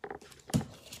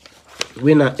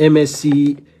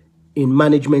MSc in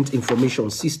Management Information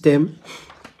System,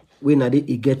 when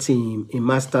he gets in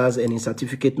masters and in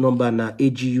certificate number na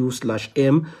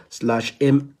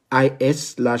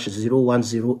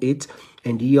AGU/M/MIS/0108.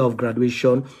 And the year of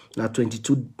graduation na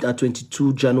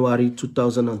 22 January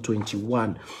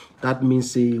 2021. That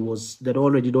means they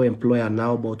already no employer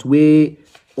now, but we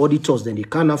auditors then they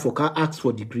can't ask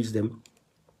for degrees them.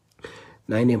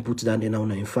 Now they put that now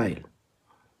in file.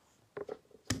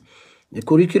 The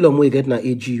curriculum we get na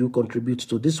AGU contributes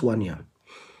to this one year.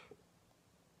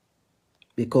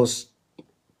 Because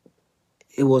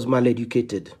It was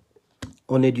mal-educated,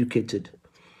 uneducated.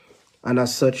 And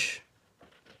as such,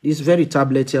 this very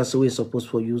tablet here, so we're supposed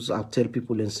to use, I tell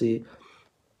people and say,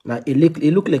 now it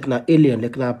look like an alien,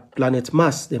 like na planet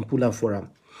Mars, then pull out for them.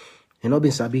 And not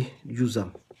been sabi use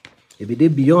them. If they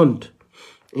beyond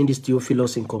in this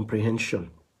Theophilus incomprehension.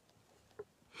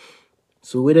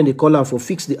 So when they call out for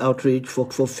fix the outrage, for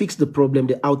fix the problem,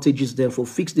 the outages them, for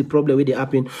fix the problem where they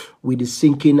happen with the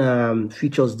sinking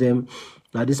features them.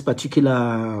 Now this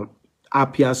particular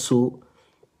app here, so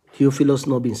Theophilus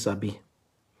not been sabi.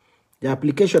 The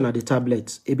application of the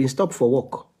tablets, it been stopped for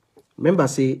work. Remember,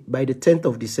 say, by the 10th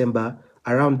of December,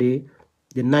 around the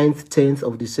 9th, 10th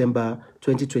of December,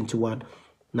 2021,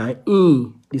 now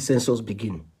the census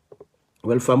begin.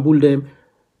 Well, fambul them,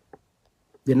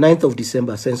 the 9th of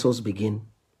December, census begin.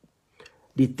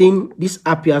 The thing, this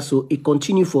app here, so it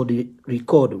continue for the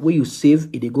record, where you save,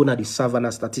 it they go to the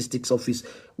Savannah Statistics Office,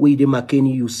 where they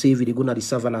McKinney, you save, it they go to the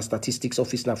Savannah Statistics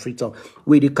Office na Freetown,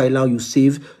 where they Kailao, you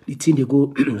save, the thing they go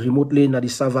remotely na the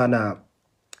Savannah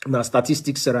na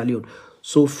Statistics Sierra Leone.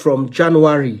 So from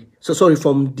January,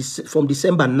 from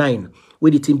December 9,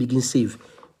 where the thing begins save,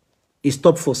 it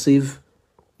stopped for save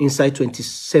inside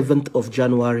 27th of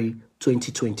January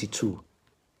 2022.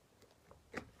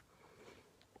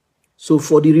 So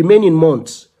for the remaining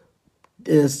months,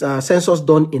 there's census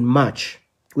done in March.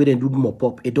 We didn't do more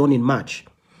pop. It done in March.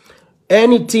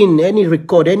 Anything, any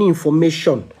record, any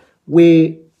information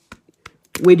where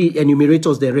the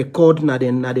enumerators they record na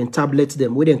then tablets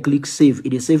them. We then click save.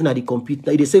 It is save na the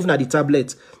computer. It is save na the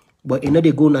tablet. But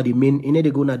they go na the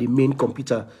main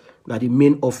computer, na the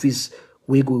main office.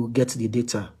 We go get the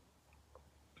data.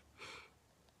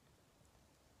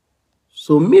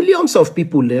 So millions of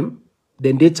people then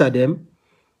data them,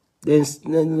 then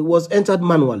was entered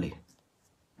manually.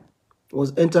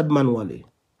 Was entered manually,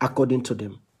 according to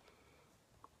them.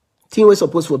 Thing was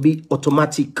supposed to be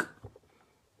automatic.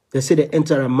 They say they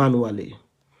enter manually.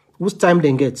 Whose time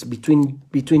then gets between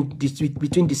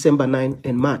December 9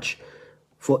 and March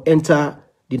for enter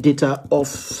the data of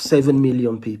 7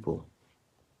 million people.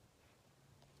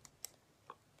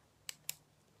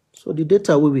 So the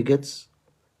data we get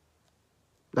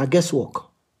now guesswork.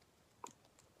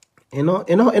 Not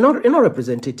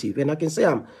representative. And I can say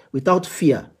I'm without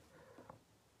fear.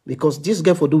 Because this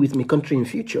get for do with my country in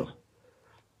future.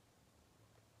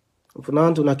 For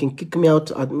now, I can kick me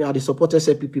out at the support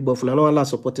SAPP, but for now, Allah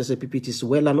support SAPP, it is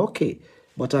well and okay.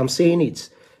 But I'm saying it.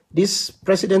 This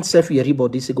President Sefi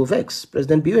everybody say go vex.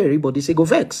 President Bio everybody say go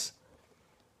vex.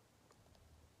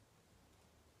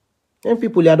 And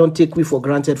people here don't take we for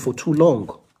granted for too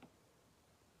long.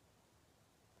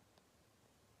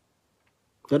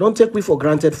 They don't take me for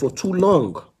granted for too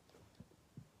long.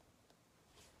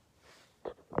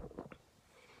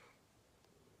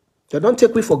 They don't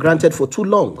take me for granted for too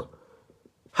long.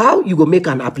 How you go make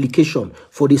an application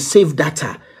for the save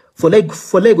data? For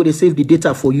Lego, they save the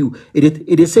data for you.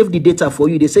 They save the data for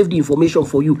you. They save the information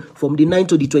for you from the 9th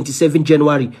to the 27th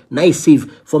January. Now it's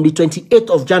save from the 28th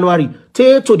of January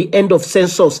till to the end of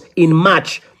census in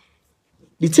March.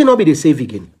 The thing not be the save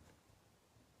again.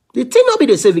 The thing not be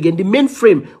the save again. The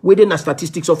mainframe within a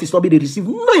statistics office not be they receive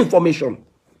no information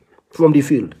from the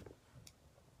field.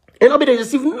 And not be they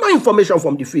receive no information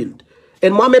from the field.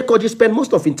 And Mohammed Koji spent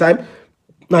most of his time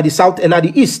at the south and at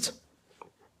the east.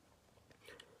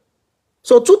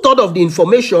 So 2/3 of the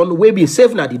information will be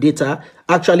saved na the data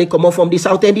actually come up from the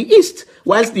south and the east,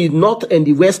 whilst the north and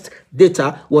the west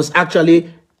data was actually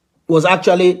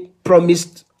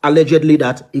promised allegedly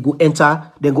that it go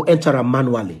enter, then go enter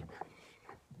manually.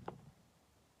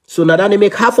 So now they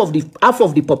make half of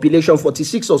the population,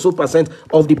 46% or so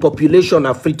of the population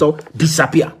of Freetown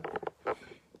disappear.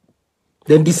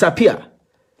 Then disappear.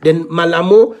 Then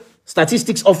Malamo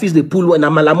Statistics Office they pull when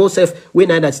Malamo self when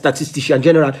that statistician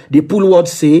general they pull what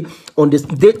say on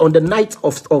the night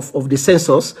of the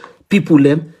census people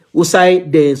them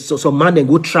outside the some man then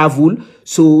go travel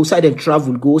so outside them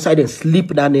travel go outside and sleep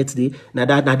that next day now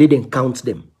they didn't count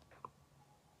them.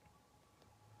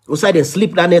 Outside and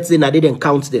sleep that next day, now they didn't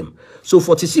count them. So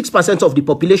 46% of the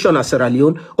population of Sierra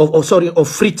Leone, of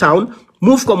Freetown,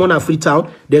 move common at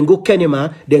Freetown, then go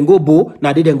Kenema, then go Bo,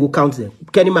 now they didn't go count them.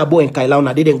 Kenema, Bo, and Kailao,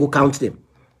 now they didn't go count them.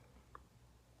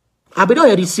 I be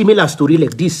not a similar story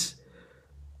like this.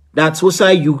 That's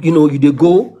outside you they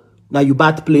go, now you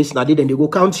bad place, now they go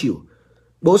count you.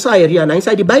 But outside area, now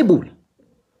inside the Bible.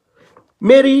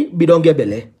 Mary, be don't get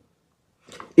belle.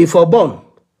 If you're born,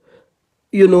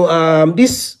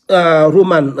 this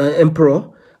Roman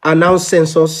emperor announced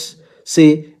census,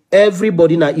 say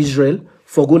everybody in Israel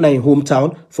for go na in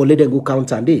hometown for let them go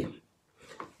count and day.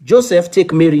 Joseph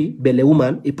take Mary, belle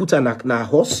woman, he put her on a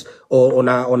horse or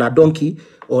on a donkey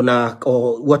or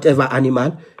whatever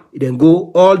animal. He then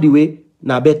go all the way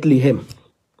na Bethlehem.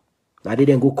 Now they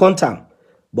then go contact.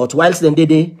 But whilst then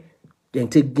they then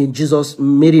take Jesus,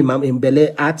 Mary in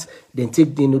Belle at, then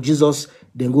take Jesus,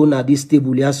 then go na this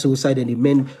table here, so side and the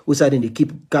men who side and they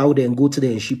keep cow, then go to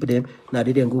them and sheep them. Now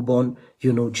they then go born,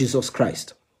 Jesus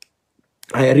Christ.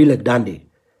 I really like Dandy.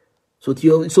 So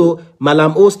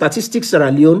Malam O statistics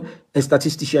Sierra Leone and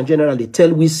statistician generally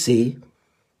tell we say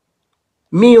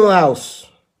me house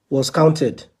was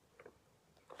counted,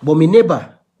 but my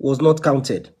neighbor was not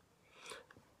counted.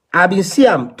 I've been seeing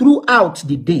them throughout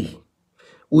the day.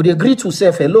 Would they greet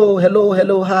yourself, hello, hello,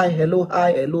 hello, hi, hello,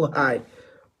 hi, hello, hi.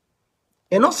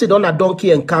 And not sit on a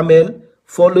donkey and camel,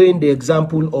 following the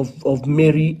example of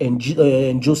Mary and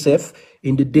Joseph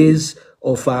in the days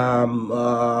of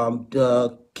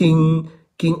King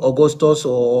Augustus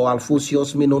or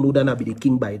Alphonsus, may not know that be the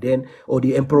king by then, or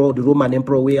the emperor, the Roman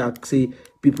emperor, where I say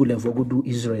people them for go do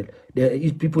Israel.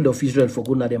 The people of Israel for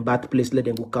go na them bad place, let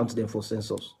them go count them for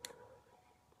census.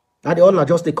 And they all are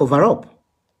just a cover up.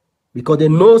 Because they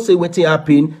know say what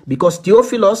happen, because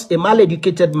Theophilus, a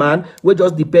mal-educated man, will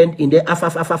just depend in the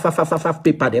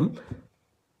paper them.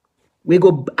 We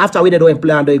go after we they don't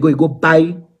employ and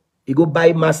he go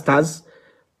buy masters.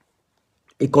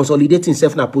 He consolidate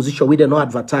himself in a position where they not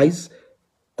advertise.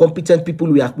 Competent people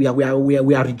we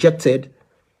are rejected.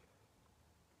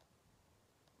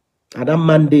 And that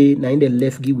Monday, now in the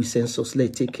left give we census,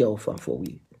 let's take care of them for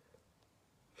we.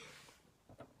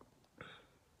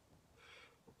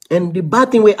 And the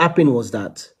bad thing what happened was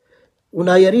that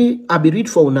una yeri I be read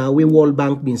for una where World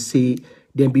Bank been say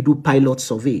then be do pilot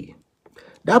survey.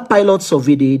 That pilot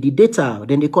survey the data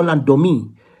then they call it dummy,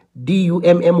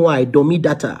 DUMMY, dummy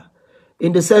data,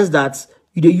 in the sense that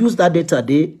you they use that data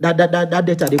that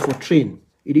data they for train.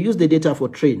 You they use the data for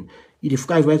train. You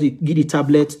give the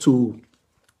tablet to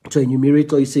a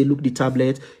numerator. You say look the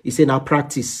tablet. You say now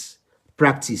practice.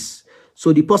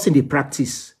 So the person they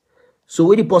practice. So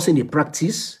when the person they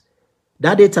practice.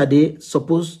 That data they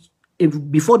supposed,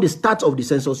 before the start of the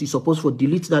census, you supposed to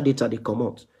delete that data they come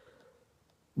out.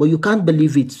 But you can't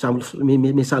believe it,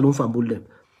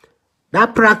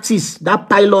 that practice, that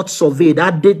pilot survey,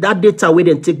 that data where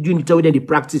they take during the way they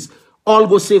practice, all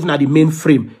go save now the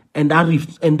mainframe. And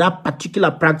that particular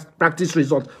practice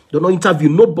result, don't interview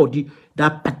nobody.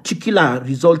 That particular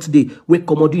result they will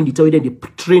come out in the way they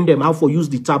train them how to use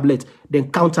the tablet,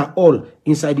 then counter all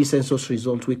inside the census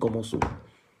result we come also.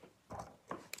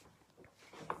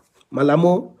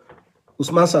 Malamo,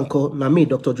 Usman Sanko, na me,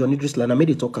 Dr. John Idriss Lahai, na me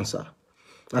they talk cancer.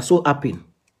 That's so happen.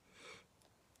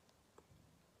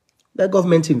 The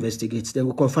government investigates, then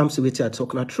will confirm see what they are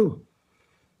talking true.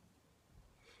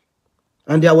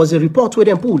 And there was a report where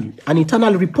they pulled an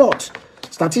internal report,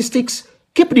 statistics.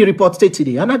 Keep the report state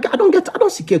today, and I don't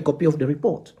seek a copy of the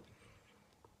report.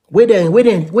 Where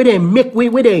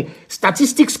the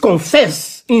statistics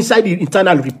confess inside the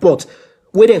internal report,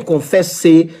 where they confess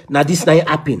say now this not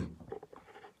happen.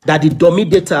 That the dummy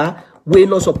data we're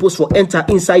not supposed to enter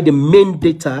inside the main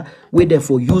data where they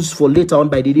for use for later on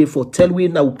by the day for tell we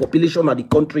now population of the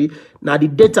country. Now the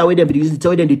data where they be using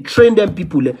tell them they train them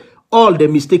people all they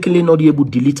mistakenly not able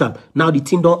to delete them. Now the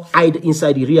thing don't hide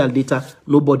inside the real data.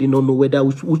 Nobody know whether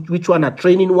which one are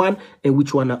training one and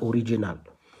which one are original.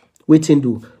 Waiting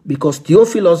do because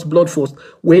Theophilus Bloodforce,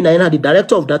 when I the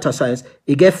director of data science,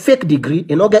 he get fake degree,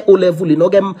 he not get O level, he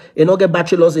not get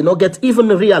bachelors, he not get even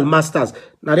real masters.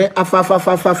 Now they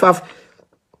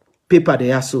paper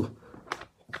they are so.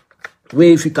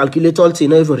 Where if you calculate all things, you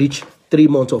never reach 3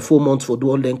 months or 4 months for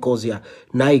do all them course here.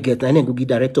 Now you get and then go get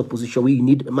director position where you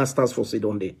need masters for sit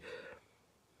on there.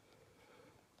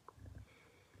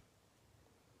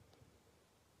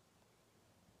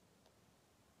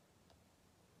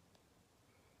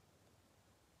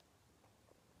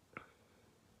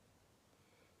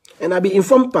 And I be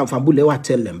informed from Fambulewa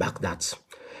tell them back that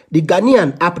the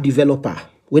Ghanaian app developer,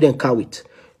 we then call it,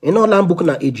 in all land book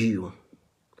na AGU.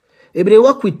 If they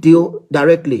work with you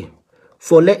directly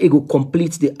for let it go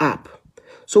complete the app.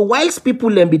 So whilst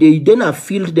people then be they then a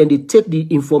field, then they take the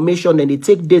information, then they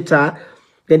take data,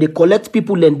 then they collect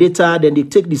people and data, then they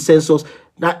take the census.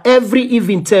 Now every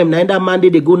even term, now that Monday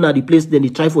they go now the place, then they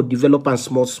try for developer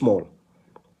small.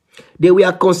 They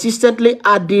were consistently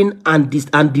adding and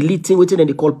deleting what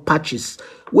they call patches.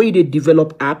 Where they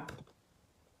develop app,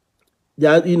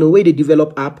 where they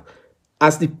develop app,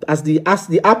 as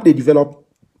the app they develop,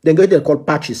 then go they call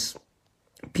patches.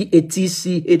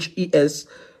 PATCHES.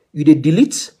 You they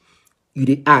delete, you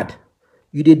they add.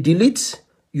 You they delete,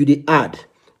 you they add.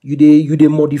 You they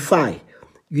modify.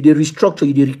 you dey restructure,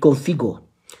 you dey reconfigure.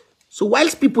 So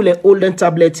whilst people in olden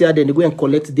tablets here, then they go and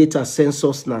collect data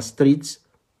census na streets,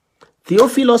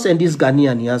 Theophilus and this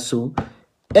Ghanaian here, so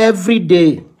every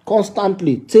day,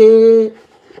 constantly, take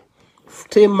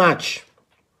March,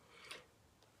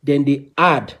 then they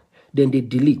add, then they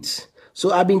delete.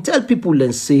 So I've been tell people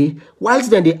and say,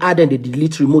 whilst then they add and they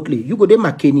delete remotely, you go to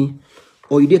Makeni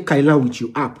or you dey Kailan with your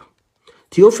app.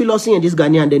 Theophilus and this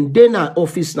Ghanaian, then na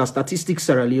office na statistics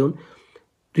Sierra Leone.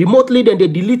 Remotely, then they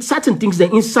delete certain things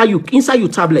then inside your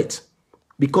tablet.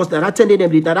 Because that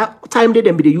time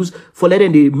they use for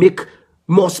letting they make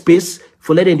more space,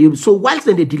 for letting they, so whilst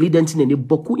then they delete them, then they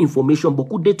boku information,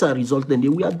 boku data results, then they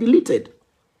were deleted.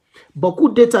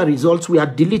 Boku data results were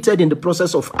deleted in the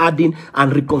process of adding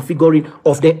and reconfiguring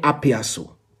of the app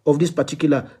so of this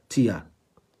particular tier.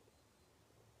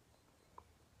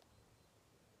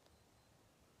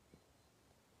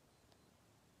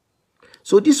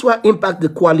 So this will impact the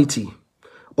quality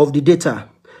of the data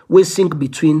we sync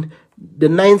between the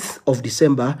 9th of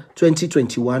December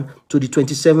 2021 to the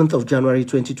 27th of January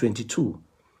 2022.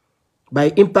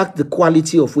 By impact the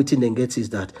quality of what they get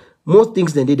is that most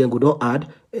things then go don't add,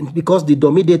 and because the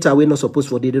dummy data we're not supposed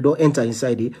for they don't enter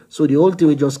inside it, so the whole thing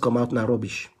will just come out now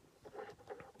rubbish.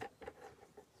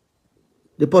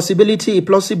 The possibility is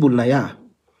plausible now, yeah.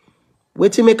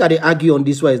 What to make they argue on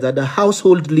this one is that the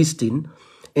household listing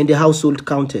and the household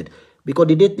counted, because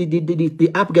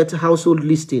the app gets household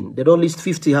listing, they don't list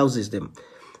 50 houses them.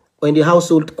 When the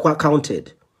household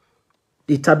counted,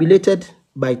 they tabulated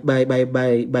by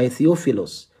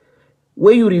Theophilus.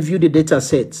 When you review the data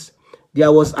sets,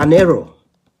 there was an error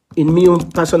in my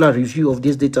own personal review of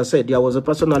this data set. There was a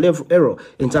personal error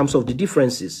in terms of the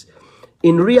differences.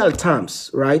 In real terms,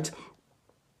 right?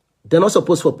 They're not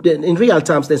supposed for, in real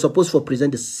terms, they're supposed to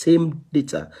present the same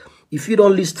data. If you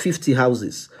don't list 50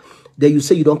 houses, then you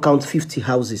say you don't count 50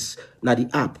 houses. Now the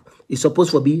app is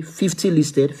supposed to be 50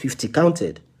 listed, 50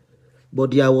 counted.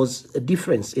 But there was a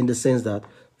difference in the sense that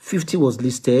 50 was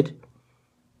listed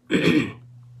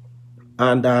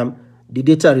and the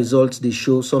data results, they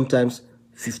show sometimes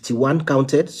 51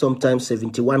 counted, sometimes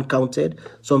 71 counted,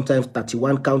 sometimes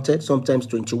 31 counted, sometimes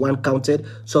 21 counted,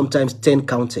 sometimes 10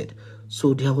 counted.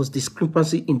 So there was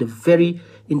discrepancy in the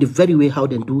very way how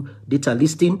they do data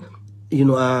listing,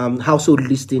 household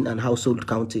listing and household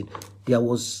counting. There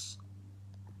was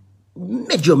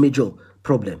major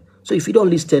problem. So if you don't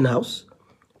list 10 houses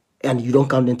and you don't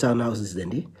count the entire houses,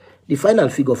 then the final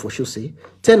figure for sure say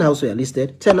 10 houses were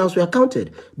listed, 10 houses were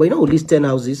counted. But you list 10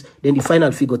 houses, then the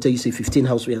final figure tell you say 15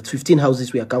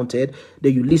 houses were counted.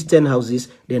 Then you list 10 houses,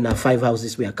 then 5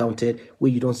 houses were counted.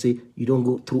 Where you don't say, you don't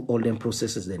go through all them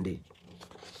processes then they.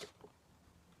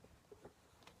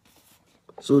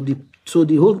 So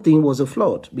the whole thing was a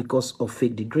fraud because of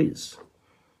fake degrees.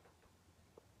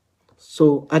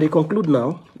 So I conclude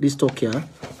now this talk here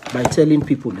by telling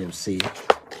people them say,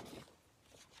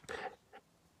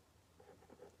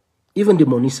 even the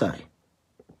money side,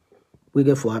 we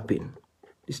get for happen.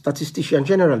 The statistician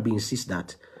general be insist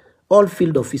that all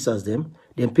field officers them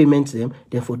payment them,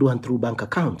 then for do and through bank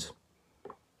account.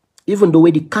 Even though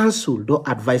the council don't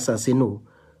advise and say no,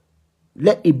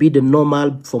 let it be the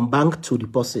normal from bank to the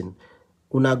person.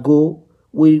 Una go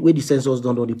where the census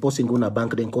done, or the person go na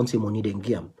bank, then count money, then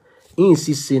give them. He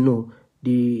insists say no,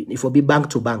 if it be bank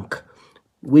to bank,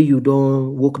 where you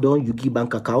don't work down, you give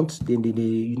bank account, then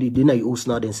you need you host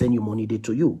now, then send you money there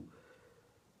to you.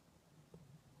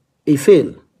 It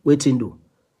fail, waiting do.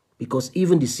 Because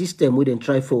even the system we didn't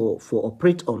try for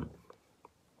operate on,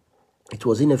 it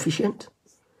was inefficient,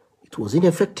 it was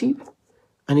ineffective,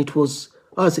 and it was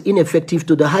ineffective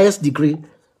to the highest degree.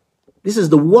 This is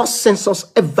the worst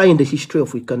census ever in the history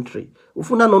of a country. If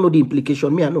you don't know the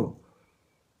implication, me,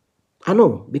 I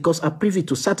know, because I'm privy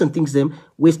to certain things them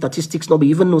where statistics not be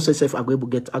even no self I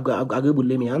go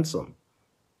lay me hands on.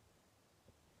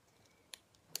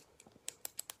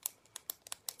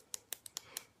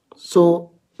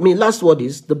 So, last word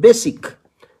is the basic.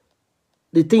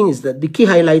 The thing is that the key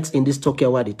highlights in this talk here,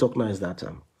 what they talk now is that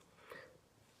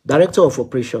director of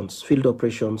operations, field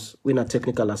operations, when a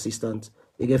technical assistant,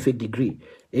 they get fake degree.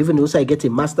 Even also I get a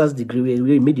master's degree,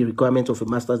 we meet the requirement of a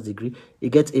master's degree. He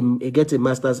get a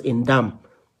master's in dam,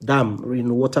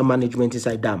 water management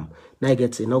inside dam. Now he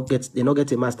gets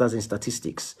a master's in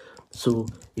statistics. So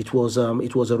it was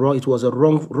a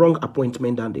wrong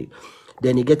appointment, and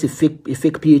then he get a fake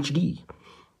PhD.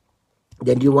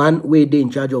 Then the one where they in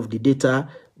charge of the data,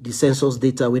 the census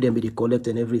data, where they collect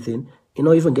and everything. You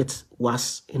don't even get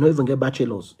WAS, you don't even get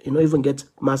bachelors, you don't even get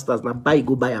masters. Now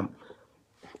go buy them.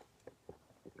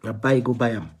 The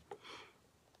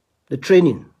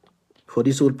training for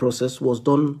this whole process was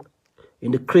done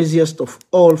in the craziest of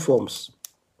all forms.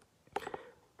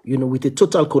 You know, with a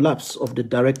total collapse of the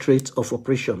Directorate of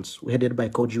Operations, headed by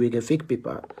Koji, we get fake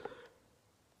paper.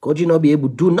 Koji not be able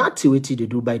to do nothing what they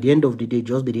do. By the end of the day,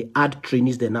 just be they add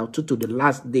trainees there now to the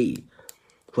last day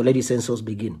for let the census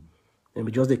begin. And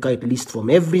we just they carry list from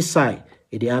every side,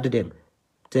 and they add them.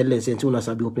 Tell them, say, una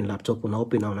sabi open laptop, una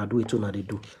open, una do it, una they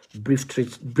do. Brief,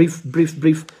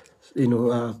 you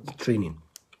know, training.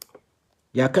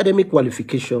 The academic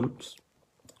qualifications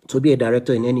to be a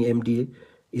director in any MD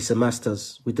is a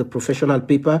master's with a professional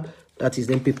paper. That is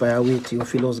then paper way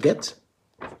Theophilus get.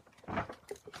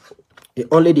 They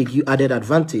only they give added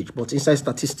advantage, but inside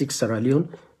statistics Sierra Leone,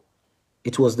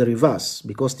 it was the reverse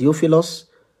because Theophilus,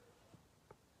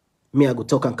 me I go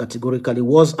talk and categorically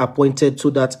was appointed so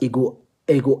that he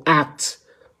go act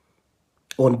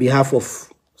on behalf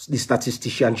of the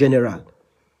statistician general.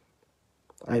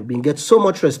 I've been get so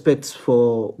much respect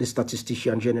for the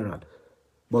statistician general,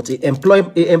 but he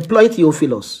employed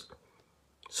Theophilus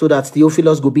so that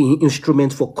Theophilus go be an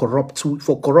instrument for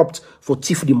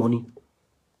thief the money.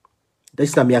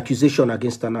 That's my accusation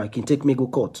against her now. I can take me go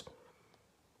court.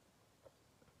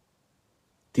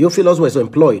 Theophilus was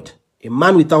employed, a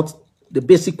man without the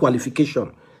basic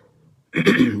qualification,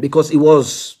 because he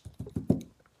was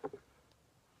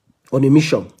on a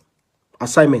mission,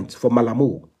 assignment for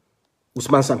Malamo,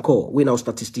 Usman Sankor, we now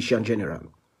statistician general.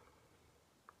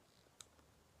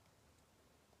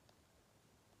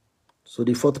 So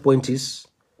the fourth point is,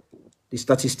 the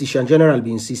statistician general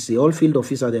being CC, all field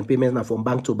officers and payments are from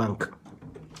bank to bank.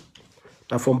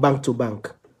 Now from bank to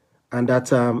bank. And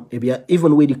that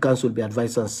even when the council be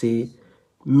advised and say,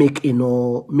 make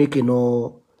no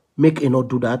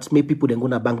do that, make people then go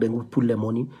to bank, then go pull their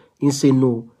money. He say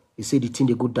no. He say the thing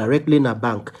they go directly in a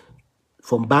bank.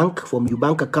 From your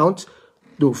bank account,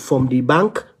 no, from the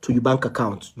bank to your bank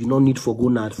account. You don't need for go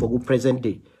present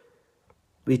day.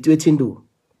 Waiting do.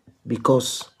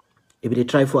 Because if they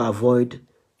try to avoid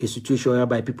a situation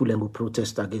whereby people then go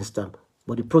protest against them.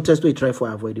 But the protest we try to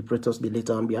avoid, the protest will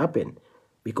later on be happen.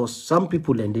 Because some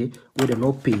people and they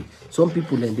not pay. Some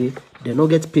people and they not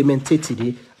get payment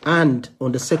today. And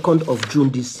on the 2nd of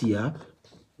June this year,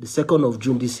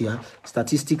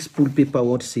 statistics pull paper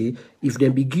what say if they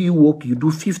begin you work, you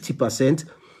do 50%,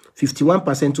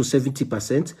 51% to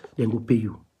 70%, then go pay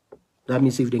you. That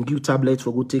means if they give tablets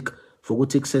for go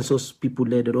take census people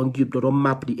there, they don't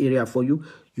map the area for you.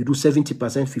 You do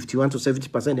 70%, 51 to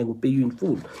 70%, then go pay you in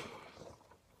full.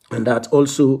 And that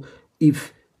also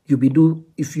if you do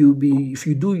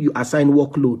you assign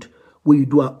workload where you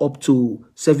do up to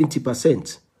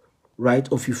 70%,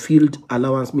 right, of your field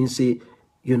allowance, means say,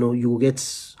 you know, you get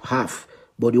half.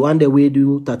 But the one that we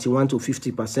do 31 to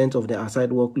 50% of the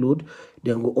assigned workload,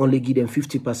 then we'll only give them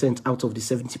 50% out of the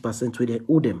 70% where they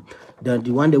owe them. Then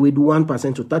the one that we do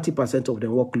 1% to 30% of the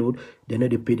workload, they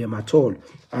don't pay them at all.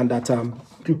 And that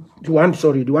the one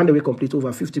that we complete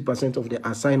over 50% of the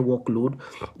assigned workload,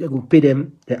 they will pay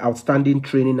them the outstanding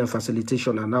training and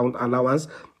facilitation allowance,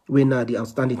 when the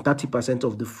outstanding 30%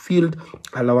 of the field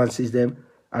allowances them,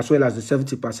 as well as the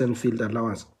 70% field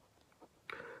allowance.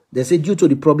 They say due to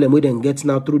the problem we then get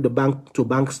now through the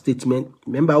bank-to-bank statement.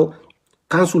 Remember how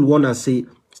council want to say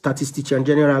statistician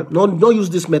general, no use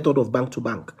this method of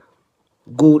bank-to-bank.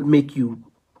 Go make you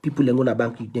people in a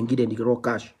bank, then give them the raw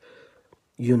cash.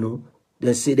 You know,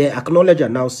 they say they acknowledge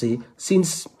and now say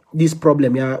since this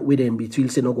problem here we then between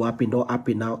say no go happen, don't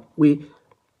happen now. We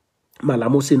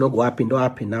Malamo say no go happen, don't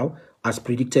happen now, as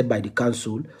predicted by the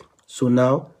council. So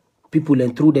now people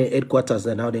and through their headquarters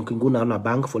and now they can go now to a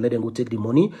bank for let them go take the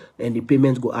money, and the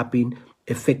payments go happen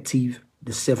effective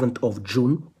the 7th of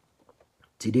June.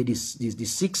 Today this the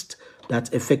 6th, that's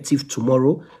effective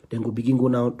tomorrow. Then go begin go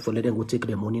now for let them go take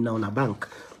the money now in a bank.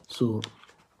 So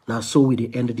now so we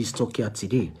the end of this talk here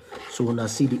today. So we now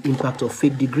see the impact of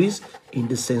fake degrees in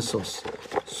the census.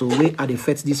 So we are the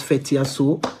effects this fete here,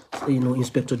 so you know,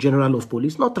 Inspector General of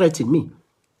Police not threatening me.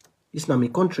 It's not my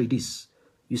country this.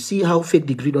 You see how fake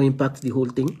degree don't impact the whole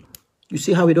thing? You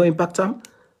see how it don't impact them?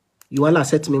 You all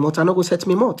set me more, I not go set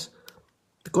me more.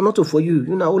 Because not for you,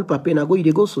 you know, all papa na go,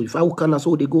 they go, so if I can,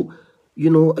 so they go, you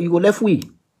know, you go left way.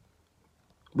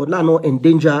 But now not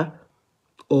endanger,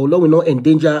 or now we not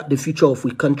endanger the future of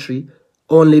we country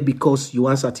only because you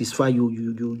want to satisfy you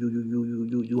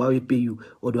how we pay you,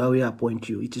 or the how we appoint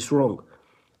you. It is wrong.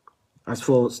 As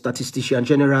for statistician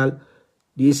general,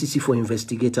 the ACC for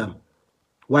investigator.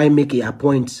 Why make a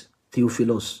appoint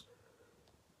Theophilus?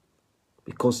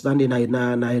 Because then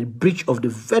a breach of the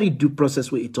very due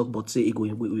process where he talk about say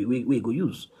we go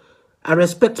use. I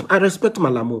respect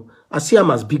Malamo. I see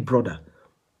him as big brother.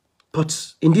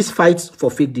 But in this fight for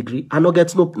fake degree, I know they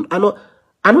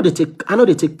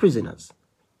take prisoners.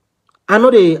 I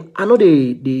know they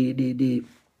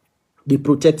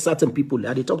protect certain people.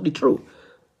 They talk the truth.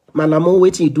 Manamo,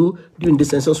 what he do during the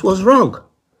census was wrong,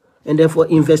 and therefore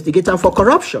investigate them for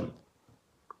corruption.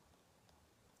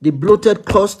 The bloated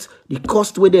cost, the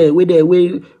cost where they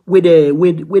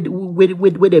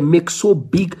make so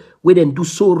big, where they do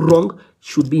so wrong,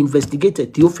 should be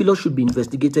investigated. Theophilus should be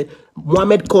investigated.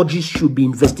 Mohammed Kodji should be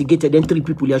investigated. And 3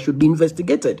 people here should be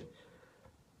investigated.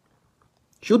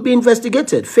 Should be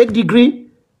investigated. Fake degree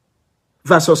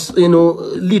versus,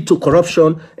 lead to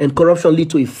corruption, and corruption lead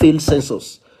to a failed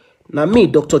census. Now me,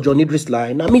 DrJohn Idriss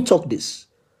Lahai, now me talk this.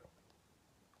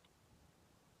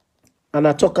 And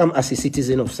I talk him as a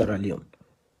citizen of Sierra Leone.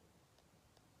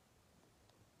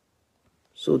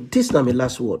 So this now my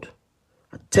last word.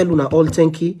 I tell you now all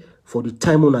thank you for the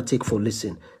time una take for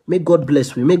listen. May God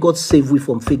bless we. May God save we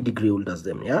from fake degree holders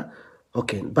them. Yeah?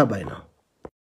 Okay, bye-bye now.